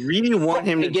say. I really want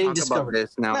him to talk about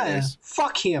this nowadays.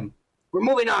 Fuck him. We're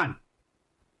moving on.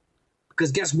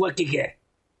 Because guess what, Kike?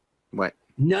 What?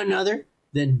 None other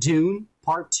than Dune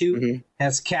Part 2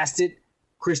 has casted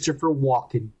Christopher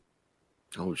Walken.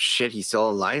 Oh shit, he's still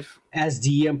alive? As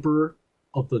the Emperor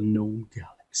of the known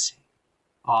galaxy.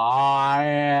 Oh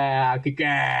yeah,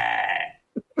 Kike.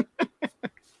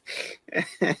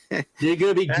 They're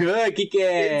gonna be good, Kike.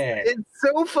 It's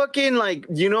so fucking like,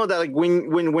 you know, that like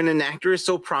when an actor is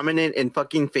so prominent and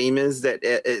fucking famous that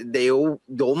they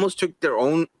almost took their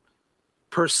own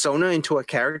persona into a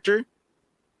character.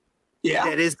 Yeah,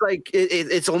 that is like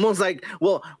it's almost like,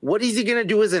 well, what is he gonna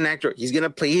do as an actor? He's gonna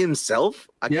play himself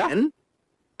again,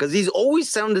 because he's always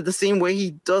sounded the same way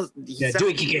he does. Do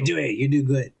it, Kike. Do it. You do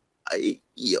good.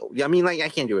 I mean, like, I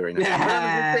can't do it right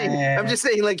now. I'm just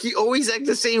saying, like, he always acts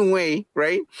the same way,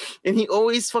 right? And he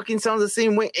always fucking sounds the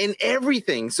same way in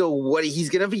everything. So what, he's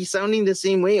gonna be sounding the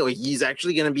same way, or he's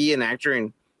actually gonna be an actor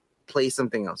and play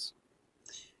something else?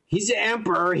 He's the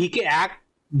Emperor. He can act.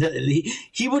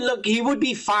 He would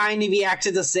be fine if he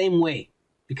acted the same way,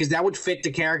 because that would fit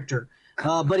the character.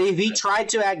 But if he tried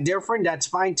to act different, that's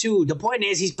fine too. The point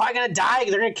is, he's probably gonna die.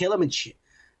 They're gonna kill him and shit.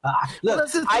 Look,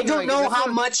 I don't know how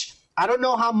much. I don't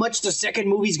know how much the second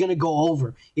movie's gonna go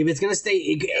over. If it's gonna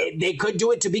stay, they could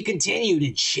do it to be continued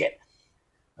and shit.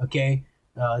 Okay,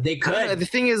 they could. The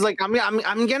thing is, like,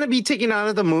 I'm gonna be taken out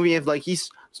of the movie if like he's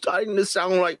starting to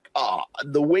sound like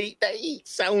the way that he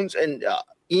sounds, and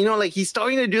you know, like he's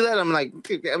starting to do that. I'm like,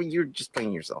 I mean, you're just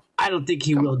playing yourself. I don't think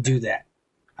he will do that.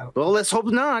 Well, let's hope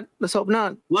not. Let's hope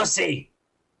not. We'll see.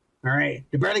 All right,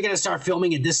 they're barely gonna start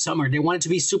filming it this summer. They want it to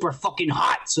be super fucking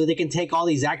hot so they can take all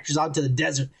these actors out to the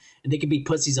desert and they can be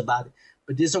pussies about it.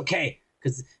 But it's okay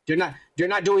because they're not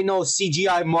doing no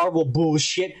CGI Marvel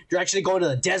bullshit. They're actually going to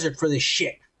the desert for this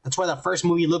shit. That's why the first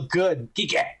movie looked good.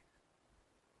 Kike. All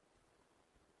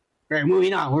right,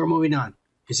 moving on. We're moving on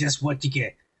because guess what,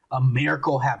 Kike? A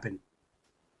miracle happened.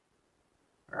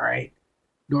 All right,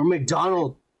 Norm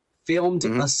Macdonald filmed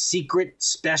a secret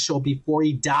special before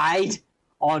he died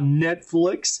on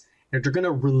Netflix, and they're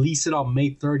gonna release it on May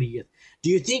 30th.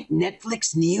 Do you think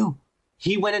Netflix knew?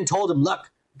 He went and told him,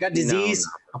 "Look, I got disease.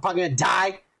 No. I'm probably gonna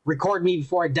die. Record me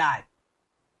before I die."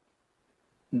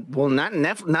 Well, not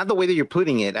the way that you're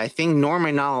putting it. I think Norm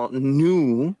Macdonald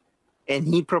knew, and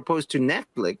he proposed to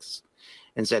Netflix,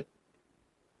 and said,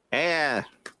 "Yeah,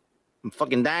 I'm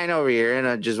fucking dying over here, and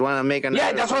I just want to make another."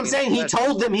 Yeah, that's what I'm saying. He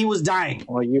told them he was dying.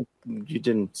 Well, you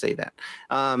didn't say that.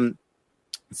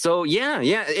 So yeah,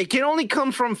 it can only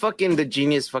come from fucking the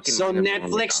genius fucking. So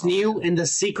Netflix knew, and the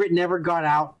secret never got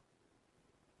out.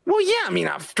 Well, yeah, I mean,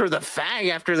 after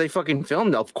they fucking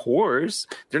filmed, of course,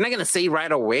 they're not gonna say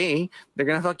right away. They're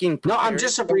gonna fucking. No, I'm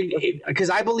just surprised because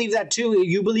I believe that too.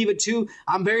 You believe it too.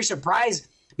 I'm very surprised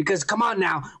because come on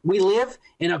now, we live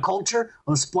in a culture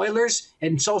of spoilers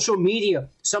and social media.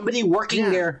 Somebody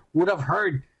working there would have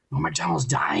heard. Norm Macdonald's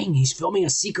dying. He's filming a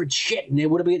secret shit, and it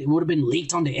would have been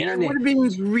leaked on the internet. It would have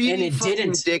been really and it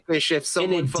didn't. Ridiculous if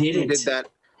someone fucking did that.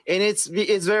 And it's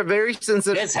a very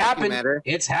sensitive. It's happened. Matter.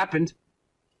 It's happened.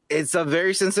 It's a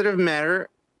very sensitive matter,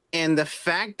 and the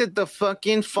fact that the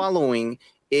fucking following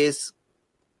is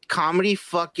comedy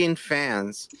fucking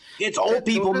fans. It's old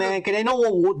people, man. Cause I know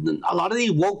a lot of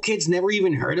these woke kids never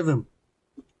even heard of him.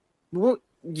 Well,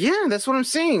 yeah, that's what I'm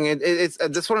saying. It's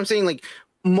that's what I'm saying. Like.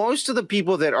 Most of the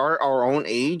people that are our own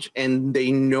age and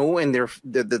they know and they're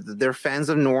fans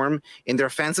of Norm and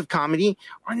they're fans of comedy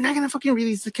are not gonna fucking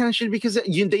release this kind of shit because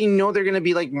they know they're gonna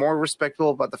be like more respectful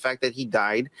about the fact that he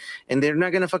died and they're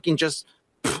not gonna fucking just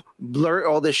blurt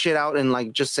all this shit out and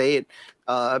like just say it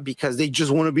because they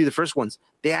just want to be the first ones.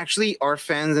 They actually are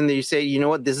fans and they say, you know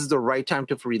what, this is the right time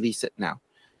to release it now.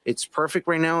 It's perfect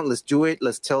right now. Let's do it.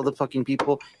 Let's tell the fucking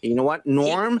people. You know what,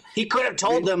 Norm? He could have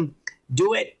told them,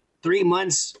 do it 3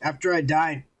 months after I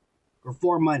died, or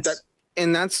 4 months.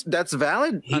 That's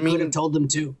valid. He could have told them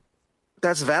too.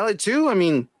 That's valid too. I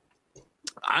mean,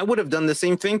 I would have done the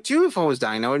same thing too if I was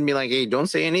dying. I would be like, hey, don't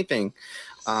say anything.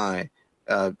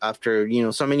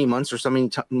 After so many months or so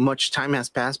much time has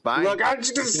passed by. Look, I'm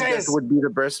just gonna say this would be the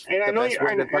best. And I know you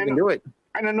fucking do it.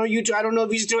 And I know you. I don't know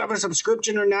if you still have a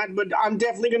subscription or not, but I'm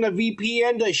definitely gonna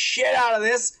VPN the shit out of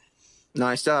this. No,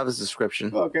 I still have a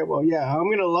subscription. Okay, well, yeah, I'm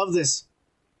gonna love this.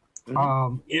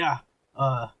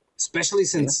 Especially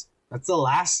since that's the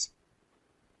last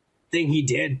thing he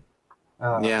did.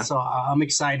 So I'm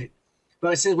excited.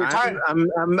 But since we're talking,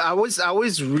 I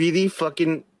was really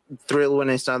fucking thrilled when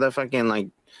I saw the fucking like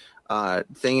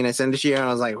thing, and I sent it to you, and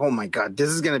I was like, oh my god, this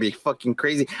is gonna be fucking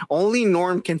crazy. Only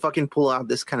Norm can fucking pull out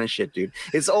this kind of shit, dude.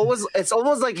 It's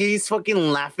almost like he's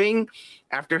fucking laughing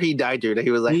after he died, dude.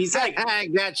 He was like, he's like, I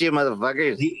got you,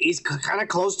 motherfuckers. He's kind of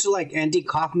close to like Andy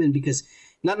Kaufman because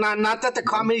not that the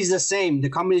comedy's the same. The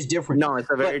comedy's different. No, it's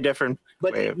a very different.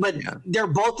 But they're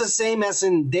both the same, as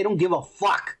in they don't give a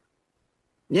fuck.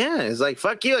 Yeah, it's like,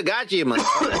 fuck you, I got you,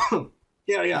 motherfucker.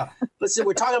 Yeah. Listen,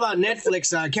 we're talking about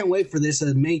Netflix. I can't wait for this.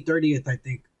 May 30th, I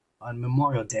think, on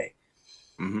Memorial Day.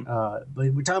 Mm-hmm.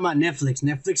 But we're talking about Netflix.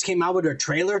 Netflix came out with a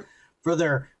trailer for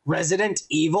their Resident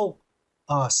Evil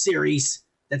series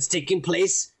that's taking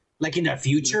place like in the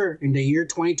future, in the year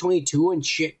 2022 and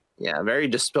shit. Yeah, very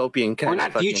dystopian kind of.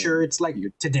 Or not future. It's like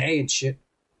today and shit.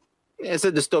 Yeah, it's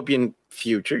a dystopian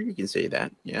future. You can say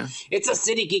that. Yeah. It's a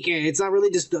city, Kike. It's not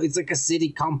really just. It's like a city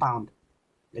compound.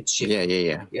 That shit.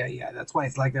 Yeah. That's why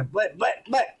it's like that. But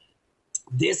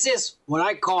this is what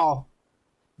I call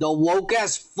the woke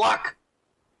as fuck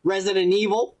Resident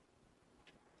Evil,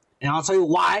 and I'll tell you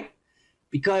why.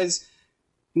 Because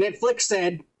Netflix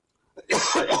said,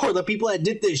 or the people that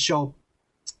did this show,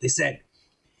 they said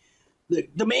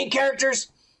the main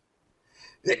characters.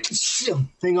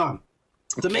 Hang on.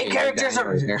 The main characters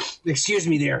are. Excuse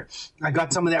me, there. I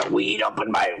got some of that weed up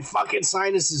in my fucking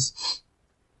sinuses.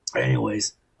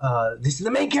 Anyways. The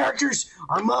main characters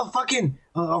are motherfucking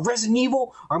Resident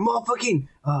Evil, are motherfucking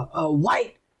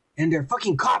white, and they're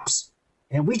fucking cops,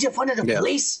 and we just funded the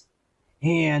police,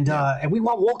 and we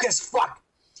want woke as fuck,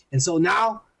 and so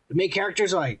now the main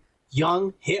characters are like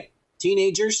young, hip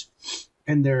teenagers,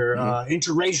 and they're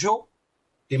interracial.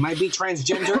 They might be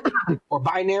transgender or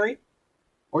binary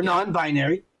or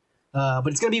non-binary, but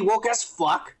it's gonna be woke as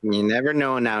fuck. You never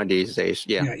know nowadays.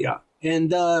 Yeah. And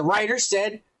the writer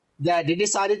said that they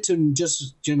decided to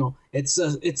just, it's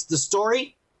the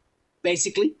story,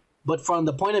 basically, but from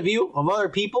the point of view of other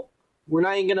people. We're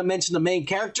not even going to mention the main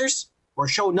characters or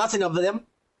show nothing of them.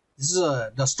 This is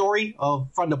the story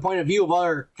from the point of view of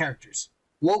other characters.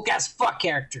 Woke as fuck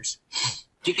characters.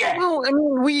 Well, I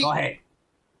mean, go ahead.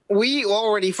 We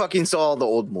already fucking saw the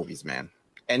old movies, man.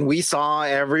 And we saw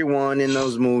everyone in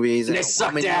those movies. And they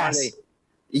sucked ass.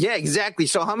 Yeah, exactly.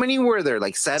 So how many were there?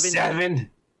 Like seven?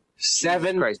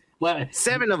 Seven. Well,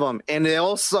 7 of them, and they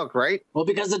all suck, right? Well,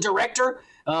 because the director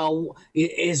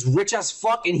is rich as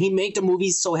fuck, and he made the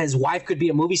movies so his wife could be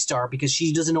a movie star because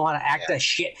she doesn't know how to act that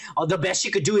shit. The best she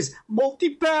could do is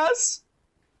multipass.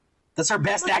 That's her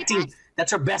best acting.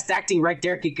 That's her best acting right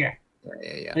there, Kike.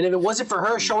 Yeah. And if it wasn't for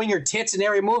her showing her tits in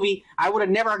every movie, I would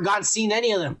have never seen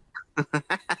any of them.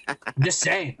 I'm just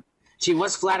saying. She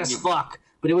was flat as fuck,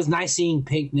 but it was nice seeing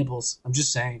pink nipples. I'm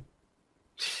just saying.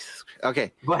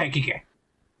 Okay. Go ahead, Kike.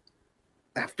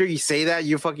 After you say that,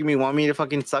 you fucking want me to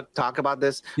fucking talk about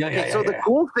this? So the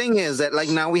cool thing is that like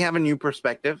now we have a new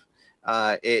perspective.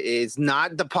 It's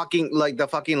not the fucking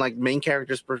main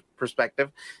character's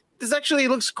perspective. This actually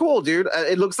looks cool, dude.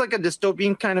 It looks like a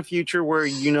dystopian kind of future where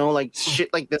like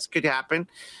shit like this could happen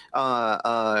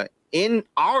in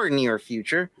our near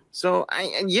future. So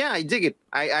I dig it.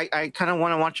 I kind of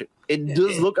want to watch it. It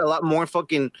does look a lot more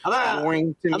fucking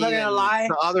boring to me. I'm not gonna lie.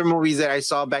 The other movies that I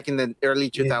saw back in the early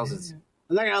 2000s.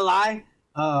 I'm not gonna lie.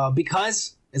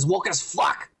 Because it's woke as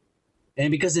fuck,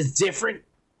 and because it's different,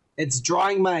 it's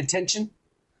drawing my attention.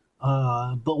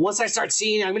 But once I start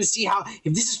seeing it, I'm gonna see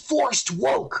if this is forced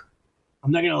woke,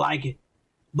 I'm not gonna like it.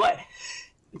 But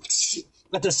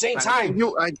at the same time,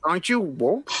 aren't you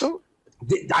woke though?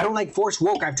 I don't like forced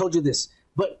woke. I've told you this.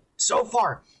 But so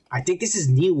far, I think this is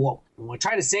new woke. And what I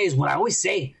try to say is what I always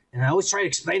say, and I always try to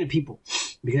explain to people.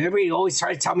 Because everybody always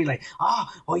tries to tell me like,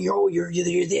 you're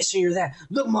this and you're that.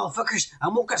 Look, motherfuckers,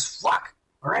 I'm woke as fuck.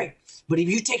 All right? But if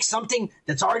you take something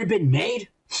that's already been made,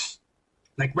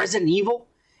 like Resident Evil,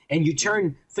 and you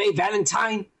turn Faye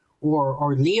Valentine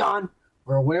or Leon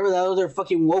or whatever that other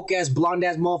fucking woke-ass,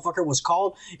 blonde-ass motherfucker was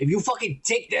called, if you fucking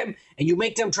take them and you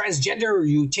make them transgender or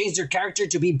you change their character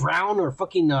to be brown or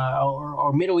fucking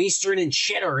or Middle Eastern and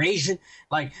shit or Asian,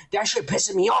 like, that shit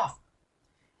pisses me off.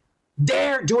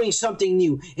 They're doing something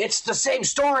new. It's the same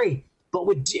story, but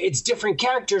it's different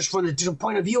characters from the different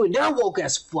point of view, and they're woke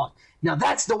as fuck. Now,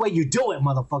 that's the way you do it,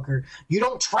 motherfucker. You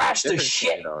don't trash the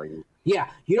shit. Yeah,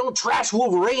 you don't trash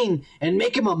Wolverine and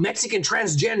make him a Mexican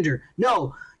transgender.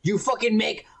 No, you fucking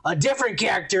make a different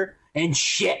character and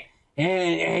shit,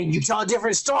 and you tell a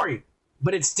different story.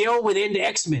 But it's still within the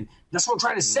X-Men. That's what I'm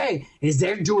trying to say, is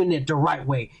they're doing it the right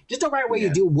way. Just the right way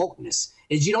you do wokeness,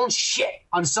 is you don't shit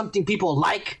on something people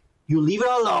like, you leave it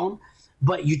alone,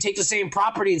 but you take the same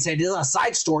property and say, this is a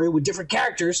side story with different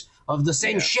characters of the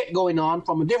same shit going on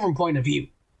from a different point of view.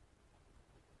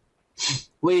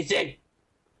 What do you think?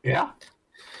 Yeah?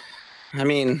 I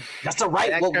mean, that's the right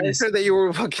that wokeness. character that you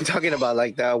were fucking talking about,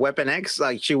 like the Weapon X,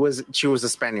 like she was a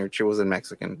Spaniard. She wasn't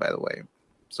Mexican, by the way.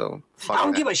 So I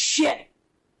don't give a shit.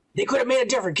 They could have made a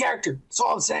different character. That's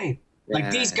all I'm saying. Yeah.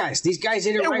 Like these guys did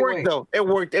it right worked way. though. It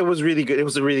worked. It was really good. It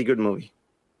was a really good movie.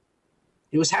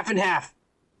 It was half and half.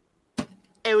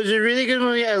 It was a really good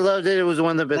movie. I loved it. It was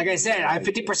one of the best. Like I said, I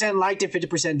 50% liked it,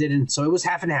 50% didn't. So it was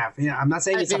half and half. Yeah, I'm not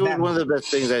saying it's a bad one of the best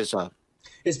things I saw.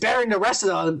 It's better than the rest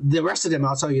of them.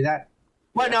 I'll tell you that.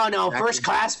 Well, no. Exactly. First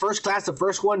class. The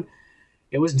first one,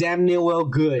 it was damn near well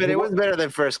good. But it was better than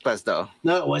First Class, though.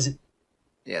 No, it wasn't.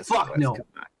 Yes. Fuck no.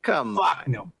 Come on. Fuck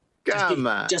no. Come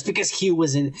on. Just because Hugh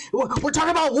was in. We're talking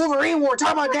about Wolverine. We're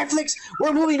talking about Netflix.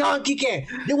 We're moving on, Kike.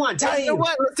 You want to tell you? You know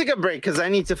what? Let's take a break because I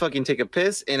need to fucking take a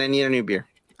piss and I need a new beer.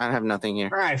 I have nothing here.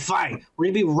 All right, fine. We're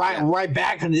gonna be right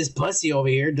back on this pussy over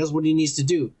here. Does what he needs to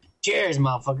do. Cheers,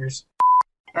 motherfuckers.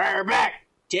 All right, we're back.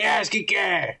 Cheers,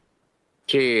 Kike.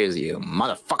 Cheers, you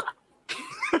motherfucker.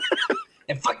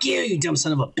 And fuck you, you dumb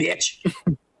son of a bitch. All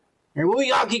right,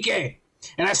 moving on, Kike.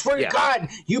 And I swear to God,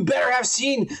 you better have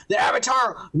seen the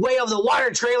Avatar Way of the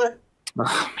Water trailer.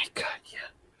 Oh my God, yeah.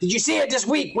 Did you see it this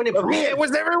week when it premiered? It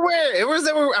was everywhere. It was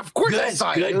everywhere. Of course I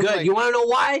saw it. Good. Like... You want to know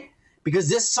why? Because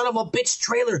this son of a bitch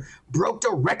trailer broke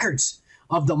the records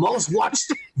of the most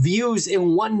watched views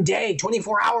in one day,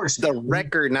 24 hours. The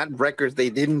record, not records. They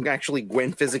didn't actually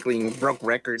win physically and broke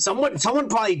records. Someone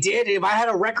probably did. If I had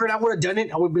a record, I would have done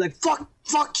it. I would be like, fuck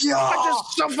you. I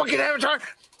just saw fucking Avatar.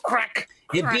 Crack.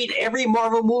 It beat every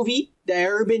Marvel movie that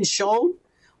ever been shown.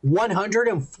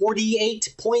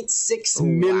 148.6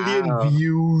 million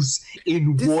views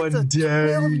in one day.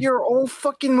 12-year-old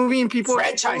fucking movie and people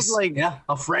franchise.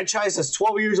 A franchise that's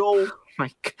 12 years old.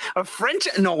 A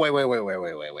franchise? No, wait.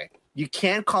 You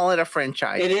can't call it a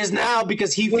franchise. It is now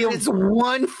because he filmed. It's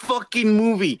one fucking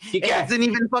movie. It hasn't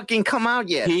even fucking come out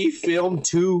yet. He filmed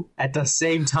 2 at the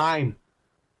same time.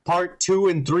 Part 2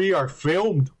 and 3 are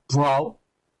filmed, bro.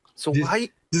 So why?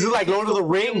 This is like Lord of the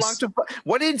Rings.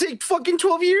 Why did it take fucking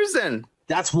 12 years then?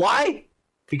 That's why.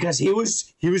 Because he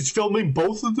was filming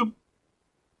both of them.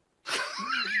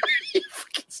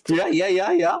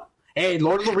 Yeah. Hey,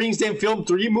 Lord of the Rings didn't film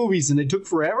 3 movies and it took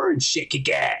forever and shit.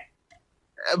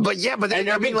 But and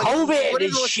there been COVID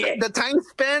and shit. The time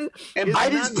span. And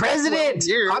Biden's president.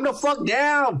 Calm the fuck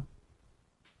down.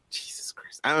 Jesus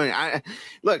Christ. I mean,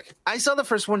 look, I saw the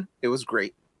first one. It was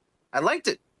great. I liked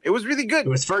it. It was really good. It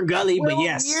was Ferngully, but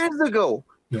yes.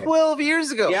 12 years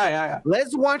ago. Yeah.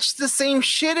 Let's watch the same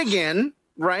shit again,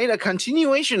 right? A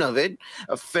continuation of it.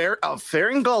 A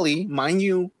Ferngully, mind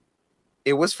you.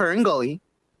 It was Ferngully.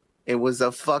 It was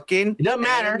a fucking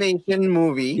animation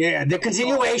movie. Yeah, the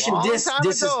continuation. This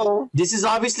is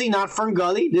obviously not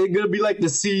Ferngully. They're gonna be like the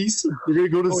seas. They're gonna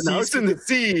go to the seas. Now it's in the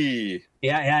sea.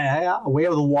 Yeah. Way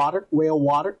of the water. The way of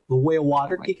water. I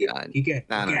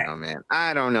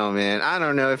don't know, man. I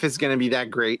don't know if it's gonna be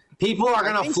that great. People are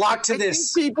gonna flock to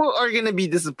this. People are gonna be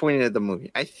disappointed at the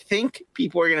movie. I think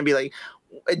people are gonna be like,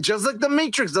 just like the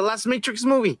Matrix, the last Matrix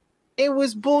movie. It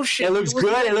was bullshit. It looks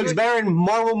good. It looks better in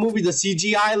Marvel movie. The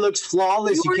CGI looks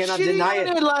flawless. You cannot deny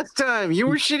it. Last time you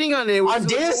were shitting on it. On this?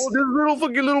 This little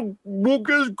woke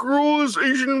ass girl, this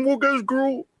Asian woke ass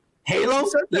girl. Halo?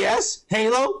 Yes.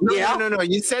 Halo? No.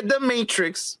 You said the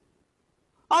Matrix.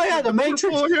 Oh yeah, the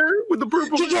Matrix. With the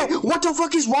purple hair. What the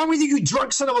fuck is wrong with you, you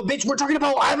drunk son of a bitch? We're talking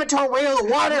about Avatar: Way of the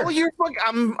Water. No, you're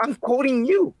I'm quoting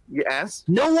you ass.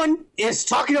 No one is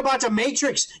talking about the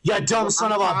Matrix, you dumb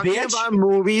son of a bitch. About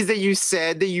movies that you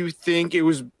said that you think it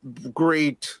was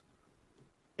great.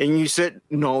 And you said,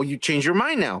 no, you changed your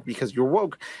mind now because you're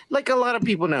woke. Like a lot of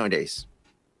people nowadays.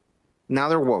 Now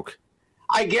they're woke.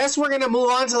 I guess we're gonna move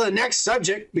on to the next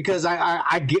subject because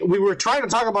we were trying to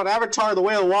talk about Avatar: The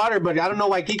Way of Water, but I don't know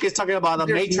why Kika's talking about the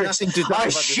Matrix, a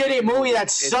shitty movie that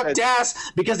sucked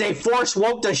ass because they force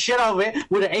woke the shit out of it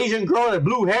with an Asian girl with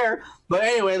blue hair. But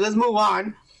anyway, let's move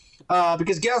on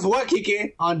because guess what,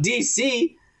 Kiki? On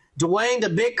DC, Dwayne the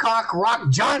Big Cock Rock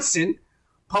Johnson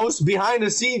posts behind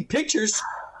the scenes pictures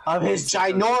of his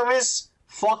ginormous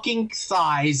fucking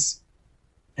thighs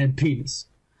and penis.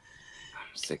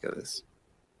 I'm sick of this.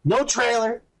 No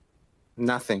trailer.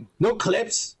 Nothing. No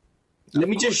clips. Let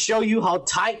me just show you how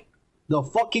tight the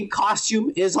fucking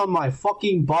costume is on my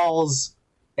fucking balls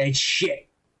and shit.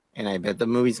 And I bet the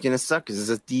movie's gonna suck because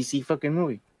it's a DC fucking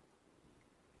movie.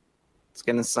 It's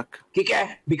gonna suck.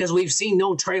 Kika, because we've seen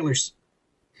no trailers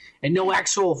and no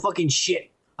actual fucking shit.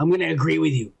 I'm gonna agree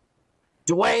with you.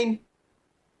 Dwayne,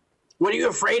 what are you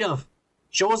afraid of?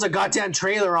 Show us a goddamn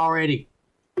trailer already.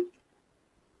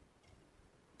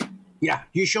 Yeah,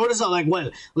 you showed us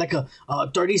like a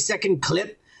 30-second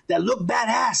clip that look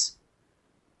badass.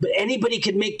 But anybody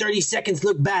can make 30 seconds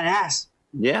look badass.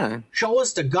 Yeah. Show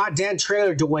us the goddamn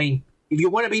trailer, Dwayne. If you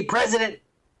want to be president,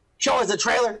 show us the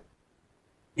trailer.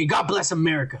 And God bless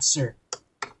America, sir.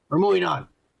 We're moving on.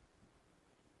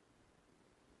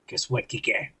 Guess what,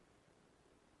 Kike?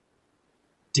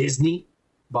 Disney,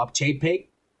 Bob Chapek,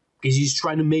 because he's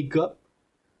trying to make up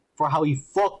for how he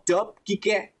fucked up,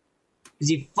 Kike. Because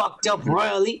he fucked up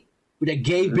royally with a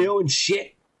gay bill and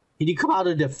shit. He didn't come out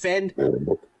to defend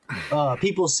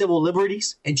people's civil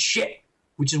liberties and shit,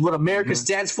 which is what America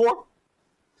stands for.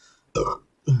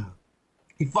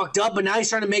 He fucked up, but now he's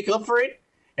trying to make up for it.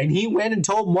 And he went and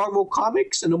told Marvel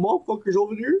Comics and the motherfuckers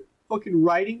over there fucking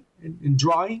writing and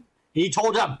drawing. And he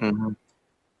told them,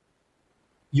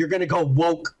 you're going to go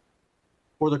woke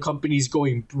or the company's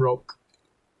going broke.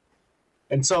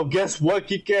 And so guess what,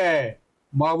 Kike?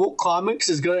 Marvel Comics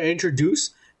is going to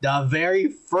introduce the very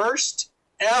first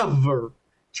ever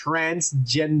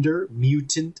transgender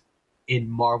mutant in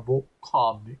Marvel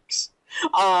Comics.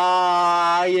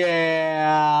 Ah,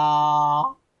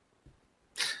 yeah.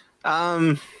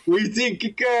 What do you think,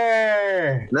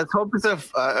 Kike? Let's hope it's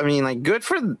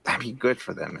good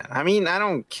for them, man. I mean, I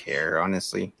don't care,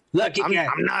 honestly. Look, I'm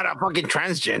not a fucking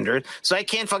transgender, so I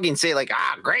can't fucking say like,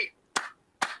 great.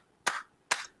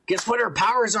 Guess what her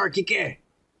powers are, Kike?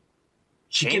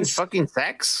 She Change can fucking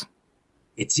sex?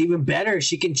 It's even better.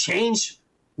 She can change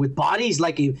with bodies.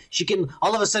 Like, she can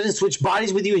all of a sudden switch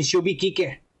bodies with you and she'll be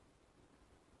Kike.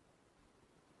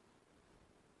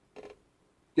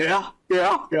 Yeah.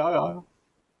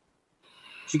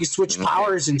 She can switch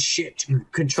powers and shit to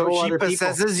control so she other people.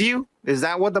 possesses you? Is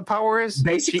that what the power is?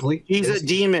 Basically. He's a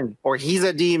demon, or he's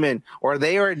a demon, or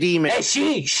they are a demon. Hey,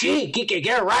 she, Kike,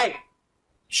 get it right.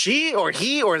 She or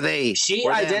he or they? She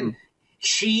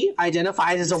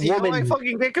identifies as a woman. I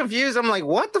fucking get confused. I'm like,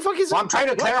 what the fuck is that? I'm trying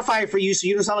to clarify for you so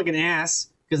you don't sound like an ass,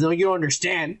 because you don't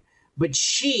understand. But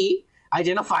she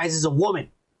identifies as a woman.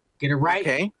 Get it right?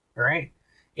 Okay. All right.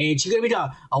 And she's going to be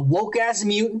a woke-ass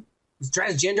mutant. It's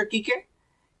transgender, Kike.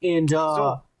 And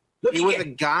so look, it was a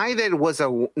guy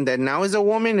that now is a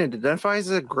woman and identifies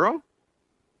as a girl?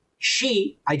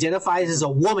 She identifies as a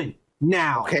woman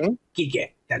now. Okay.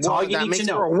 Kike. That's all you need to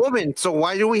know. Her a woman. So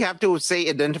why do we have to say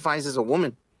identifies as a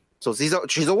woman? So she's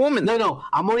a woman. No.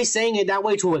 I'm only saying it that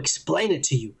way to explain it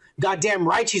to you. Goddamn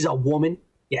right she's a woman.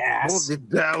 Yes.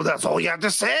 Well, that's all you have to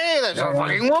say. That's a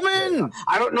fucking woman.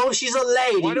 I don't know if she's a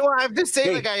lady. Why do I have to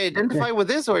say like I identify with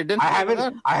this or identify with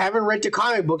that? I haven't read the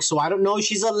comic book, so I don't know if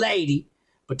she's a lady.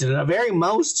 But to the very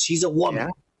most, she's a woman.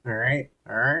 Yeah. All right.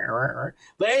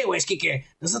 But anyways, Kike,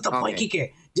 that's not the point,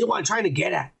 Kike. This is what I'm trying to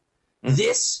get at. Mm-hmm.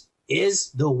 This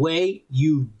is the way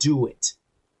you do it.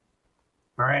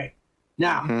 All right.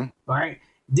 Now, all right.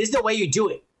 This is the way you do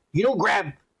it. You don't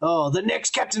grab, the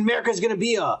next Captain America is going to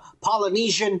be a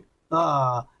Polynesian,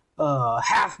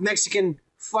 half Mexican,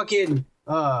 fucking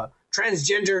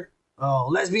transgender,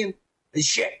 lesbian.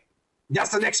 Shit.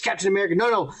 That's the next Captain America.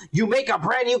 No. You make a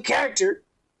brand new character,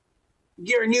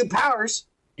 give her new powers,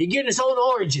 and give it its own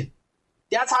origin.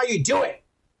 That's how you do it.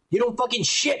 You don't fucking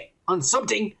shit on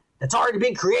something that's already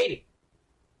been created.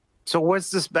 So what's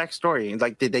this backstory?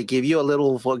 Like, did they give you a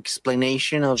little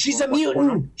explanation of? She's a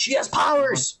mutant. She has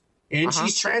powers, and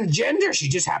she's transgender. She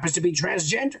just happens to be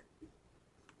transgender.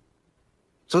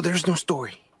 So there's no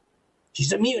story.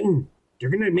 She's a mutant. They're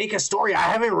gonna make a story. I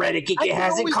haven't read it, Kike. It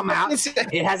hasn't come out.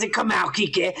 It hasn't come out,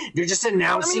 Kike. They're just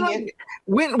announcing it.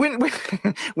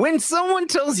 When someone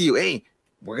tells you, "Hey,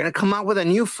 we're gonna come out with a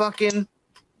new fucking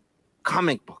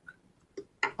comic book,"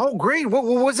 oh great! What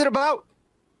was it about?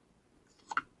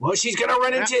 Well, she's gonna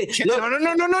run into.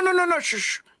 No.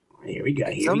 Shh. Here we go.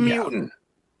 It's a mutant.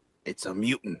 It's a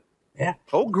mutant. Yeah.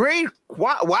 Oh, great!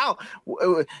 Wow.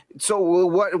 So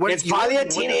what? It's probably a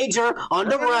teenager on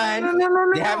the run.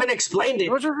 No. They haven't explained it.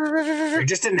 They're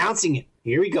just announcing it.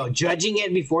 Here we go. Judging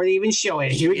it before they even show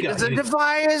it. Here we go. Does it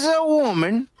identify as a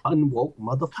woman? Unwoke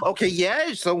motherfucker. Okay, yeah,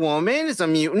 it's a woman. It's a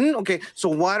mutant. Okay, so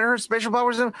what are her special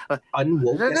powers?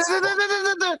 Unwoke.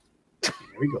 There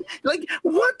we go. Like,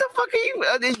 what the fuck are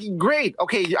you? Great.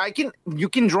 Okay, you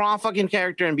can draw a fucking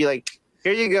character and be like,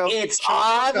 here you go. It's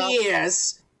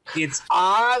obvious. It's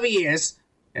obvious.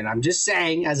 And I'm just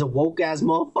saying, as a woke ass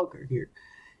motherfucker here,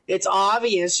 it's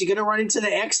obvious she's gonna run into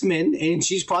the X-Men, and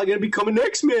she's probably gonna become an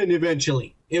X-Men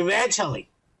eventually. Eventually.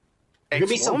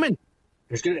 X-woman.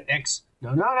 There's gonna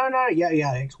No.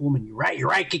 Yeah, X-woman. You're right,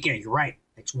 Kike. You're right.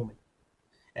 X-woman.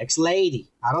 X-lady.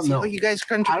 I don't know. You guys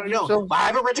I don't know. I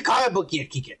haven't read the comic book yet,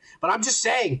 Kike. But I'm just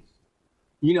saying,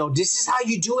 this is how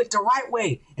you do it the right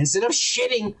way. Instead of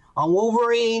shitting on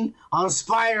Wolverine, on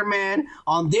Spider-Man,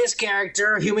 on this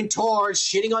character, Human Torch,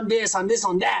 shitting on this, on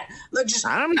that. Look, just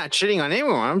I'm not shitting on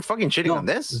anyone. I'm fucking shitting on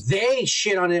this. They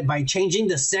shit on it by changing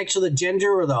the sex or the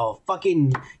gender or the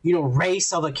fucking,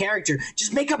 race of a character.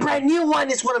 Just make a brand new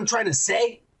one is what I'm trying to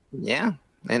say. Yeah.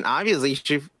 And obviously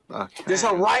there's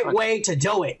a right way to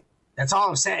do it. That's all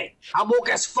I'm saying. I'm woke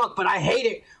as fuck, but I hate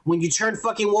it when you turn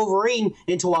fucking Wolverine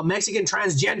into a Mexican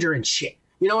transgender and shit.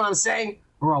 You know what I'm saying?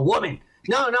 Or a woman.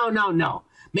 No.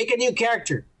 Make a new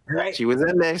character, all right? She was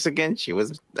a Mexican. She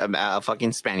was a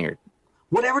fucking Spaniard.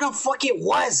 Whatever the fuck it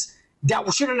was,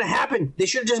 that shouldn't have happened. They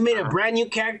should have just made a brand new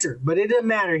character. But it didn't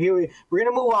matter. Here we're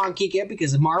going to move on, Kike,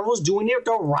 because Marvel's doing it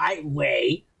the right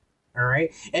way. All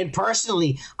right. And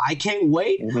personally, I can't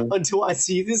wait until I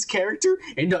see this character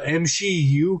in the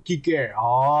MCU, Kike.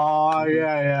 Oh,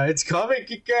 yeah. It's coming,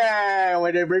 Kike.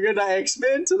 When they bring in the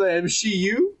X-Men to the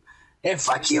MCU. And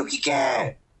fuck you,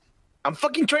 Kike. I'm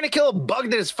fucking trying to kill a bug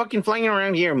that is fucking flying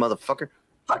around here, motherfucker.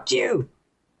 Fuck you.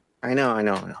 I know.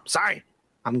 I'm sorry.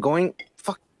 I'm going.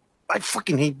 Fuck. I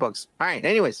fucking hate bugs. All right.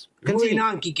 Anyways. Moving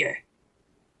on, Kike.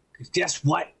 Because guess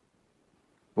what?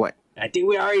 What? I think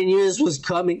we already knew this was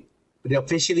coming. But it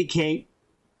officially came.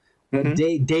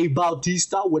 Dave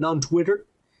Bautista went on Twitter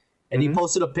and he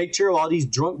posted a picture of all these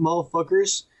drunk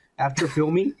motherfuckers after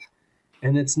filming.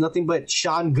 And it's nothing but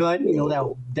Sean Gunn,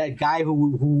 that guy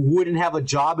who wouldn't have a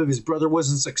job if his brother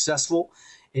wasn't successful.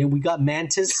 And we got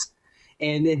Mantis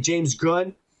and then James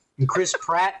Gunn and Chris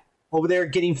Pratt over there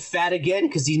getting fat again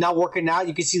because he's not working out.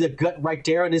 You can see the gut right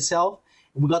there on his health.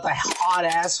 And we got that hot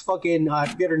ass fucking, I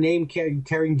forget her name,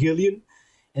 Karen Gillian.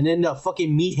 And then the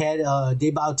fucking meathead,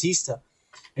 Dave Bautista.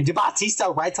 And Dave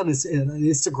Bautista writes on his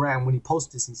Instagram when he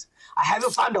posts this, says, I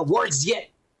haven't found the words yet.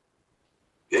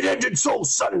 It ended so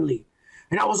suddenly.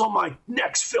 And I was on my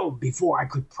next film before I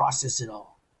could process it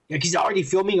all. Yeah, he's already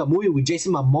filming a movie with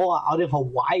Jason Momoa out in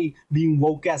Hawaii being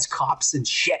woke-ass cops and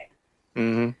shit.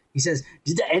 He says,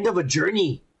 this is the end of a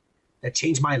journey that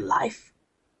changed my life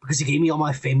because it gave me all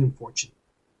my fame and fortune.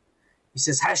 He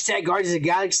says, hashtag Guardians of the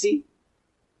Galaxy.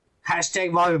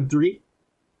 Hashtag Volume 3.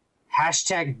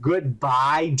 Hashtag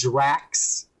Goodbye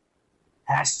Drax.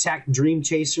 Hashtag Dream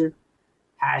Chaser.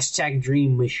 Hashtag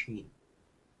Dream Machine.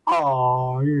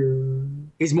 Oh, yeah.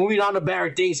 He's moving on to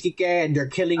better things, Kike, and they're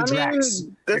killing Drax.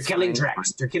 They're killing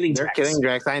Drax. They're killing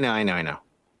Drax. I know.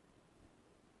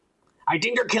 I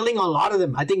think they're killing a lot of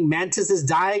them. I think Mantis is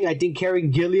dying. I think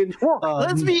Karen Gillian.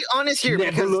 Let's be honest here.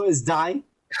 Nebula is dying.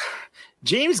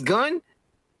 James Gunn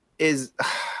is...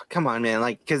 Come on, man.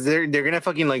 Because they're going to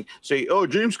fucking, say, oh,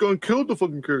 James Gunn killed the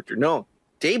fucking character. No.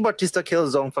 Dave Bautista killed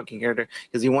his own fucking character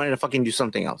because he wanted to fucking do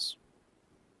something else.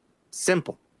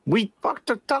 Simple. We talked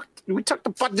about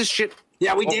this shit.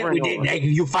 Yeah, we did. Hey,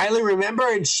 you finally remember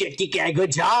and shit, Kike.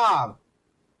 Good job.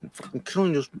 I'm fucking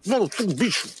killing this motherfucking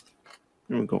bitch.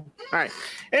 There we go. All right.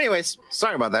 Anyways,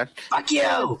 sorry about that. Fuck you.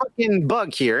 Fucking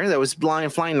bug here that was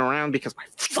flying around because my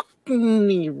fucking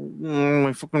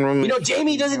room.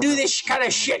 Jamie doesn't do this kind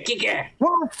of shit, Kike.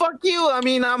 Well, fuck you. I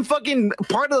mean, I'm fucking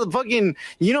part of the fucking.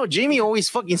 Jamie always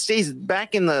fucking stays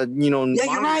back in the. Yeah,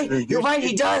 you're right. You're right.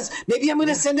 He does. Maybe I'm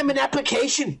gonna send him an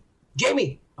application,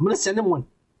 Jamie. I'm gonna send him one.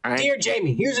 Right. Dear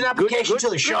Jamie, here's an application to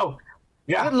the show.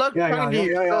 Yeah. Good luck. Yeah.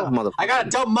 I got a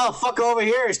dumb motherfucker over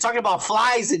here. He's talking about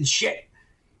flies and shit.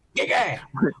 Yeah.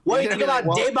 What do you think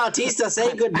about Dave Bautista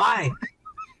saying goodbye?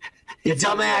 You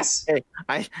dumbass.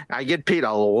 Hey, I get paid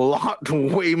a lot,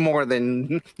 way more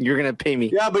than you're gonna pay me.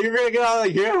 Yeah, but you're gonna get out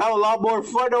of here, have a lot more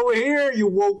fun over here, you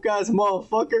woke ass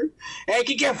motherfucker. Hey,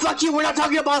 Kike, fuck you. We're not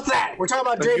talking about that. We're talking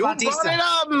about Dave Bautista. You brought it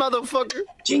up, motherfucker.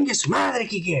 Chingus madre,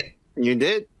 Kike. You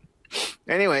did.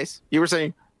 Anyways, you were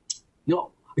saying. No.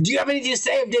 Do you have anything to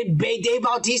say if Dave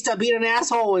Bautista being an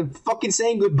asshole and fucking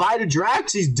saying goodbye to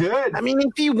Drax? He's dead. I mean,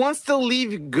 if he wants to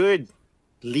leave, good.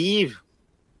 Leave.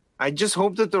 I just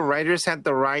hope that the writers had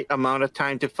the right amount of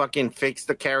time to fucking fix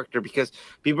the character because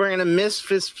people are going to miss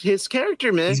his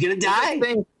character, man. He's going to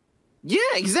die. Yeah,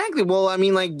 exactly. Well, I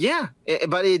mean,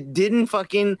 but it didn't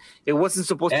fucking, it wasn't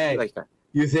supposed to be like that.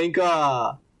 You think,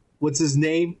 what's his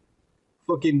name?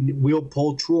 Fucking Will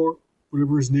Poulter,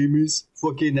 whatever his name is.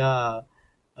 Fucking, Adam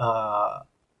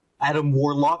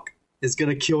Warlock is going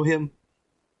to kill him?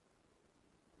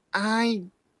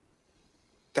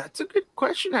 That's a good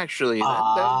question, actually.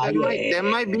 That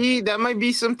might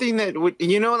be something that would,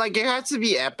 it has to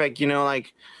be epic, even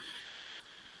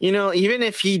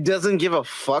if he doesn't give a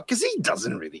fuck, because he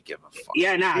doesn't really give a fuck.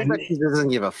 Yeah, he doesn't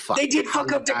give a fuck. They did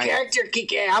fuck up the character,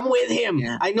 Kike. I'm with him.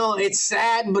 Yeah. I know it's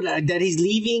sad, but that he's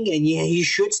leaving, and yeah, he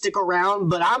should stick around.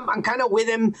 But I'm kind of with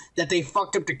him that they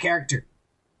fucked up the character.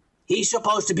 He's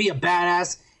supposed to be a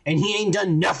badass, and he ain't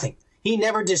done nothing. He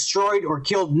never destroyed or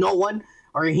killed no one,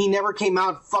 or he never came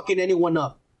out fucking anyone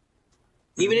up.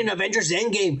 Even in Avengers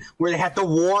Endgame, where they had the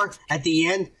war at the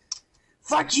end.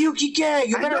 Fuck you, Kike.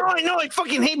 You better. I know. I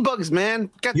fucking hate bugs,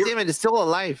 man. God damn it, it's still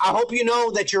alive. I hope you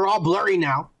know that you're all blurry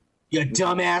now. You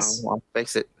dumbass. I'll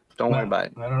fix it. Don't worry about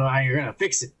it. I don't know how you're gonna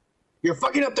fix it. You're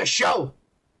fucking up the show.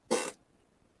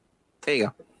 There you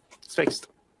go. It's fixed.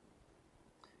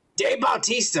 Dave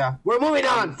Bautista. We're moving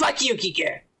on. Fuck you,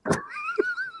 Kike.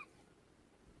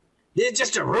 This is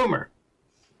just a rumor.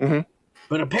 Mm-hmm.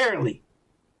 But apparently,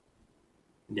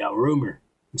 no rumor.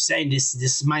 I'm saying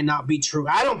this might not be true.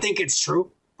 I don't think it's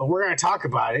true, but we're going to talk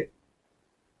about it.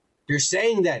 They're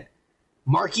saying that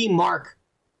Marky Mark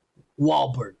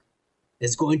Wahlberg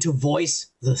is going to voice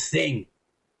the Thing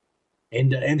in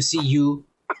the MCU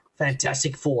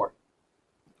Fantastic Four.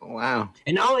 Wow.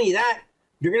 And not only that,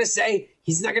 they're going to say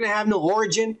he's not going to have no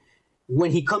origin.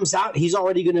 When he comes out, he's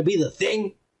already going to be the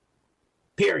Thing.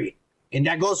 Period. And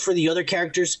that goes for the other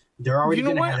characters. They're already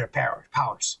going to have their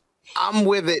powers. I'm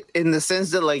with it in the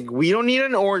sense that, like, we don't need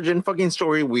an origin fucking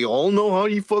story. We all know how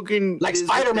he fucking... Like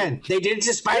Spider-Man. They did it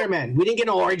to Spider-Man. We didn't get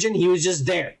an origin. He was just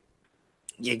there.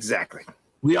 Exactly.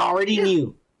 We already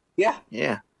knew. Yeah.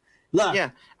 Yeah. Look.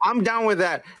 Yeah. I'm down with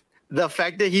that. The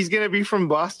fact that he's going to be from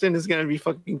Boston is going to be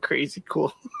fucking crazy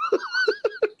cool.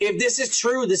 If this is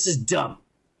true, this is dumb.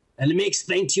 And let me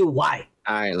explain to you why.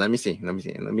 All right, let me see. Let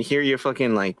me hear your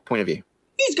fucking, like, point of view.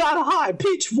 He's got a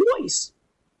high-pitched voice.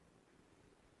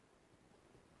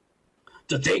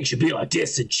 The Thing should be like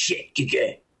this and shit,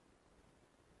 Kike.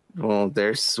 Well,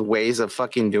 there's ways of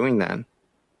fucking doing that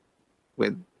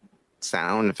with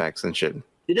sound effects and shit.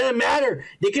 It doesn't matter.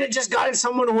 They could have just gotten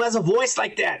someone who has a voice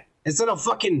like that instead of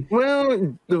fucking.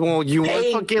 Well, you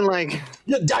want fucking like.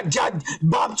 Look,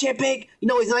 Bob Chapek. You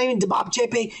know, it's not even the Bob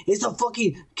Chapek. It's the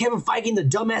fucking Kevin Feige and the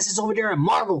dumbasses over there at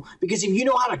Marvel. Because if you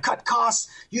know how to cut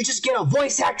costs, you just get a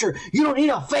voice actor. You don't need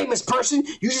a famous person.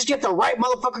 You just get the right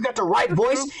motherfucker, got the right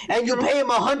voice, and you pay him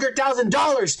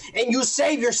 $100,000, and you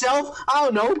save yourself, I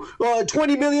don't know,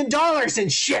 $20 million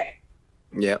and shit.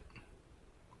 Yep.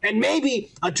 And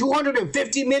maybe a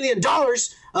 $250 million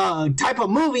type of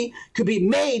movie could be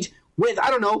made with, I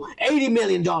don't know, $80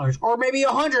 million or maybe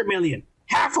 $100 million.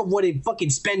 Half of what it's fucking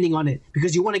spending on it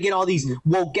because you want to get all these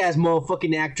woke-ass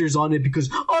motherfucking actors on it because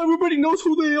everybody knows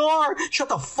who they are. Shut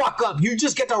the fuck up. You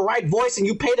just get the right voice and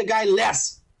you pay the guy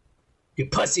less. You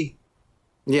pussy.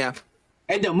 Yeah.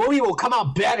 And the movie will come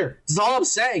out better. That's all I'm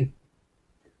saying.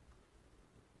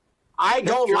 I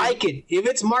don't like it. If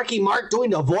it's Marky Mark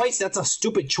doing the voice, that's a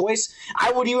stupid choice.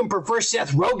 I would even prefer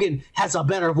Seth Rogen has a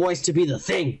better voice to be the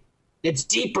Thing. It's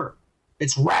deeper.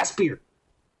 It's raspier.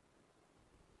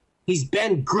 He's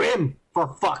Ben Grimm, for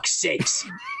fuck's sakes.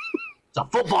 It's a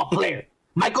football player.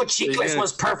 Michael Chiklis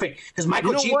was perfect because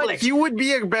Michael Chiklis. He would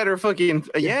be a better fucking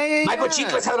Michael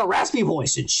Chiklis had a raspy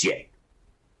voice and shit.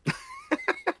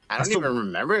 I don't even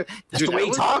remember. That's the way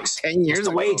he talks. Like 10 years That's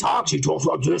the way he talks. He talks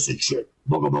like this and shit.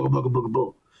 Booga, booga, booga, booga,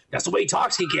 booga. That's the way he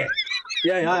talks, he can.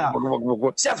 Yeah.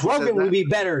 Seth Rogen would be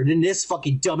better than this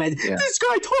fucking dumbass. Yeah. This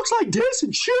guy talks like this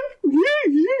and shit.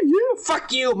 Yeah.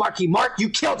 Fuck you, Marky Mark. You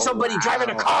killed somebody driving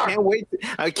a car.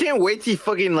 I can't wait till he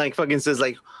fucking says,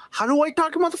 like, how do I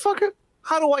talk, motherfucker?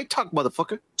 How do I talk,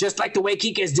 motherfucker? Just like the way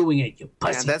Kike's doing it, you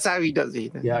pussy. Yeah, that's how he does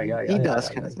it. Yeah. He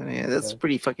does. Yeah, that's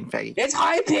pretty fucking faggy. It's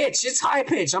high pitch. It's high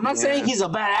pitch. I'm not saying he's a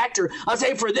bad actor. I'm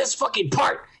saying for this fucking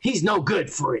part, he's no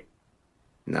good for it.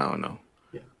 No.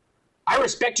 Yeah. I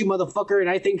respect you, motherfucker, and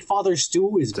I think Father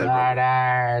Stu is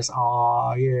badass.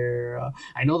 Oh, yeah.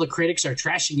 I know the critics are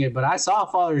trashing it, but I saw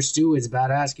Father Stu is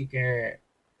badass, Kike.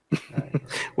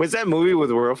 Was that movie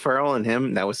with Will Ferrell and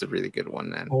him? That was a really good one,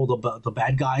 man. Oh, the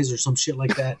bad guys or some shit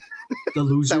like that. The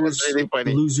losers. That was really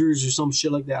funny. The losers or some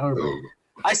shit like that. I don't know.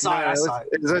 I saw it.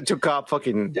 It was a two-cop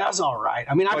fucking... That's all right.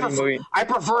 I mean, I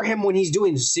prefer him when he's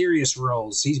doing serious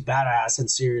roles. He's badass and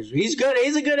serious. He's good.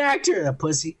 He's a good actor, that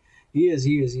pussy. He is.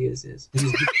 Hey,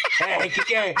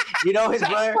 Kike, you know his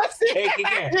brother? Hey,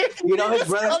 Kike, you know his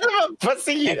brother?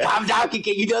 Pussy. Hey, calm down,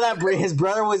 Kike. You know that his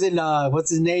brother was in, what's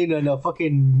his name? The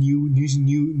fucking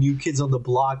new Kids on the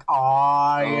Block.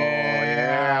 Oh,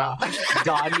 yeah.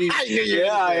 Donnie.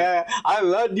 Yeah. I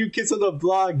love New Kids on the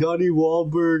Block. Donnie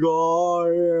Wahlberg.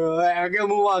 Oh, yeah. I gotta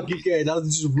move on, Kike. That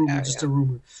was just a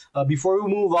rumor. Before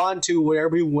we move on to what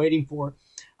everybody's waiting for,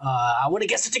 I want to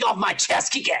get something off my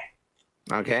chest, Kike.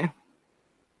 Okay.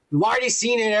 We've already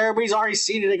seen it. Everybody's already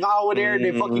seen it. They got over there and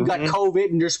they fucking got COVID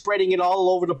and they're spreading it all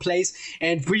over the place.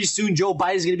 And pretty soon Joe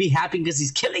Biden's going to be happy because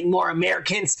he's killing more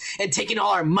Americans and taking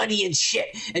all our money and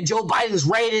shit. And Joe Biden's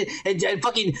rated and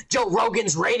fucking Joe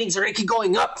Rogan's ratings are keep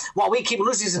going up while we keep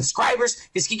losing subscribers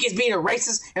because he keeps being a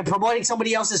racist and promoting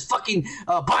somebody else's fucking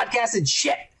podcast and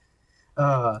shit.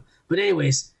 But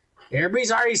anyways,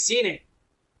 everybody's already seen it.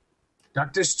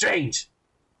 Doctor Strange.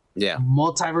 Yeah.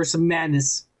 Multiverse of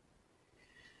Madness.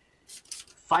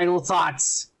 Final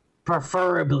thoughts,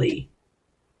 preferably.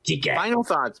 Kike. Final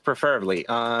thoughts, preferably.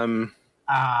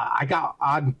 I got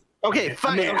okay,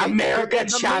 fine. America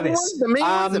Chavez.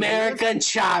 America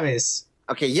Chavez.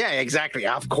 Okay, yeah, exactly.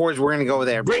 Of course, we're gonna go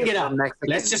there. Bring it up.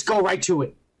 Let's just go right to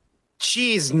it.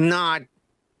 She's not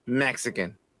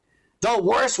Mexican. The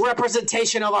worst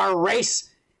representation of our race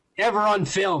ever on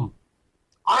film.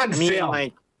 Film.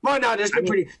 Like, well, no, this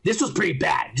was pretty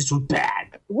bad. This was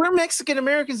bad. We're Mexican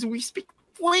Americans and we speak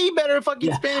way better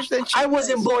fucking Spanish than she I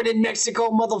wasn't born in Mexico,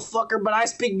 motherfucker, but I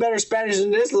speak better Spanish than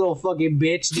this little fucking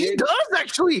bitch, dude. He does,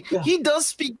 actually. Yeah. He does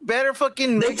speak better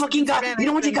fucking They fucking got, Spanish. You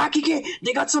know what they got, Kike?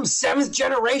 They got some 7th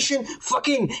generation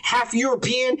fucking half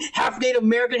European, half Native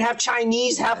American, half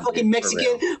Chinese, half fucking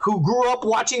Mexican who grew up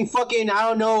watching fucking, I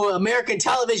don't know, American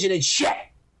television and shit.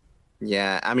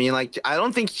 Yeah, I mean, like, I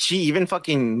don't think she even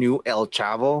fucking knew El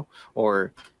Chavo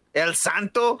or El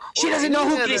Santo. She doesn't know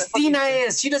who Cristina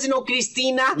is. She doesn't know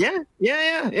Cristina. Yeah.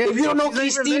 If you don't know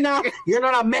Cristina, you're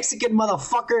not a Mexican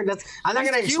motherfucker. I'm not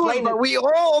going to explain it. We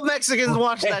all Mexicans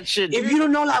watch that shit. If you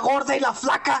don't know La Gorda y La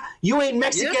Flaca, you ain't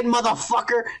Mexican,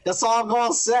 motherfucker. That's all I'm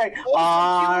going to say. From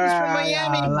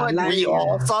Miami, but we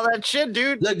all saw that shit,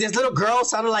 dude. Look, this little girl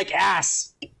sounded like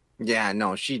ass. Yeah,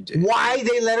 no, she did. Why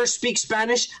they let her speak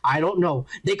Spanish, I don't know.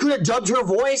 They could have dubbed her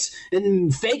voice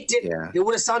and faked it. Yeah. It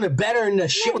would have sounded better than the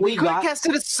shit we got. They could have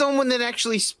casted someone that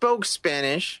actually spoke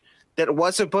Spanish that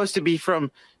was supposed to be from...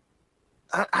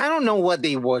 I don't know what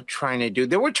they were trying to do.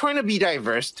 They were trying to be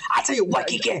diverse. I tell you what,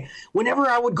 Kike, whenever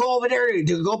I would go over there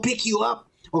to go pick you up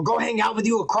or go hang out with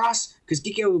you across, because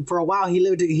Kike, for a while, he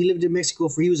lived in Mexico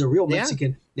he was a real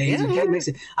Mexican. Yeah.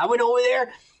 Mexican. I went over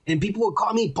there and people would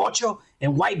call me Pocho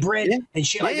and white bread and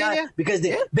shit like that because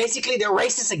basically they're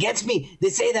racist against me. They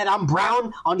say that I'm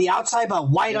brown on the outside but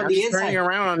white on the inside. Turning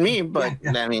around on me, but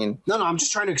I mean, no, I'm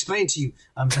just trying to explain to you.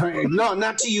 No,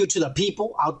 not to you, to the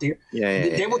people out there.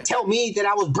 They would tell me that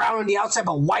I was brown on the outside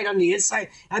but white on the inside.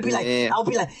 I'd be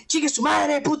like, "Chica su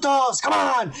madre, putos, come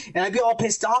on!" And I'd be all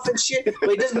pissed off and shit.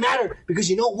 But it doesn't matter because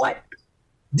you know what?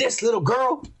 This little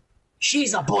girl,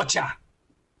 she's a pocha.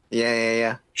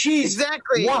 Yeah. She's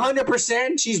exactly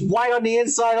 100%. She's white on the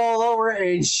inside all over,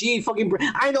 and she fucking.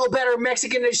 I know better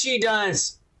Mexican than she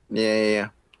does. Yeah.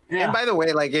 And by the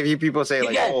way, like if you people say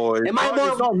like, "Oh, it's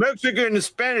not Mexican and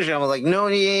Spanish," I'm like, no,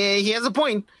 he has a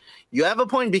point. You have a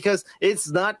point because it's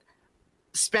not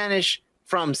Spanish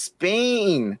from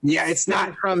Spain. Yeah, it's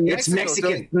not from Mexico. It's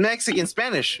Mexican. So it's Mexican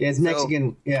Spanish. Yeah, it's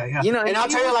Mexican. Yeah. You know, and I'll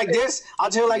tell you like this.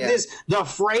 this: the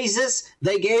phrases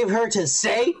they gave her to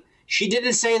say. She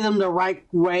didn't say them the right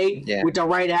way, with the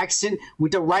right accent,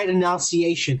 with the right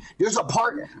enunciation. There's a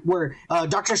part where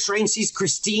Dr. Strange sees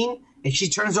Christine, and she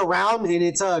turns around, and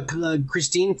it's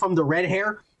Christine from the red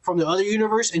hair from the other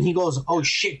universe, and he goes, "Oh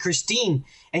shit, Christine!"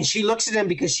 And she looks at him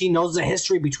because she knows the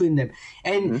history between them.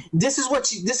 And this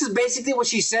is basically what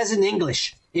she says in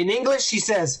English. In English, she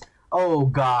says, "Oh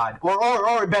God,"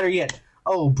 or better yet,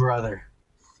 "Oh brother."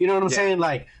 You know what I'm saying?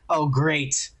 Like, "Oh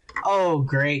great." Oh,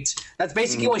 great. That's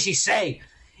basically what she say.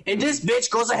 And this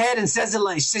bitch goes ahead and says it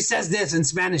like, she says this in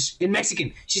Spanish, in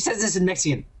Mexican. She says this in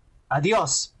Mexican.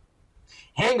 Adios.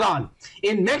 Hang on.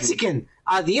 In Mexican,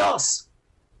 adios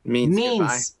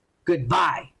means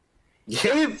goodbye.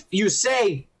 Yeah. If you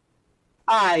say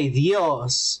ay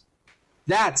Dios,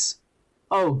 that's,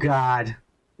 oh God.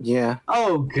 Yeah.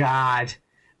 Oh God.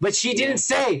 But she didn't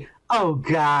say, oh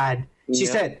God. She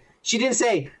didn't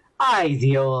say, ay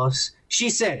Dios. She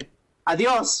said,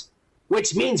 adios,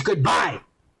 which means goodbye.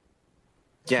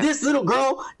 Yeah. This little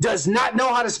girl does not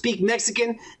know how to speak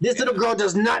Mexican. This little girl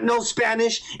does not know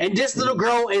Spanish. And this little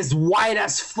girl is white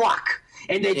as fuck.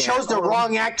 And they chose the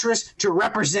wrong actress to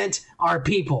represent our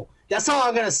people. That's all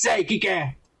I'm going to say,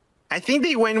 Kike. I think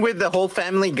they went with the whole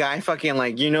Family Guy fucking,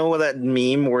 like, you know that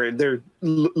meme where they're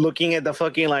looking at the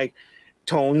fucking, like,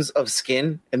 tones of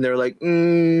skin. And they're like,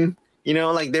 you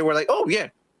know, like, they were like, oh, yeah.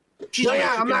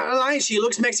 I'm not lying. She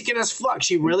looks Mexican as fuck.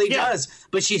 She really does.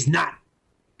 But she's not.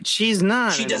 She's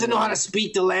not. She doesn't know how to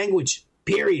speak the language.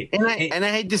 Period. And I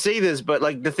hate to say this, but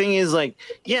like the thing is, like,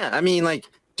 yeah, I mean, like,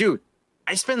 dude,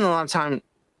 I spend a lot of time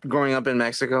growing up in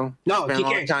Mexico. No, Spent a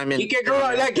lot of time in Kike, girl,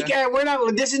 like, Kike, we're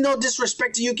not. This is no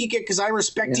disrespect to you, Kike, because I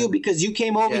respect you because you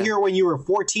came over here when you were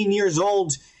 14 years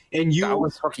old, and you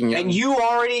was fucking young. and you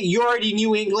already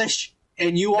knew English.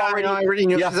 And you I already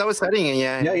knew because I was studying it.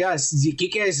 Yeah.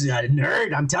 Kike is a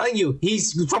nerd. I'm telling you,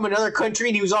 he's from another country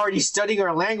and he was already studying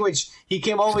our language. He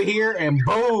came over here and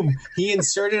boom, he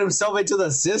inserted himself into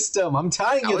the system. I'm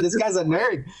telling you, this guy's a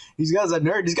nerd. This guy's a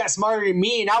nerd. This guy's smarter than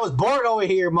me, and I was born over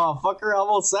here, motherfucker. I'm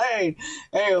all saying.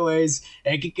 Anyways,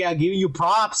 hey, Kike, I'm giving you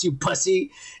props, you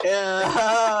pussy.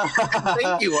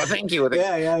 Thank you.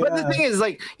 Yeah. But the thing is,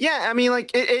 like, I mean, like,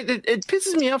 it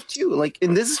pisses me off too. Like,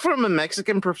 and this is from a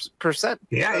Mexican perspective.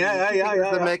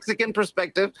 The Mexican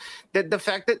perspective, that the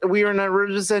fact that we are not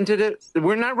represented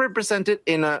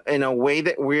in a way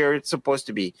that we're supposed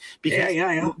to be,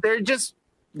 because they're just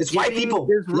it's white people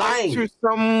lying to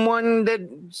someone that,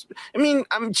 I mean,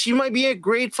 she might be a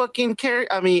great fucking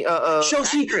character. I mean, she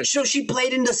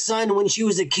played in The Sun when she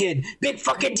was a kid. Big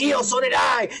fucking deal. So did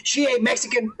I. She ain't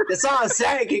Mexican. That's all I'm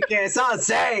saying. That's all I'm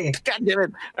saying. God damn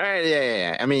it. All right,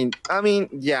 yeah. I mean,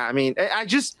 I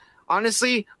just.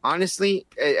 Honestly, I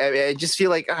just feel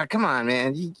like, come on,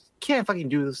 man. You can't fucking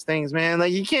do those things, man.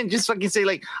 Like, you can't just fucking say,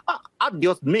 like,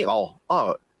 adios mío.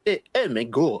 Me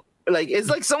go. Like, it's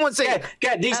like someone saying,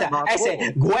 God, I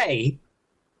said, güey.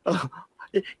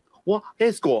 What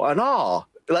is going on?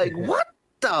 Like, what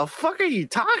the fuck are you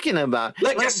talking about?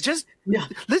 Like let's just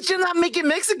not make it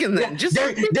Mexican then. Just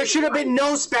there should have been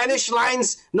no Spanish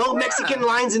lines, no Mexican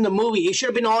lines in the movie. It should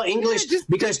have been all English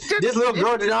because this little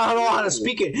girl did not know how to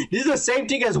speak it. This is the same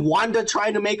thing as Wanda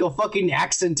trying to make a fucking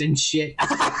accent and shit.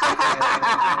 Fucking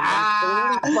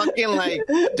like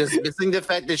dismissing the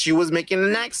fact that she was making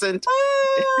an accent.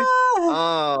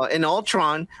 In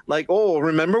Ultron, like,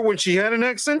 remember when she had an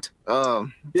accent?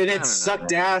 It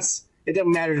sucked ass. It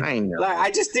doesn't matter. I know. Like, I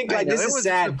just think like this is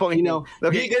sad. You know,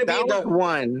 okay, you're gonna be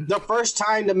the first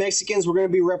time the Mexicans were gonna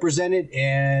be represented,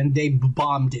 and they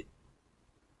bombed it.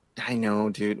 I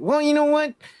know, dude. Well, you know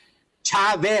what?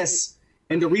 Chavez.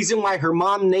 And the reason why her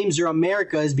mom names her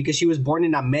America is because she was born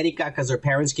in America because her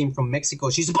parents came from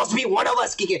Mexico. She's supposed to be one of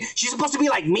us, Kike. She's supposed to be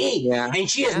like me, and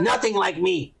she is nothing like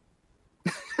me.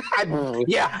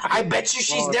 I bet you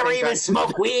she's never even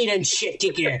smoked weed and shit,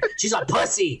 Kike. She's a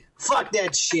pussy. Fuck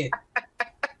that shit.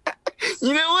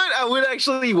 You know what? I would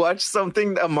actually watch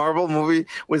a Marvel movie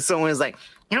with someone who's like,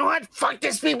 you know what? Fuck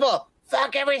these people.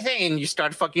 Fuck everything. And you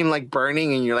start fucking like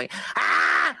burning and you're like,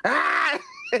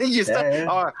 and you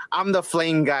start, I'm the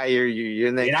flame guy.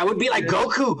 And I would be like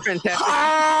Goku. Fantastic.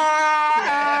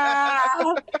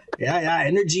 Yeah,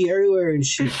 energy everywhere and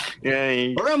shit.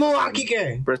 Yeah.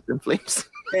 Burst in flames.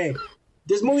 Hey,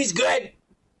 this movie's good,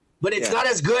 but it's not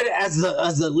as good as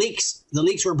the leaks. The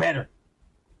leaks were better.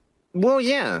 Well,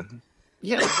 yeah.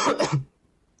 There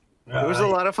was a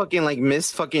lot of fucking like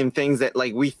missed fucking things that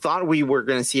like we thought we were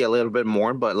gonna see a little bit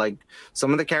more, but like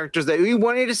some of the characters that we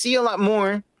wanted to see a lot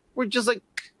more were just like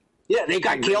they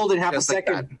got killed in half a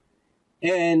second,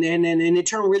 and it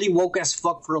turned really woke as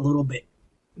fuck for a little bit.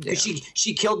 Yeah.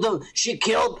 She killed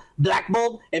Black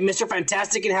Bolt and Mr.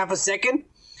 Fantastic in half a second.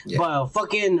 Yeah. But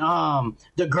fucking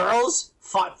the girls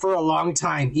fought for a long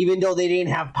time, even though they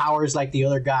didn't have powers like the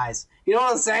other guys. You know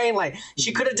what I'm saying? Like,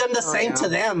 she could have done the same to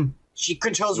them. She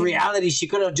controls reality. She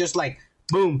could have just like,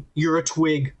 boom, you're a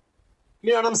twig.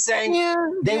 You know what I'm saying?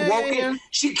 They woke it.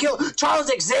 She killed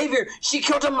Charles Xavier. She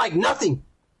killed him like nothing.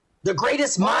 The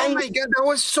greatest mind. Oh my god, that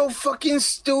was so fucking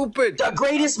stupid. The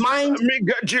greatest mind. Let me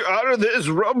get you out of this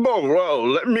rumble roll.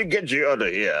 Let me get you out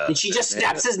of here. And she just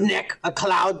snaps his neck. A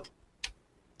cloud.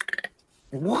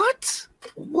 What?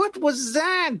 What was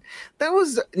that?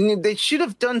 They should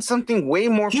have done something way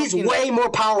more. He's way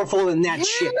more powerful than that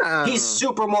shit. He's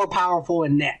super more powerful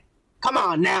than that. Come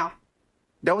on now.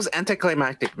 That was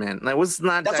anticlimactic, man. That was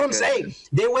not. That's what I'm saying.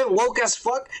 They went woke as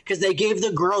fuck because they gave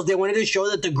the girls. They wanted to show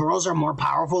that the girls are more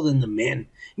powerful than the men.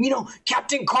 You know,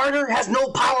 Captain Carter has no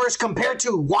powers compared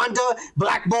to Wanda,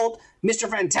 Black Bolt, Mr.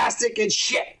 Fantastic, and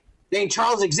shit. Then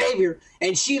Charles Xavier,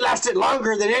 and she lasted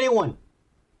longer than anyone.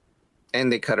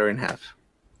 And they cut her in half.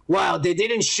 Well, they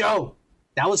didn't show.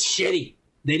 That was shitty.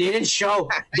 They didn't show.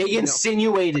 They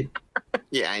insinuated.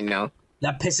 Yeah, I know.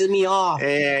 That pisses me off.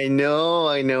 Hey, I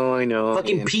know.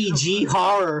 Fucking PG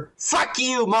horror. Fuck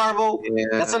you, Marvel. Yeah.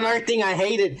 That's another thing I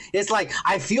hated. It's like,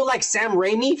 I feel like Sam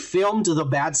Raimi filmed the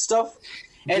bad stuff,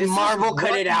 and Marvel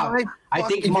cut it out. I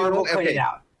think Marvel cut it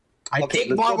out. I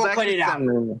think Marvel cut it out.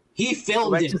 He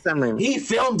filmed it. He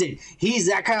filmed it. He's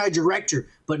that kind of director,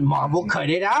 but Marvel cut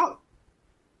it out.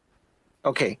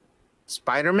 Okay.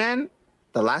 Spider-Man,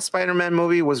 the last Spider-Man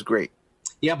movie was great.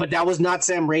 Yeah, but that was not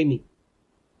Sam Raimi.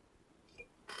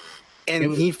 And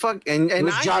it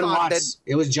was John Watts.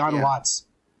 It was John Watts.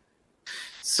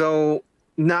 So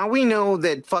now we know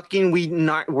that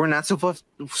we're not supposed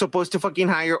to fucking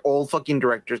hire old fucking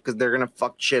directors because they're gonna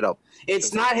fuck shit up.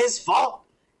 It's not his fault.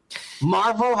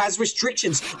 Marvel has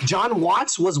restrictions. John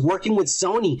Watts was working with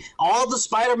Sony. All the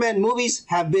Spider-Man movies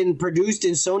have been produced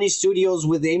in Sony Studios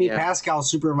with Amy Pascal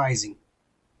supervising.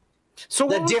 So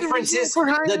the difference is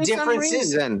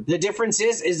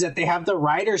that they have the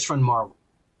writers from Marvel.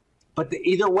 But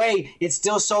either way, it's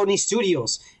still Sony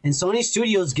Studios, and Sony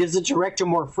Studios gives the director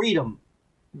more freedom.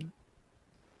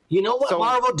 You know what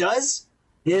Marvel does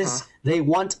is they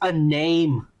want a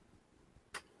name.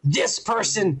 This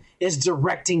person is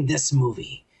directing this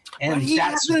movie. And but he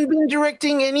hasn't been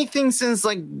directing anything since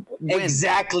when?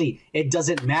 Exactly. It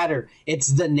doesn't matter. It's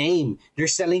the name. They're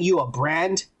selling you a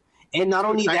brand. And not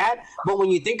only that, but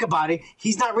when you think about it,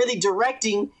 he's not really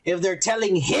directing if they're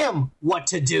telling him what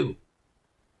to do.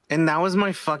 And that was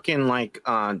my fucking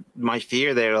my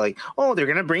fear there. Like, oh, they're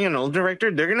gonna bring an old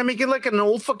director. They're gonna make it like an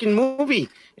old fucking movie.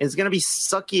 It's gonna be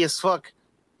sucky as fuck.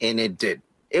 And it did.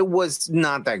 It was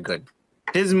not that good.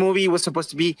 His movie was supposed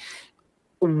to be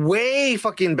way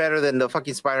fucking better than the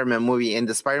fucking Spider-Man movie, and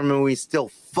the Spider-Man movie is still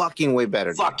fucking way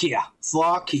better. Fuck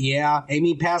yeah.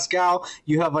 Amy Pascal,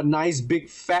 you have a nice big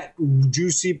fat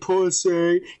juicy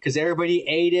pussy because everybody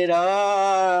ate it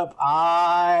up.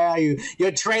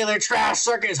 Your trailer trash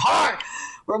circus hard.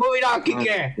 We're moving on,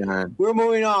 Kike. We're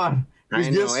moving on. I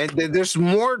know. There's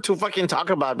more to fucking talk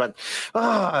about, but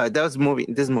this movie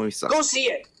sucks. Go see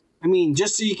it. I mean,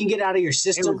 just so you can get out of your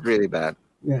system. It was really bad.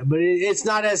 Yeah, but it's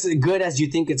not as good as you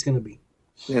think it's going to be.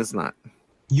 It's not.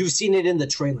 You've seen it in the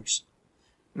trailers.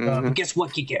 But guess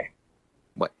what, Kike?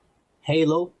 What?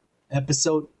 Halo,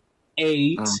 episode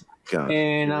 8. Oh, God.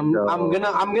 And I'm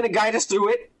gonna guide us through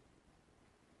it.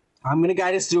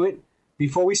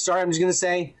 Before we start, I'm just gonna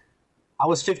say I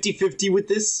was 50-50 with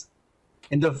this.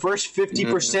 And the first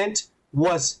 50%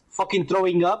 was fucking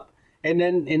throwing up. And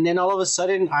then all of a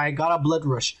sudden I got a blood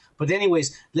rush. But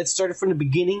anyways, let's start it from the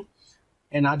beginning.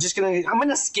 And I'm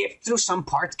gonna skip through some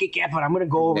parts, but I'm gonna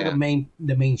go over the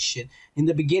main shit. In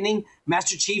the beginning,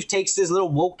 Master Chief takes this little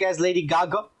woke ass Lady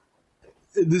Gaga.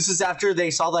 This is after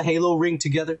they saw the Halo ring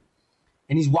together,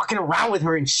 and he's walking around with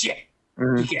her and shit.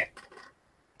 And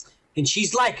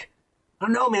she's like, I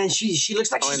don't know, man. She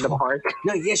looks like she's in the park.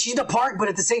 No, yeah, she's in the park, but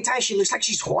at the same time, she looks like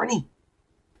she's horny.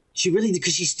 She really,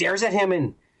 because she stares at him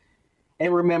and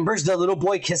remembers the little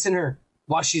boy kissing her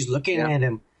while she's looking at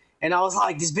him. And I was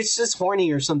like, this bitch is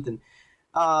horny or something.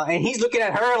 And he's looking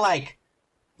at her like,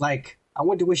 I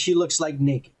wonder what she looks like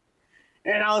naked.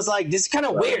 And I was like, this is kind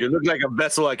of weird. You look like a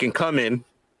vessel I can come in.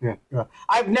 Yeah.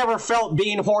 I've never felt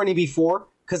being horny before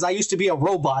because I used to be a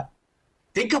robot.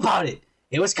 Think about it.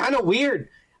 It was kind of weird.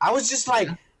 I was just like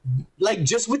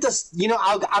just with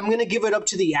the, I'm going to give it up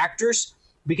to the actors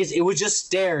because it was just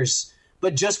stares.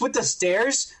 But just with the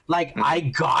stares, I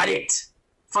got it.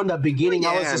 From the beginning,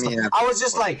 I was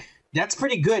just like, that's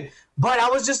pretty good. But I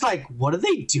was just like, what are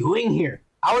they doing here?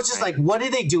 I was just like, what are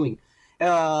they doing? It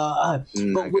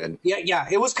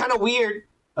was kind of weird.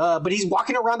 But he's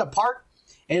walking around the park,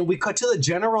 and we cut to the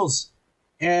generals,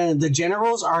 and the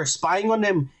generals are spying on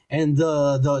them, and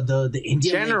the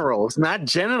Indian generals, not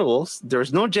genitals.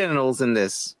 There's no genitals in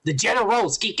this. The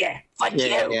generals, Kike. Fuck you.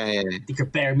 Yeah. You can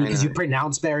bury me because you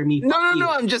pronounce bury me. No.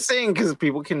 I'm just saying because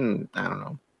people can. I don't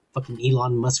know. Fucking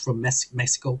Elon Musk from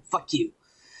Mexico. Fuck you.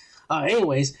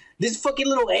 Anyways, this fucking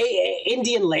little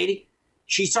Indian lady,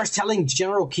 she starts telling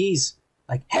General Keyes,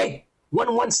 like, hey,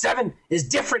 117 is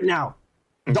different now.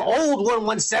 The old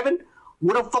 117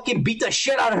 would have fucking beat the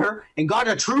shit out of her and got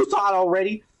her truth out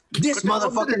already. This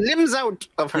motherfucker. Limbs out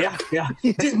of her. Yeah.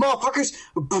 This motherfucker's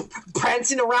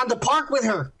prancing around the park with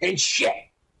her and shit.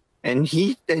 And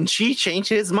she changed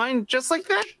his mind just like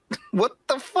that? What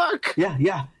the fuck?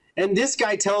 Yeah. And this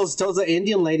guy tells the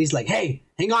Indian ladies, like, hey,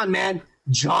 hang on, man.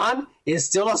 John is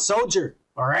still a soldier,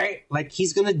 all right? Like,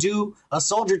 he's going to do a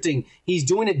soldier thing. He's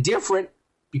doing it different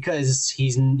because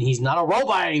he's not a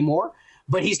robot anymore,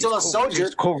 but he's still a soldier.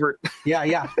 He's covert.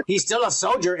 Yeah. He's still a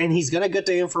soldier, and he's going to get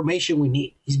the information we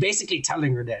need. He's basically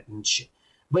telling her that and shit.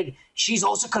 But she's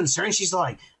also concerned. She's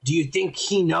like, do you think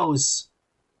he knows?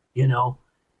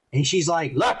 And she's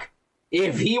like, look,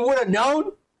 if he would have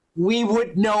known, we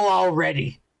would know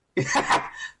already.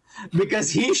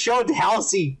 Because he showed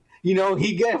Halsey, he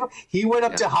went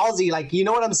up to Halsey, like, you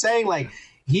know what I'm saying? Like,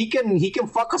 he can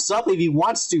fuck us up if he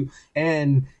wants to,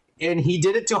 and he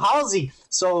did it to Halsey,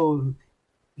 so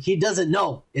he doesn't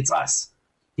know it's us.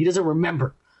 He doesn't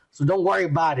remember, so don't worry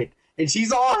about it. And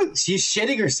she's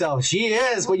shitting herself. She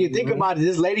is, when you think about it,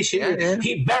 this lady shitting.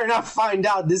 He better not find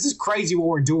out. This is crazy what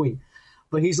we're doing.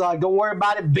 But he's like, don't worry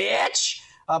about it, bitch.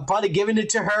 Probably giving it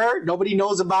to her. Nobody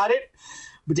knows about it.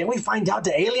 But then we find out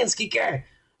the aliens, Kike.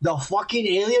 The fucking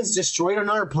aliens destroyed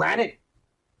another planet.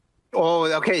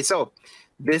 Oh, okay. So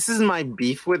this is my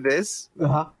beef with this.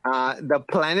 The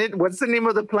planet, what's the name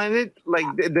of the planet? Like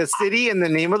the city and the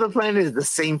name of the planet is the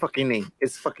same fucking name.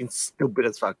 It's fucking stupid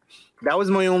as fuck. That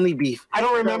was my only beef. I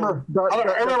don't remember. I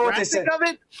remember what they said.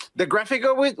 The graphic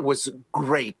of it was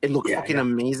great. It looked fucking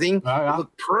amazing. It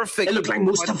looked perfect. It looked like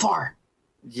Mustafar.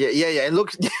 Yeah. It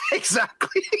looked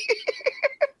exactly.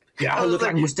 Yeah, it looked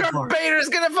like Mustafar. Darth Vader's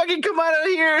gonna fucking come out of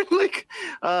here. Like,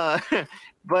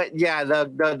 but yeah,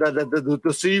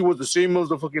 the city was the same as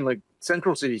the fucking like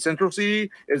Central City. Central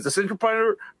City is the central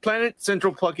planet,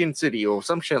 Central fucking city or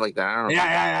some shit like that. I don't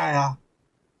know.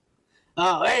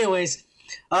 Yeah. Anyways,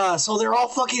 so they're all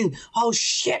fucking. Oh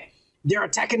shit, they're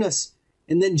attacking us.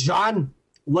 And then John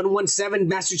 117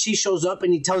 Master Chief shows up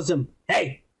and he tells them,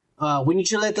 "Hey, we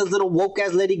need you to let this little woke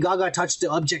ass Lady Gaga touch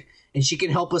the object, and she can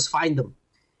help us find them."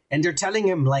 And they're telling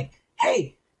him, like,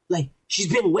 hey, like, she's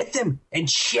been with them and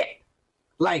shit.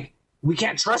 Like, we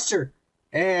can't trust her.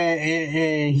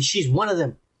 And she's one of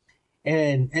them.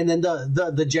 And then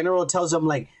the general tells him,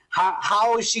 like,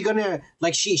 how is she gonna,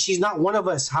 like, she's not one of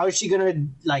us. How is she gonna,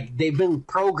 like, they've been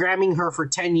programming her for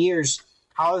 10 years.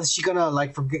 How is she gonna,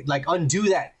 like, forget, like, undo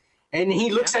that? And he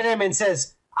looks at him and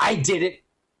says, I did it,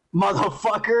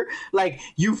 motherfucker. Like,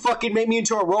 you fucking made me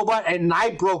into a robot and I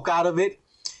broke out of it.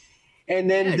 And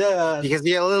then because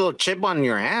you had a little chip on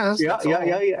your ass. Yeah.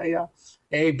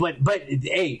 Hey, but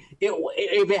hey,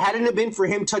 if it hadn't have been for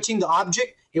him touching the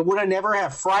object, it would have never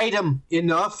have fried him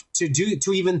enough to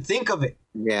even think of it.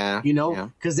 Yeah, you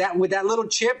know, because that with that little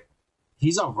chip,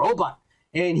 he's a robot,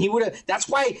 and he would have. That's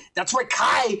why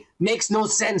Kai makes no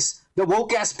sense. The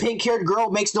woke ass pink haired girl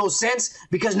makes no sense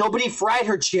because nobody fried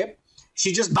her chip.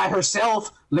 She just by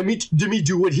herself. Let me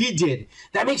do what he did.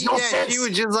 That makes no sense. She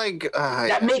was just like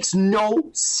that makes no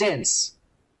sense.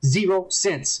 0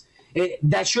 sense.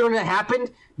 That shouldn't have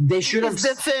happened. They should have. It's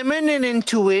the feminine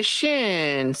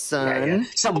intuition, son. Yeah.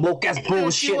 Some woke ass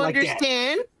bullshit like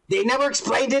that. They never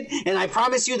explained it, and I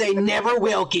promise you, they never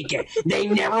will, Kike. They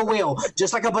never will.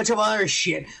 Just like a bunch of other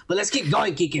shit. But let's keep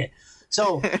going, Kike.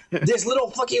 So this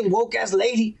little fucking woke ass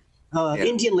lady.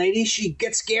 Indian lady, she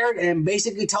gets scared and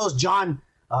basically tells John,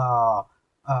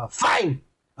 fine,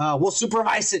 we'll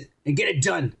supervise it and get it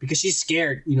done because she's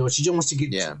scared. You know, she just wants to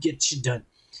get shit done.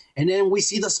 And then we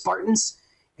see the Spartans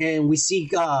and we see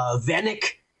Vanek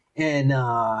and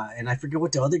I forget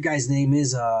what the other guy's name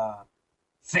is,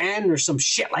 Fan or some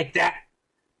shit like that.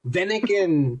 Vanek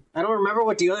and I don't remember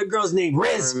what the other girl's name.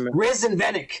 Riz and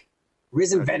Vanek.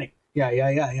 Riz and Vanek.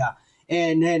 Yeah.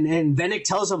 And Vanek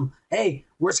tells him, hey,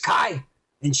 where's Kai?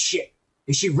 And shit.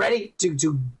 Is she ready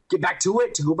to get back to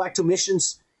it, to go back to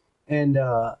missions? And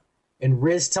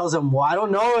Riz tells him, well, I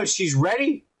don't know if she's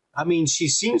ready. I mean, she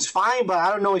seems fine, but I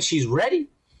don't know if she's ready.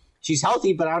 She's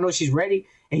healthy, but I don't know if she's ready.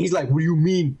 And he's like, what do you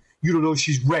mean you don't know if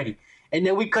she's ready? And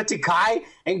then we cut to Kai,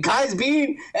 and Kai's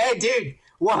being, hey, dude,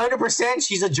 100%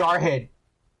 she's a jarhead.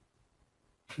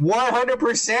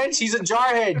 100% she's a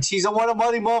jarhead. She's one of the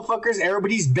motherfuckers.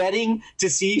 Everybody's betting to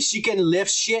see if she can lift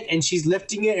shit, and she's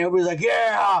lifting it. And everybody's like,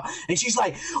 yeah. And she's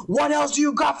like, what else do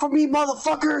you got for me,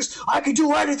 motherfuckers? I can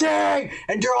do anything.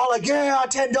 And they're all like, yeah,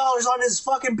 $10 on this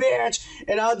fucking bitch.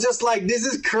 And I was just like, this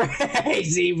is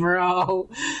crazy, bro.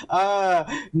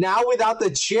 Now without the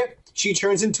chip, she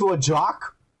turns into a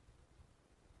jock.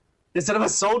 Instead of a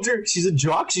soldier, she's a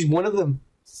jock. She's one of them.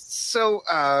 So,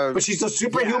 but she's a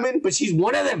superhuman, but she's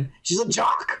one of them. She's a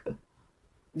jock.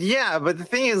 Yeah, but the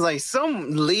thing is, like,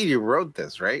 some lady wrote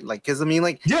this, right? Like, because I mean,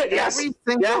 like, every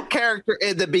single character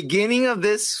at the beginning of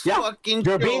this fucking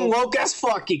they're being woke as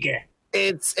fuck, Ike.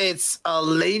 It's a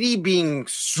lady being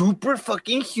super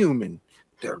fucking human.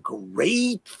 They're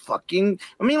great fucking.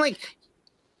 I mean, like,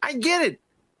 I get it.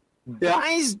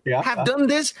 Guys have done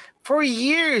this for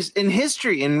years in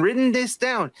history and written this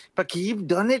down, but can you have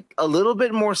done it a little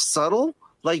bit more subtle?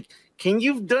 Like, can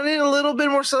you have done it a little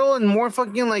bit more subtle and more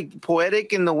fucking like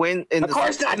poetic in the wind? Of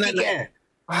course not, you can.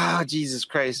 Ah, Jesus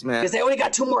Christ, man! Because they only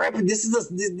got 2 more episodes. This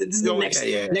is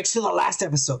the next to the last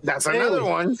episode. That's another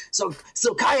one. So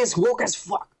Kai is woke as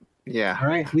fuck. Yeah. All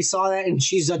right, we saw that, and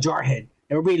she's a jarhead.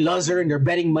 Everybody loves her, and they're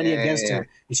betting money against her,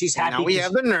 and she's happy. Now we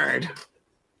have the nerd.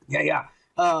 Yeah.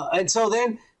 And so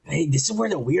then, hey, this is where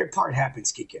the weird part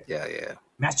happens, Kike. Yeah.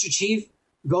 Master Chief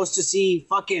goes to see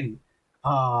fucking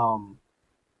Maki.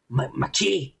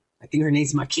 I think her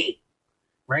name's Maki,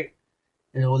 right?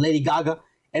 And Lady Gaga.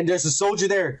 And there's a soldier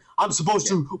there. I'm supposed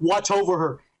to watch over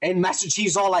her. And Master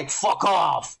Chief's all like, fuck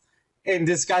off. And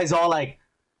this guy's all like,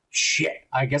 shit,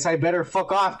 I guess I better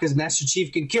fuck off because Master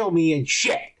Chief can kill me and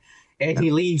shit. And he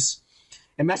leaves.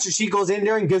 And Master Chief goes in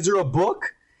there and gives her a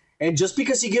book. And just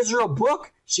because he gives her a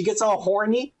book, she gets all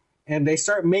horny and they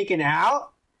start making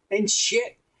out and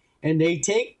shit. And they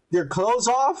take their clothes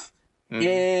off.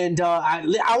 And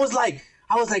I was like,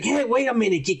 hey, wait a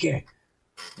minute, Kike.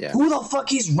 Yeah. Who the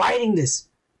fuck is writing this?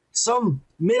 Some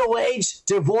middle-aged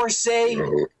divorcee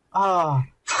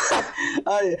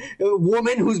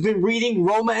woman who's been reading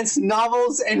romance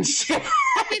novels and shit.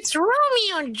 It's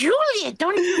Romeo and Juliet.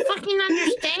 Don't you fucking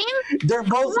understand? They're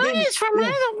both one is from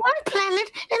one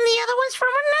planet and the other one's from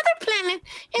another planet,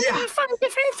 and they're from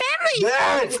different families.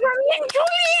 It's Romeo and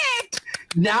Juliet.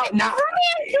 Now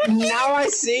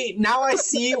I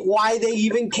see why they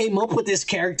even came up with this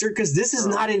character, because this is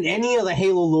not in any of the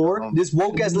Halo lore. This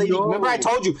woke ass lady. Remember, I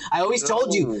told you. I always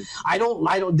told you. I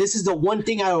don't. This is the one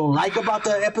thing I don't like about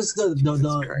the episode.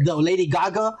 The Lady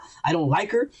Gaga. I don't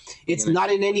like her. It's not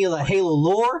in any of the Halo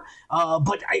lore.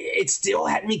 But it still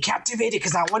had me captivated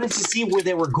because I wanted to see where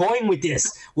they were going with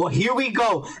this. Well, here we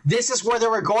go. This is where they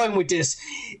were going with this.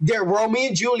 They're Romeo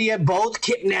and Juliet, both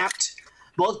kidnapped.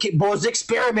 Both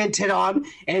experimented on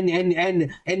and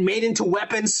made into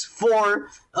weapons for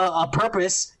a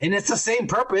purpose, and it's the same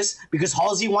purpose because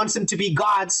Halsey wants them to be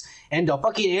gods, and the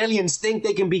fucking aliens think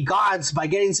they can be gods by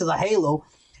getting to the Halo,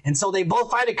 and so they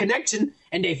both find a connection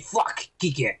and they fuck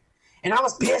Kike. And I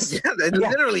was pissed. They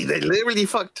literally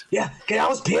fucked. Yeah, cause I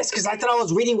was pissed because I thought I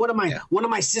was reading one of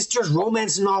my sister's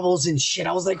romance novels and shit.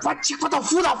 I was like, who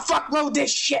the fuck wrote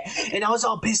this shit? And I was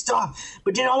all pissed off.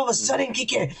 But then all of a sudden,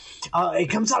 Kike, it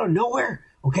comes out of nowhere,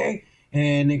 okay?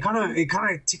 And it kind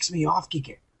of ticks me off,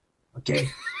 Kike. Okay.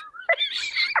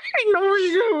 I know where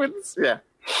you're going with this.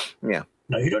 Yeah.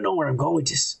 No, you don't know where I'm going with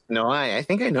this. No, I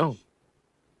think I know.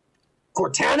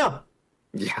 Cortana.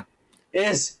 Yeah.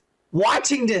 Is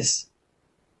watching this.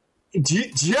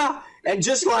 Yeah, and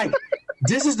just like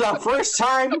this is the first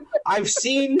time I've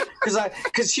seen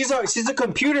because she's a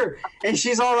computer and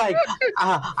she's all like,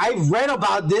 I've read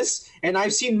about this and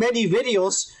I've seen many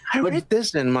videos. I read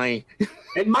this in my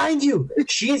and mind you,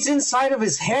 she's inside of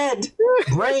his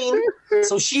brain,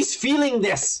 so she's feeling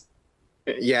this.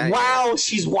 Yeah. While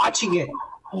she's watching it.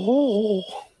 Oh,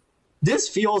 this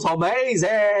feels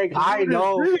amazing. I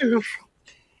know.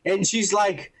 And she's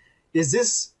like, this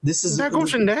is that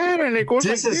goes in there and it goes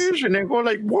like this and they go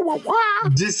like wah wah wah.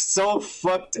 This is so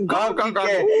fucked up.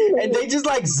 And they just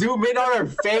like zoom in on her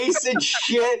face and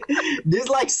shit. This is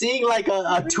like seeing like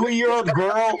a 2-year-old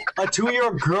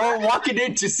girl walking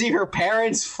in to see her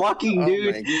parents fucking,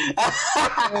 dude.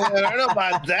 I don't know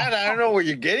about that. I don't know where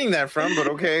you're getting that from, but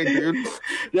okay, dude.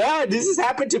 Yeah, this has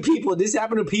happened to people. And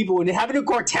it happened to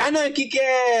Cortana,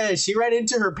 Kike. She ran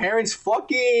into her parents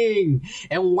fucking.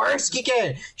 And worse,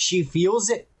 Kike, she feels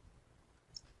it.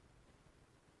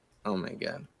 Oh my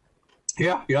god.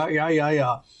 Yeah.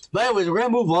 But anyways, we're gonna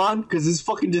move on because it's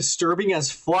fucking disturbing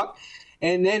as fuck.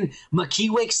 And then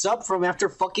Makee wakes up from after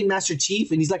fucking Master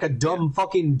Chief, and he's like a dumb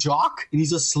fucking jock, and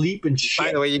he's asleep and shit.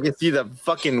 By the way, you can see the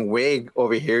fucking wig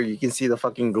over here. You can see the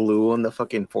fucking glue on the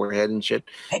fucking forehead and shit.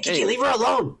 Hey, Kiki, leave her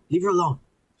alone. Leave her alone.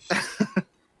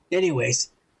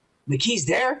 Anyways, Makee's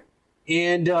there,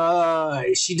 and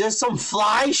she does some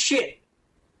fly shit.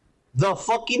 The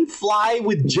fucking fly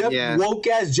with woke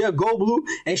ass Jeff Goldblum,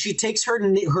 and she takes her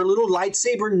little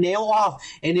lightsaber nail off,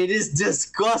 and it is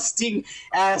disgusting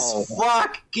as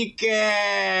fuck. Kike.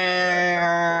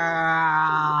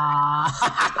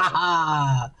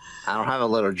 I don't have a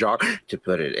little jar to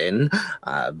put it in,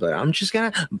 but I'm just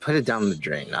gonna put it down the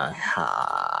drain.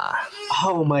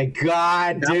 Oh my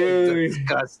god, dude!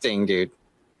 Disgusting, dude.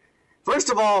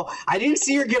 First of all, I didn't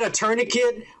see her get a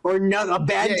tourniquet or a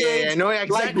bandage. Yeah, no,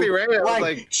 exactly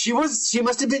right. She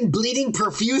must have been bleeding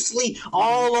profusely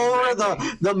all over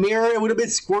the mirror. It would have been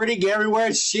squirting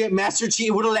everywhere. Shit, Master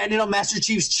Chief would have landed on Master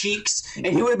Chief's cheeks, and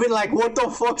he would have been like, "What the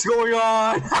fuck's going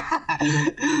on?"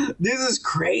 This is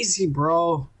crazy,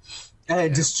 bro.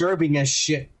 Disturbing as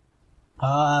shit.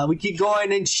 We keep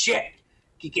going and shit.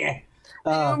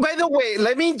 By the way,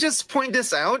 let me just point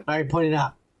this out. All right, point it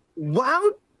out. Wow.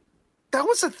 That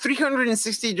was a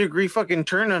 360-degree fucking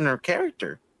turn on her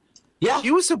character. Yeah. She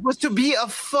was supposed to be a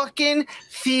fucking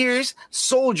fierce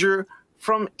soldier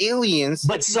from aliens.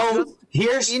 But so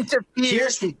here's and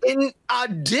a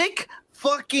dick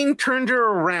fucking turned her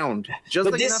around.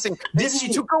 Just like nothing. She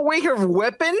took away her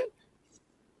weapon.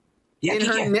 Yeah, and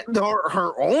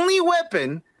her only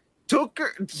weapon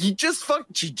she just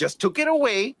took it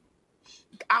away.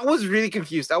 I was really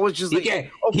confused. I was just like,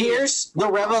 okay, here's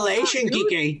the revelation,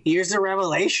 Kike. Here's the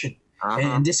revelation.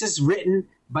 And this is written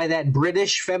by that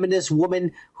British feminist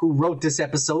woman who wrote this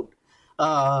episode.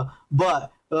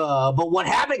 But what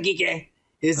happened, Kike,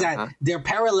 is that they're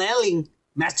paralleling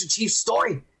Master Chief's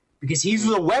story because he's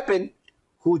the weapon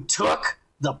who took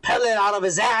the pellet out of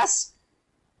his ass,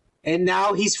 and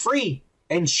now he's free.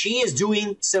 And she is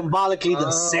doing symbolically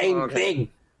the same thing.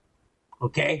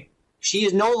 Okay?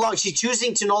 She's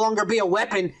choosing to no longer be a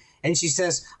weapon, and she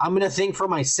says, I'm gonna think for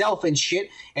myself and shit,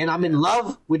 and I'm in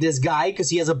love with this guy because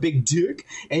he has a big dick,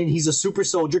 and he's a super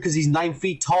soldier because he's 9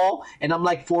 feet tall, and I'm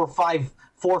like 4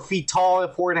 feet tall,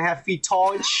 4.5 feet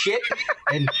tall and shit.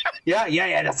 And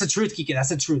yeah, that's the truth, Kika. That's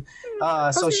the truth.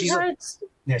 So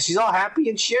she's all happy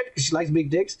and shit because she likes big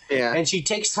dicks. Yeah. And she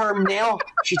takes her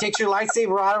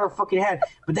lightsaber out of her fucking head.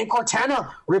 But then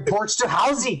Cortana reports to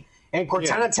Halsey. And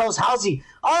Cortana tells Halsey,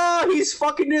 he's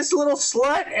fucking this little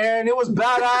slut, and it was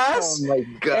badass. Oh my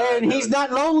God. And he's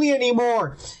not lonely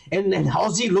anymore. And then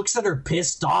Halsey looks at her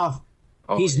pissed off.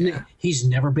 He's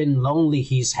never been lonely.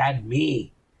 He's had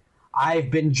me.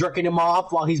 I've been jerking him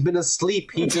off while he's been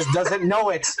asleep. He just doesn't know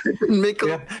it.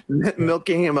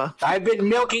 Milking him up. I've been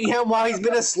milking him while he's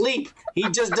been asleep. He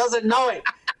just doesn't know it.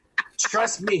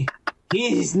 Trust me.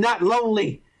 He's not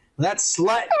lonely. That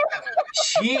slut,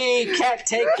 she can't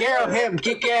take care of him,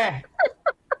 Kike.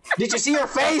 Did you see her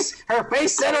face? Her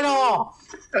face said it all.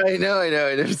 I know.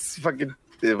 It was fucked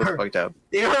up.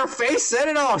 Her face said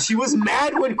it all. She was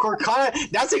mad when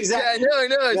Cortana. That's exactly. Yeah, I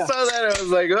know. I saw that. I was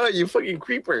like, oh, you fucking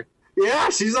creeper. Yeah,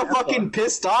 she's a fucking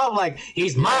pissed off. Like,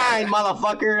 he's mine,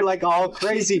 motherfucker. Like, all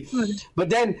crazy. But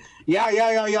then, yeah.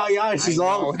 She's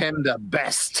all him the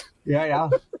best. Yeah.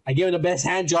 I give him the best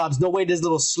hand jobs. No way this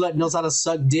little slut knows how to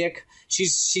suck dick.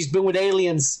 She's been with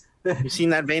aliens. You seen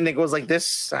that vein that goes like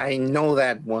this? I know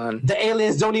that one. The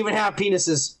aliens don't even have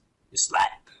penises. You slut.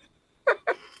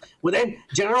 Well, then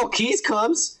General Keyes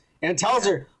comes and tells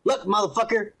her, look,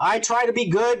 motherfucker, I try to be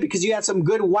good because you had some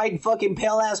good white fucking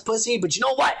pale ass pussy, but you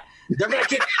know what? They're gonna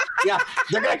kick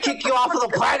you off of the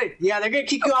planet. Yeah, they're gonna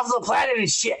kick you off of the planet and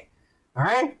shit. All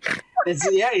right? It's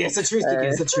the truth.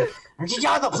 It's the truth. They're gonna kick you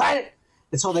off the planet.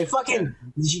 And so they fucking,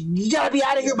 you gotta be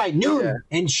out of here by noon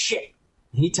and shit.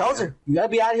 And he tells her, you gotta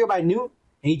be out of here by noon.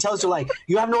 And he tells her, like,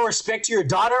 you have no respect to your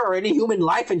daughter or any human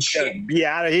life and shit. Be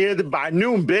out of here by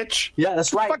noon, bitch. Yeah,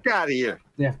 that's right. Fuck out of here.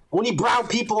 Yeah. Only brown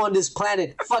people on this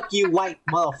planet. Fuck you, white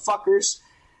motherfuckers.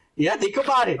 Yeah, think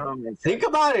about it. Think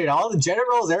about it. All the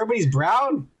generals, everybody's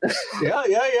brown. Yeah.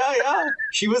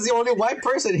 She was the only white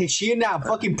person. She and that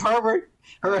fucking pervert,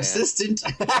 her assistant.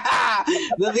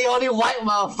 They're the only white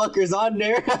motherfuckers on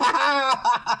there.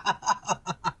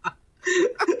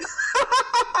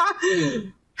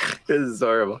 This is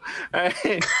horrible. All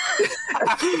right.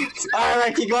 All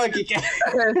right, keep going, Kike.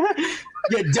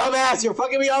 You dumbass, you're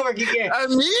fucking me over, Kike.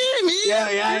 Me?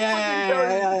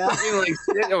 Yeah. Fucking like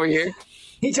shit over here.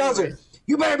 He tells her,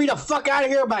 you better be the fuck out of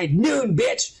here by noon,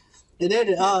 bitch. And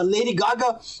then Lady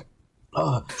Gaga,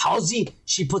 Halsey,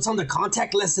 she puts on the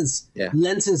contact lenses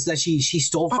that she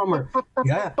stole from her.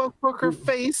 Yeah. Fuck her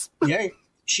face. Yeah.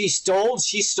 She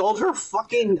stole her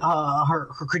fucking her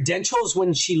credentials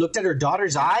when she looked at her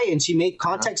daughter's eye, and she made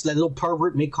contacts. That little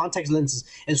pervert made contact lenses,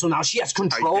 and so now she has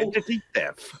control. Identity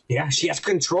theft. Yeah, she has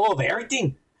control of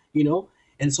everything, you know.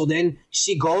 And so then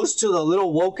she goes to the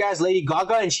little woke ass Lady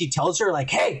Gaga, and she tells her like,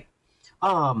 "Hey,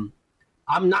 I'm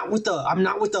not with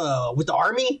the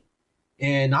army,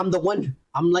 and I'm the one.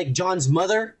 I'm like John's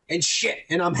mother and shit,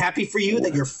 and I'm happy for you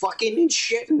that you're fucking and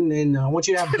shit, and I want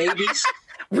you to have babies."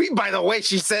 By the way,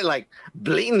 she said like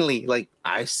blatantly, like,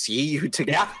 I see you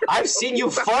together. Yeah, I've seen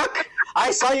you fuck.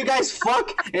 I saw you guys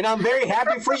fuck, and I'm very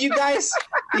happy for you guys.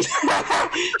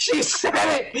 She said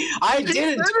it. I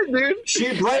didn't.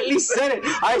 She blatantly said it.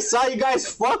 I saw you guys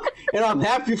fuck, and I'm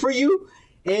happy for you.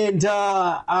 And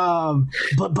but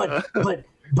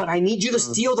I need you to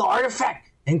steal the artifact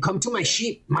and come to my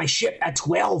ship at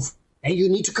 12. And you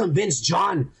need to convince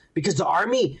John. Because the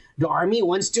army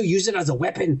wants to use it as a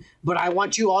weapon, but I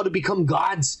want you all to become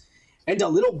gods. And the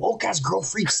little woke-ass girl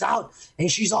freaks out,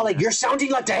 and she's all like, you're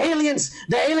sounding like the aliens.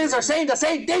 The aliens are saying the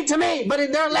same thing to me, but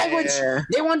in their language,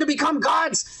 they want to become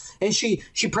gods. And she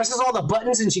presses all the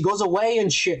buttons, and she goes away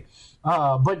and shit.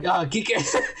 But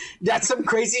Kike, that's some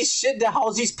crazy shit that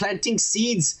Halsey's planting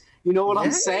seeds. You know what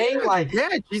I'm saying? Like,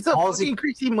 she's a fucking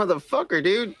crazy motherfucker,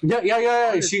 dude.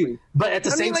 Yeah. But at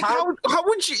the same time, how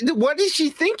would she? What is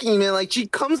she thinking, man? Like, she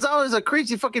comes out as a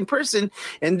crazy fucking person,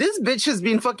 and this bitch has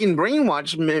been fucking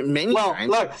brainwashed many times.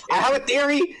 Look, I have a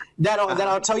theory that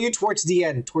I'll tell you towards the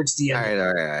end. All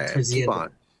right. Towards the end.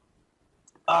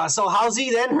 So Halsey,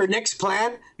 then her next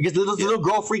plan, because the little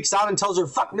girl freaks out and tells her,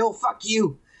 "Fuck no, fuck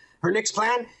you." Her next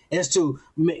plan is to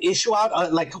issue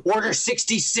out like Order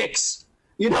 66.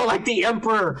 You know, like the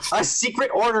Emperor, a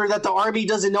secret order that the army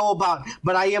doesn't know about,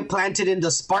 but I implanted in the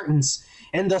Spartans.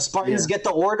 And the Spartans get the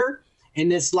order,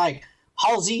 and it's like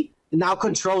Halsey now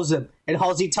controls them. And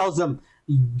Halsey tells them,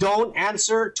 don't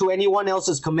answer to anyone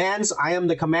else's commands. I am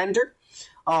the commander.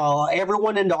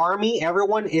 Everyone in the army,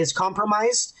 everyone is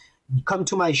compromised. Come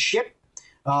to my ship.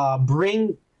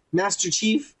 Bring Master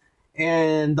Chief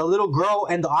and the little girl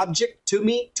and the object to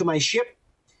me, to my ship,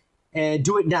 and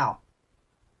do it now.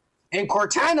 And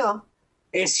Cortana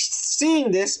is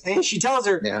seeing this, and she tells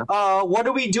her, what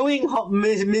are we doing,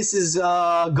 Mrs.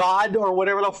 God, or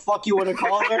whatever the fuck you want to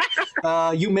call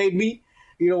her? You made me.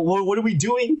 You know, what are we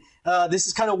doing? This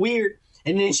is kind of weird.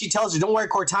 And then she tells her, don't worry,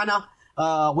 Cortana.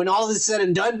 When all of this is said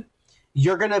and done,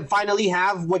 you're going to finally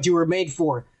have what you were made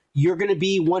for. You're going to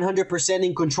be 100%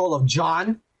 in control of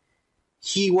John.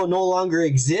 He will no longer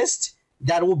exist.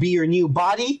 That will be your new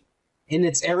body. And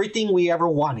it's everything we ever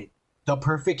wanted. The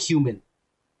perfect human.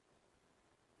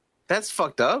 That's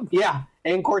fucked up. Yeah.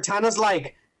 And Cortana's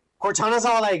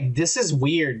all like, this is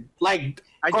weird. Like,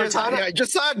 I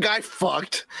just saw a guy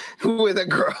fucked with a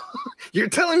girl. You're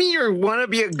telling me you want to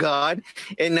be a god,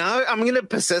 and now I'm going to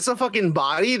possess a fucking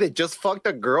body that just fucked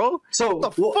a girl? So,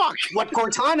 what the fuck? What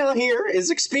Cortana here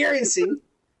is experiencing,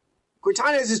 for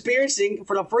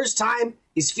the first time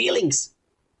is feelings.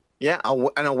 Yeah,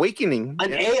 an awakening.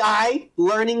 An AI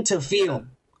learning to feel,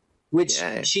 which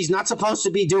she's not supposed to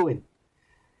be doing.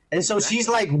 And so she's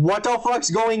like, what the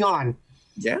fuck's going on?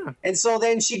 Yeah. And so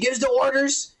then she gives the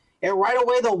orders, and right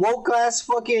away the woke-ass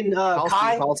fucking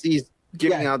Kai... Halsey's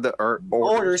giving out the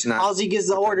orders. Halsey gives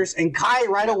the orders, and Kai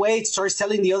right away starts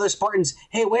telling the other Spartans,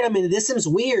 hey, wait a minute, this seems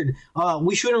weird.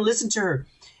 We shouldn't listen to her.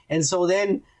 And so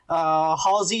then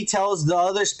Halsey tells the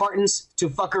other Spartans to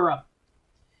fuck her up.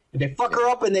 And they fuck her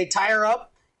up, and they tie her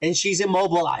up, and she's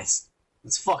immobilized.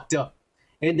 It's fucked up.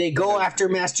 And they go after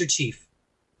Master Chief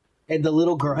and the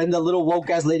little girl and the little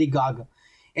woke-ass Lady Gaga.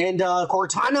 And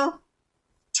Cortana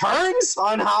turns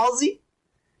on Halsey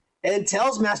and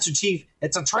tells Master Chief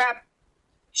it's a trap.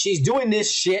 She's doing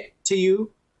this shit to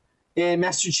you. And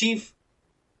Master Chief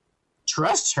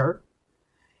trusts her.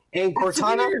 And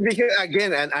Cortana... Because,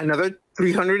 again, another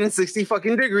 360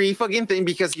 fucking degree fucking thing,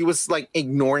 because he was like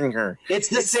ignoring her. It's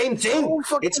the same thing.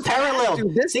 It's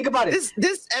parallel. Think about it.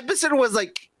 This episode was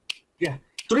like... Yeah.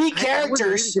 Three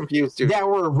characters that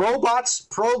were robots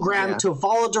programmed to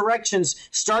follow directions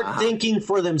start thinking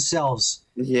for themselves.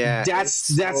 Yeah, that's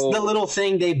the little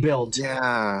thing they build.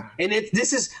 Yeah, and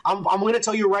this is I'm going to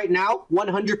tell you right now,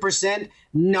 100%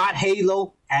 not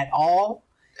Halo at all.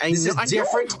 This is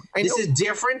different. This is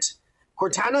different.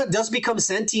 Cortana does become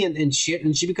sentient and shit,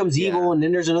 and she becomes evil, and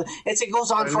then there's another. It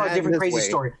goes on for a different crazy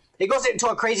story. It goes into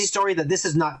a crazy story that this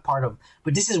is not part of,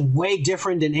 but this is way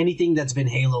different than anything that's been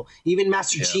Halo. Even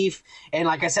Master Chief, and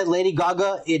like I said, Lady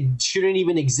Gaga, it shouldn't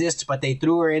even exist, but they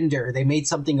threw her in there. They made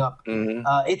something up.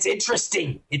 It's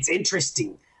interesting. It's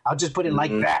interesting. I'll just put it like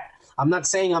that. I'm not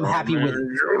saying I'm happy with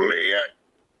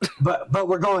it. But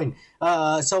we're going.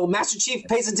 So Master Chief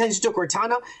pays attention to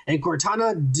Cortana, and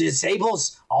Cortana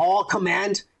disables all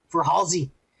command for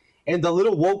Halsey. And the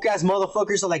little woke-ass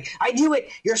motherfuckers are like, I knew it!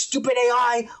 Your stupid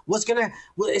AI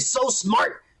is so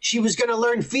smart! She was gonna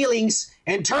learn feelings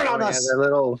and turn on us!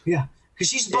 Yeah, because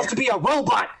she's supposed to be a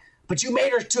robot, but you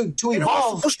made her to evolve. I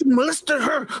was supposed to molest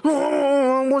her!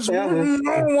 Oh,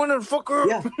 I want to fuck her!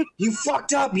 Yeah, you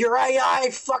fucked up! Your AI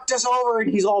fucked us over!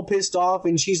 And he's all pissed off,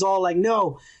 and she's all like,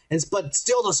 no! But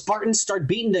still, the Spartans start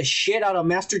beating the shit out of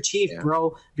Master Chief,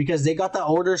 bro, because they got the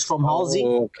orders from Halsey.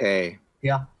 Okay.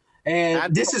 Yeah.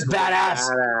 And this is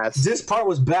badass. This part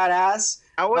was badass.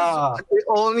 I was the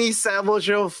only Savage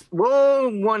Show. Well,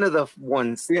 one of the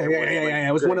ones. Yeah.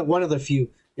 It was one of the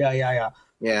few. Yeah.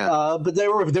 But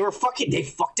they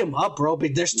fucked him up, bro.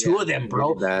 But there's two of them,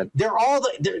 bro. They're all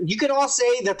you can all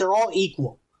say that they're all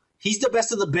equal. He's the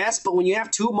best of the best, but when you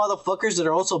have two motherfuckers that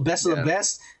are also best of the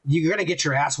best, you're gonna get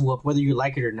your ass whooped whether you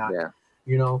like it or not. Yeah.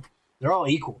 You know, they're all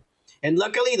equal. And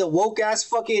luckily, the woke-ass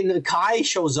fucking Kai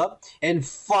shows up and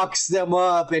fucks them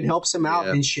up and helps them out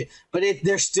and shit. But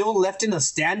they're still left in a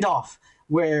standoff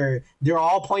where they're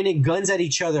all pointing guns at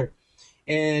each other.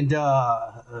 And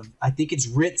I think it's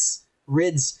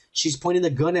Rids. She's pointing the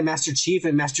gun at Master Chief,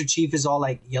 and Master Chief is all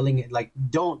like yelling at, like,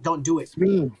 don't do it.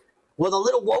 Well, the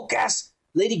little woke-ass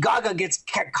Lady Gaga gets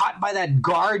caught by that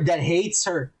guard that hates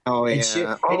her. Oh, yeah. Shit.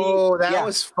 That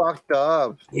was fucked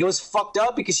up. It was fucked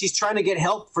up because she's trying to get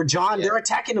help for John. Yeah. They're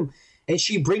attacking him. And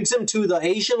she brings him to the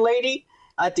Asian lady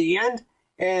at the end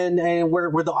and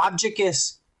where the object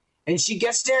is. And she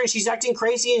gets there and she's acting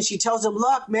crazy and she tells him,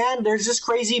 look, man, there's this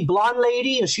crazy blonde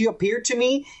lady and she appeared to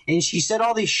me and she said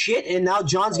all this shit and now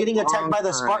John's getting attacked by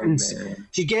the Spartans.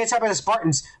 She's getting attacked by the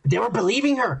Spartans. But they were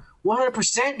believing her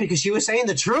 100% because she was saying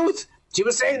the truth. She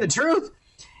was saying the truth.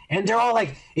 And they're all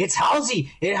like, it's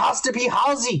Halsey. It has to be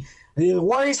Halsey.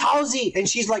 Where is Halsey? And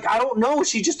she's like, I don't know.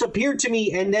 She just appeared to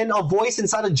me. And then a voice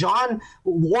inside of John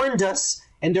warned us.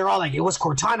 And they're all like, it was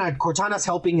Cortana. Cortana's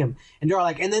helping him. And they're all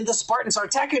like, and then the Spartans are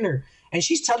attacking her. And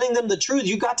she's telling them the truth.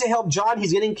 You got to help John.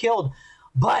 He's getting killed.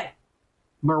 But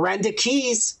Miranda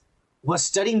Keyes was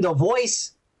studying the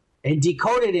voice and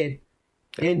decoded it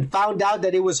and found out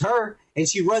that it was her. And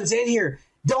she runs in here.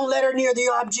 Don't let her near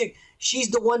the object. She's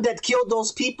the one that killed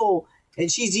those people.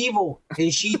 And she's evil.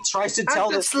 And she tries to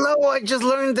tell I'm slow. I just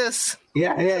learned this.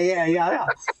 Yeah.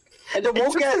 And the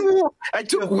woke I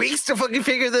took weeks to fucking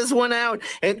figure this one out,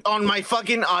 and on my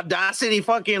fucking Audacity,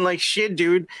 fucking like shit,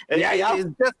 dude.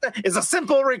 It's a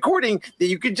simple recording that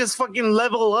you could just fucking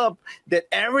level up that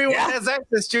everyone has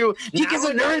access to. He gets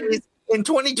a nerd in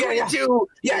 2022.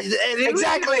 Yeah,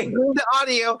 exactly. The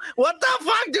audio. What the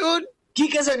fuck, dude?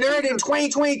 Geek is a nerd in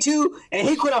 2022, and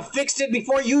he could have fixed it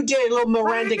before you did, little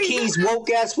Miranda Keyes,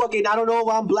 woke ass fucking, I don't know if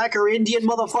I'm black or Indian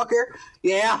motherfucker.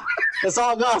 Yeah, that's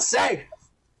all I'm gonna say.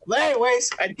 But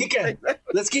anyways, Kike,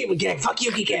 let's keep again. Fuck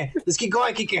you, Kike. Let's keep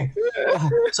going, Kike.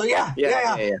 So yeah.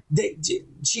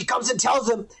 She comes and tells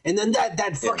him, and then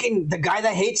that fucking the guy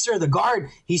that hates her, the guard,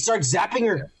 he starts zapping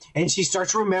her, and she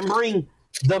starts remembering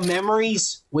the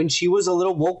memories when she was a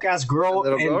little woke ass girl,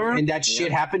 and that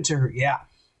shit happened to her. Yeah,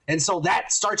 and so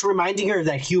that starts reminding her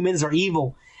that humans are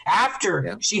evil.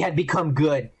 After she had become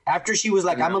good, after she was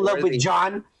like, I'm in love with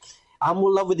John. I'm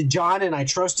in love with John and I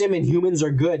trust him and humans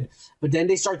are good. But then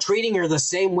they start treating her the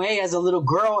same way as a little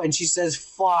girl and she says,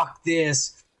 fuck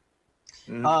this.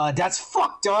 That's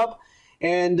fucked up.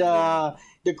 And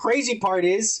the crazy part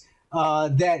is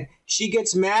that she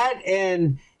gets mad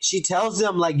and she tells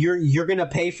them, like, you're going to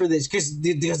pay for this. Because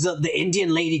the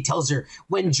Indian lady tells her,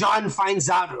 when John finds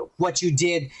out what you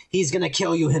did, he's going to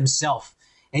kill you himself.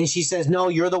 And she says, no,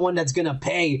 you're the one that's going to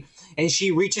pay. And she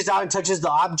reaches out and touches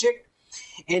the object.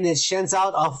 And it sends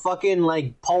out a fucking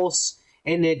like pulse,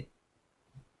 and it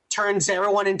turns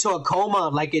everyone into a coma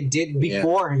like it did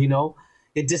before. You know,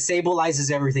 it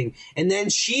destabilizes everything. And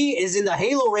then she is in the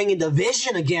Halo ring in the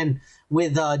Vision again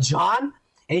with John,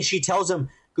 and she tells him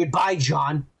goodbye,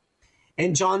 John.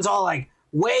 And John's all like,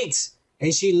 "Wait!"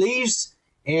 And she leaves,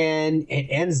 and it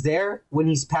ends there when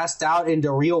he's passed out in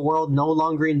the real world, no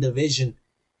longer in the Vision.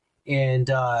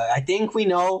 And I think we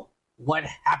know what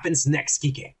happens next,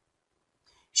 Kike.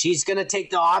 She's going to take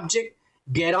the object,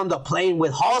 get on the plane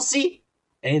with Halsey,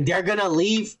 and they're going to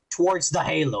leave towards the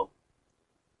Halo.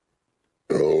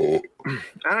 I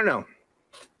don't know.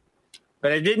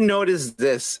 But I did notice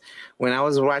this when I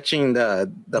was watching the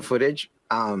footage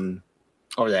or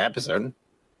the episode.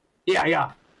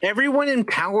 Yeah. Everyone in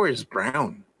power is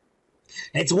brown.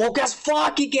 It's woke as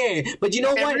fuck, Kike. But you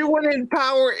know what? Everyone in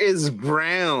power is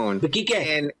brown. But Kike,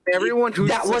 and everyone who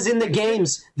was in the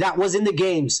games. That was in the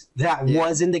games.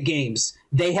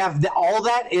 They have all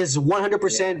that is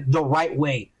 100% the right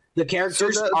way. The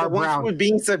characters are brown. Ones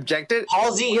being subjected.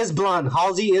 Halsey is blonde.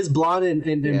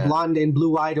 And blonde and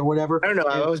blue eyed or whatever. I don't know.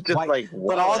 I was just like,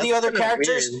 but all the other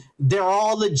characters, they're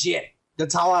all legit.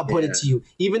 That's how I put it to you.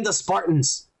 Even the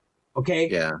Spartans. Okay.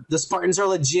 Yeah. The Spartans are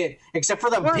legit, except for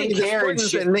the pink hair and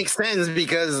shit. It makes sense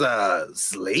because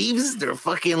slaves, they're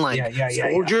fucking like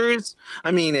soldiers. Yeah.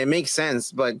 I mean, it makes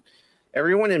sense, but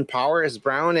everyone in power is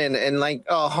brown and like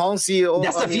Halsey.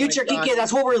 That's the future, Kike.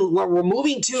 That's what we're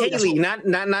moving to. Kaylee,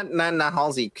 not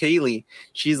Halsey. Kaylee.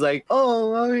 She's like,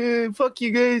 fuck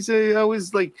you guys. I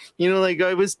was like,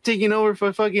 I was taking over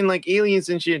for fucking like aliens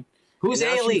and shit. Who's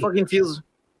alien? She fucking feels.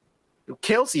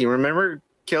 Kelsey, remember?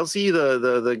 Kelsey,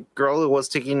 the girl who was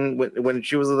taking when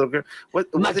she was a little girl. What?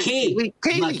 Makee.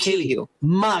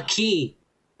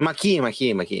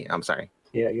 I'm sorry.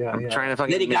 Yeah. I'm trying to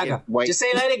fucking Lady Gaga. Just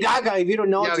say Lady Gaga if you don't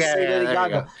know. Just say Lady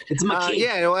Gaga. It's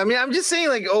Makee. I mean, I'm just saying,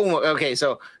 like, okay.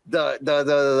 So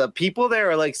the people that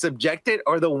are like subjected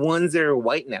are the ones that are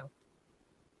white now.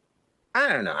 I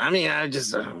don't know. I mean, I was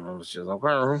just like,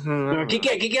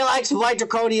 Kike likes white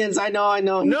draconians. I know.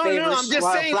 No, I'm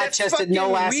just saying flat-chested,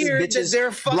 no asses,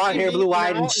 bitches, blonde hair, blue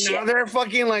eyed, and shit. Now they're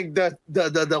fucking like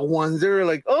the ones that are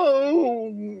like,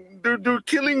 they're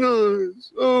killing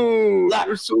us.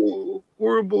 They're so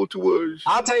horrible to us.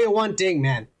 I'll tell you one thing,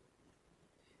 man.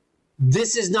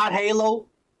 This is not Halo.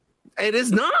 It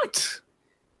is not.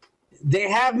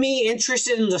 They have me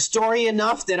interested in the story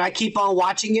enough that I keep on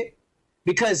watching it.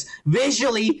 Because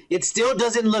visually, it still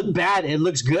doesn't look bad. It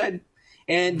looks good.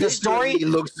 And the story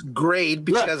looks great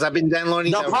because I've been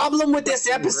downloading. The problem with this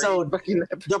episode,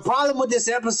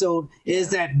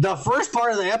 is that the first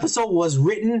part of the episode was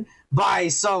written by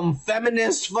some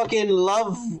feminist fucking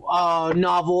love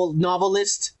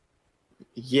novelist.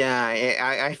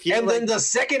 Yeah, I feel. And then the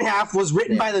second half was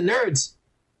written by the nerds.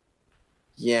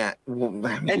 Yeah, well,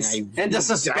 I mean, and the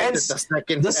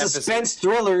suspense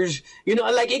thrillers, you know,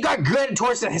 like it got good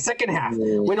towards the second half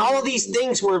when all of these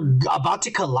things were about to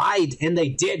collide, and they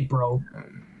did, bro.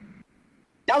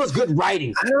 That was good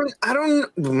writing.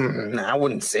 I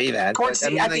wouldn't say that. Towards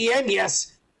the end,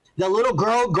 yes, the little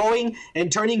girl going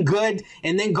and turning good,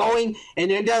 and then going, and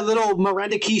then that little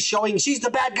Miranda Key showing she's the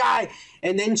bad guy,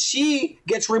 and then she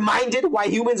gets reminded why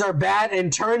humans are bad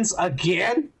and turns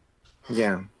again.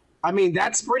 Yeah. I mean,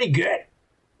 that's pretty good.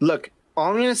 Look, all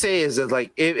I'm going to say is that,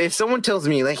 like, if someone tells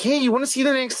me, like, hey, you want to see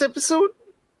the next episode?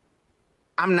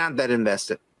 I'm not that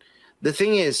invested. The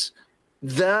thing is,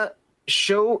 the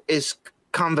show is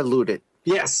convoluted.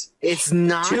 Yes. It's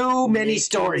not too many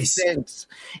stories. Sense.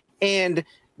 And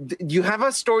you have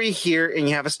a story here, and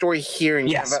you have a story here, and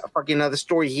you have a fucking other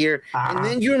story here. And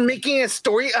then you're making a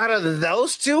story out of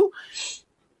those two?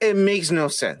 It makes no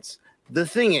sense. The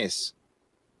thing is,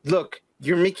 look,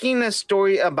 you're making a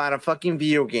story about a fucking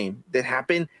video game that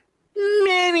happened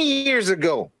many years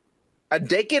ago, a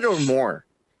decade or more,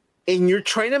 and you're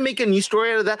trying to make a new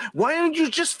story out of that. Why don't you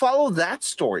just follow that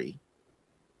story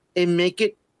and make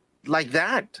it like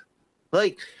that?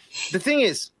 Like, the thing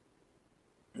is,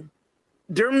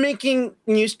 they're making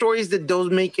new stories that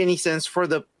don't make any sense for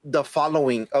the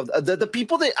following of the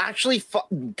people that actually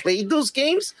played those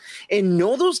games and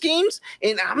know those games,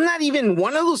 and I'm not even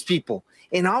one of those people.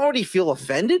 And I already feel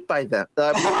offended by that,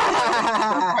 by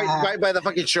the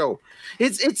fucking show.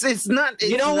 It's not.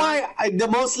 You know why?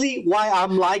 Why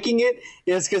I'm liking it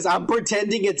is because I'm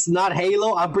pretending it's not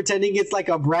Halo. I'm pretending it's like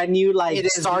a brand new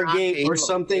Stargate or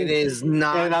something. It is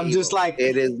not. And I'm just like,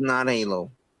 it is not Halo.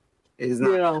 It is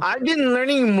not. You know, I've been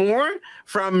learning more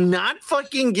from not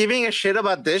fucking giving a shit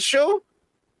about this show,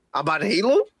 about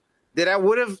Halo, than I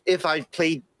would have if I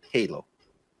played Halo.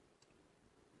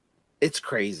 It's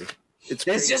crazy. It's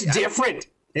just different.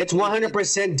 It's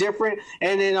 100% different.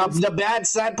 And then the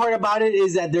sad part about it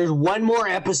is that there's one more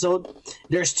episode.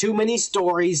 There's too many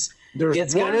stories.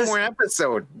 There's one more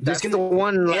episode. That's the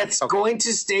one left. It's going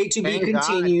to stay to be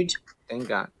continued. Thank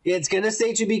God. It's going to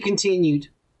stay to be continued.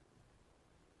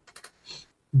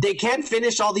 They can't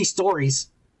finish all these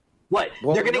stories. What?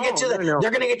 Well, they're going to get to they're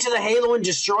going to get to the Halo and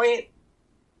destroy it?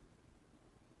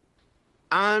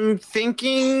 I'm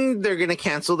thinking they're gonna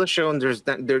cancel the show, and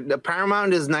the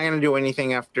Paramount is not gonna do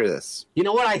anything after this. You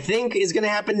know what I think is gonna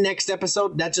happen next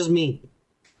episode? That's just me.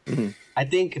 Mm-hmm. I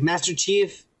think Master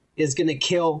Chief is gonna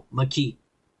kill Makee.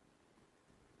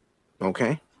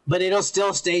 Okay, but it'll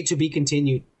still stay to be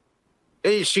continued.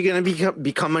 Is she gonna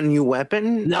become a new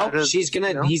weapon? No, he's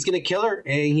gonna kill her,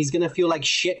 and he's gonna feel like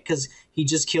shit because he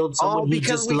just killed someone he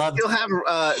just loved. Still have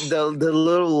the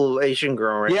little Asian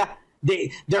girl, right? Yeah.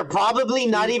 They're probably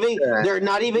not even they're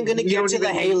not even going to get to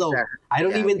the Halo. I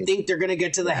don't even think they're going to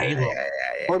get to the Halo.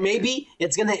 Or maybe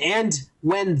it's going to end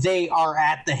when they are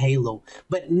at the Halo.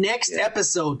 But next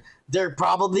episode, they're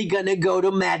probably going to go to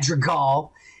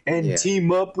Madrigal and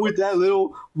team up with that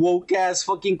little woke ass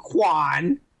fucking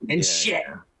Quan and shit.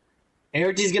 And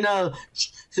everything's going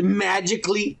to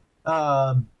magically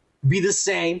be the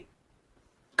same.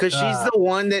 Because she's the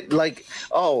one that, like,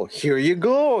 oh, here you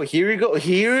go. Here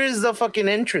is the fucking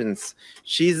entrance.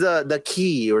 She's the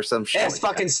key or some shit. That's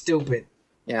fucking stupid.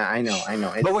 Yeah, I know.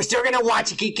 But we're still going to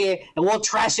watch it, Kike, and we'll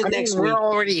trash it next week. We're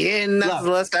already in. That's the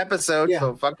last episode,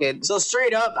 so fuck it. So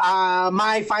straight up,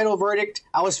 my final verdict,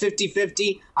 I was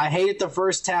 50-50. I hated the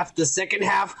first half. The second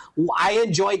half, I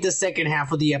enjoyed the second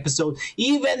half of the episode.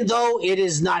 Even though it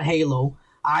is not Halo,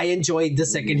 I enjoyed the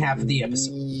second half of the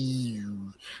episode.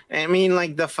 I mean,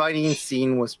 like, the fighting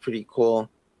scene was pretty cool.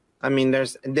 I mean,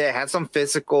 they had some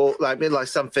physical, like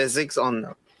some physics on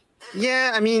them.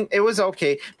 Yeah, I mean, it was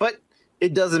okay, but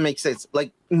it doesn't make sense.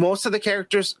 Like, most of the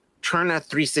characters turn at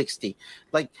 360.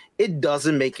 Like, it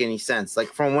doesn't make any sense. Like,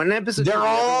 from one episode to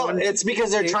another, it's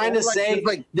because they're trying to say,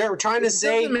 they're trying to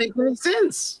say, it doesn't make any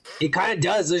sense. It kind of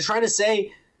does. They're trying to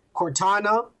say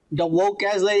Cortana, the woke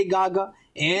as Lady Gaga,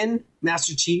 and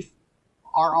Master Chief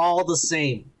are all the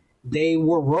same. They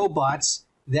were robots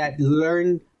that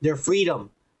learned their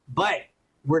freedom. But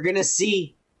we're going to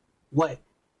see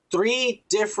 3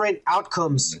 different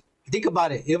outcomes. Think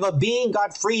about it. If a being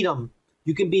got freedom,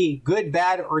 you can be good,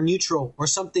 bad, or neutral or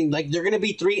something. Like, there are going to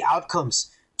be 3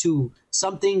 outcomes to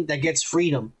something that gets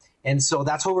freedom. And so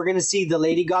that's what we're going to see. The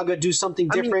Lady Gaga do something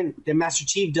different than Master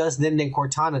Chief does than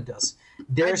Cortana does.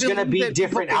 there's going to be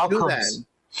different outcomes.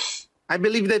 I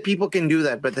believe that people can do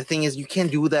that, but the thing is, you can't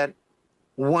do that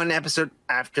one episode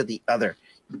after the other.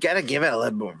 You gotta give it a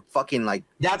little more fucking like.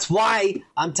 That's why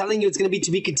I'm telling you it's going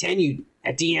to be continued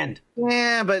at the end.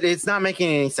 Yeah, but it's not making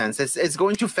any sense. It's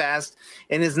going too fast,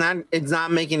 and it's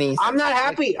not making any sense. I'm not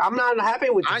happy. I'm not happy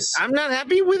with this. I'm not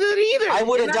happy with it either. I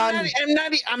would have done.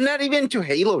 I'm not even into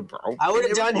Halo, bro. I would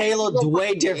have done Halo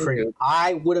way different.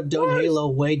 I would have done Halo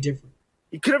way different.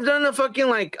 You could have done a fucking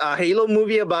like a Halo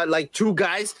movie about like two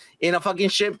guys in a fucking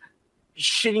ship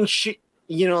shitting shit,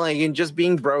 you know, like and just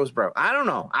being bros, bro. I don't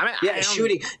know.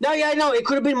 Shooting. No, yeah, I know. It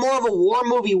could have been more of a war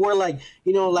movie where like,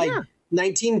 you know, like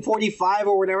 1945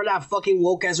 or whatever that fucking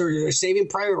woke ass or Saving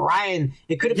Private Ryan.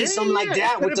 It could have been something like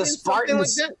that with the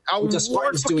Spartans. With the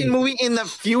Spartans doing movie in the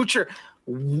future.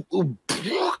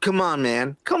 Come on,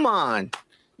 man. Come on.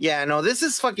 Yeah, no, this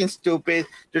is fucking stupid.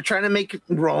 They're trying to make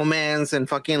romance and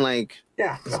fucking like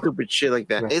stupid shit like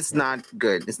that. It's not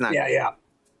good. It's not.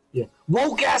 Yeah.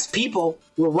 Woke ass people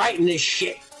were writing this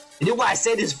shit. And that's why I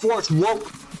say this force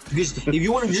woke. Because if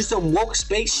you want to do some woke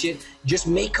space shit, just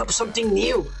make up something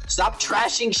new. Stop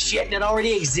trashing shit that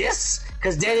already exists.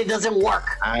 Because then it doesn't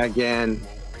work. Again,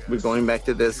 we're going back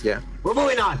to this. Yeah. We're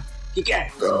moving on.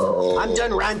 Okay. I'm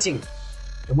done ranting.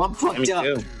 And I'm fucked up.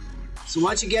 Too. So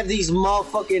why don't you give these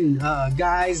motherfucking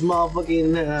guys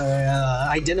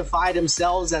identify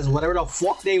themselves as whatever the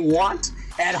fuck they want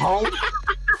at home?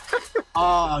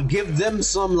 Give them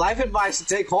some life advice to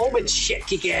take home and shit,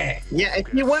 Kike. Yeah,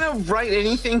 if you want to write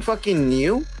anything fucking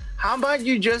new, how about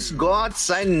you just go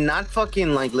outside and not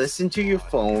fucking like listen to your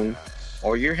phone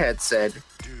or your headset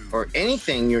or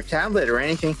anything, your tablet or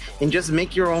anything, and just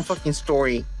make your own fucking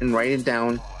story and write it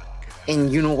down.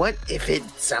 And you know what? If it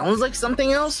sounds like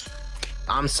something else,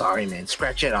 I'm sorry, man.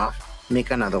 Scratch it off.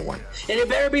 Make another one. And it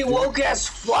better be woke as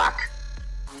fuck.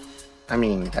 I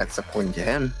mean, that's according to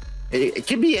him. It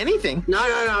could be anything. No.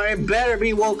 It better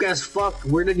be woke as fuck.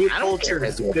 We're the new culture.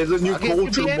 There's a new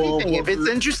culture. If it's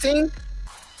interesting.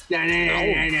 No.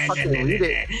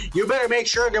 You better make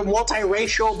sure they're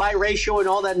multiracial, biracial, and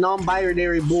all that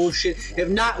non-binary bullshit. If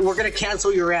not, we're gonna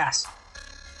cancel your ass.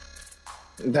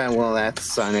 That's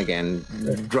son again.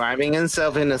 Driving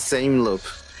himself in the same loop.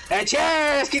 And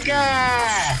cheers,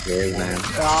 Kika! Cheers, man.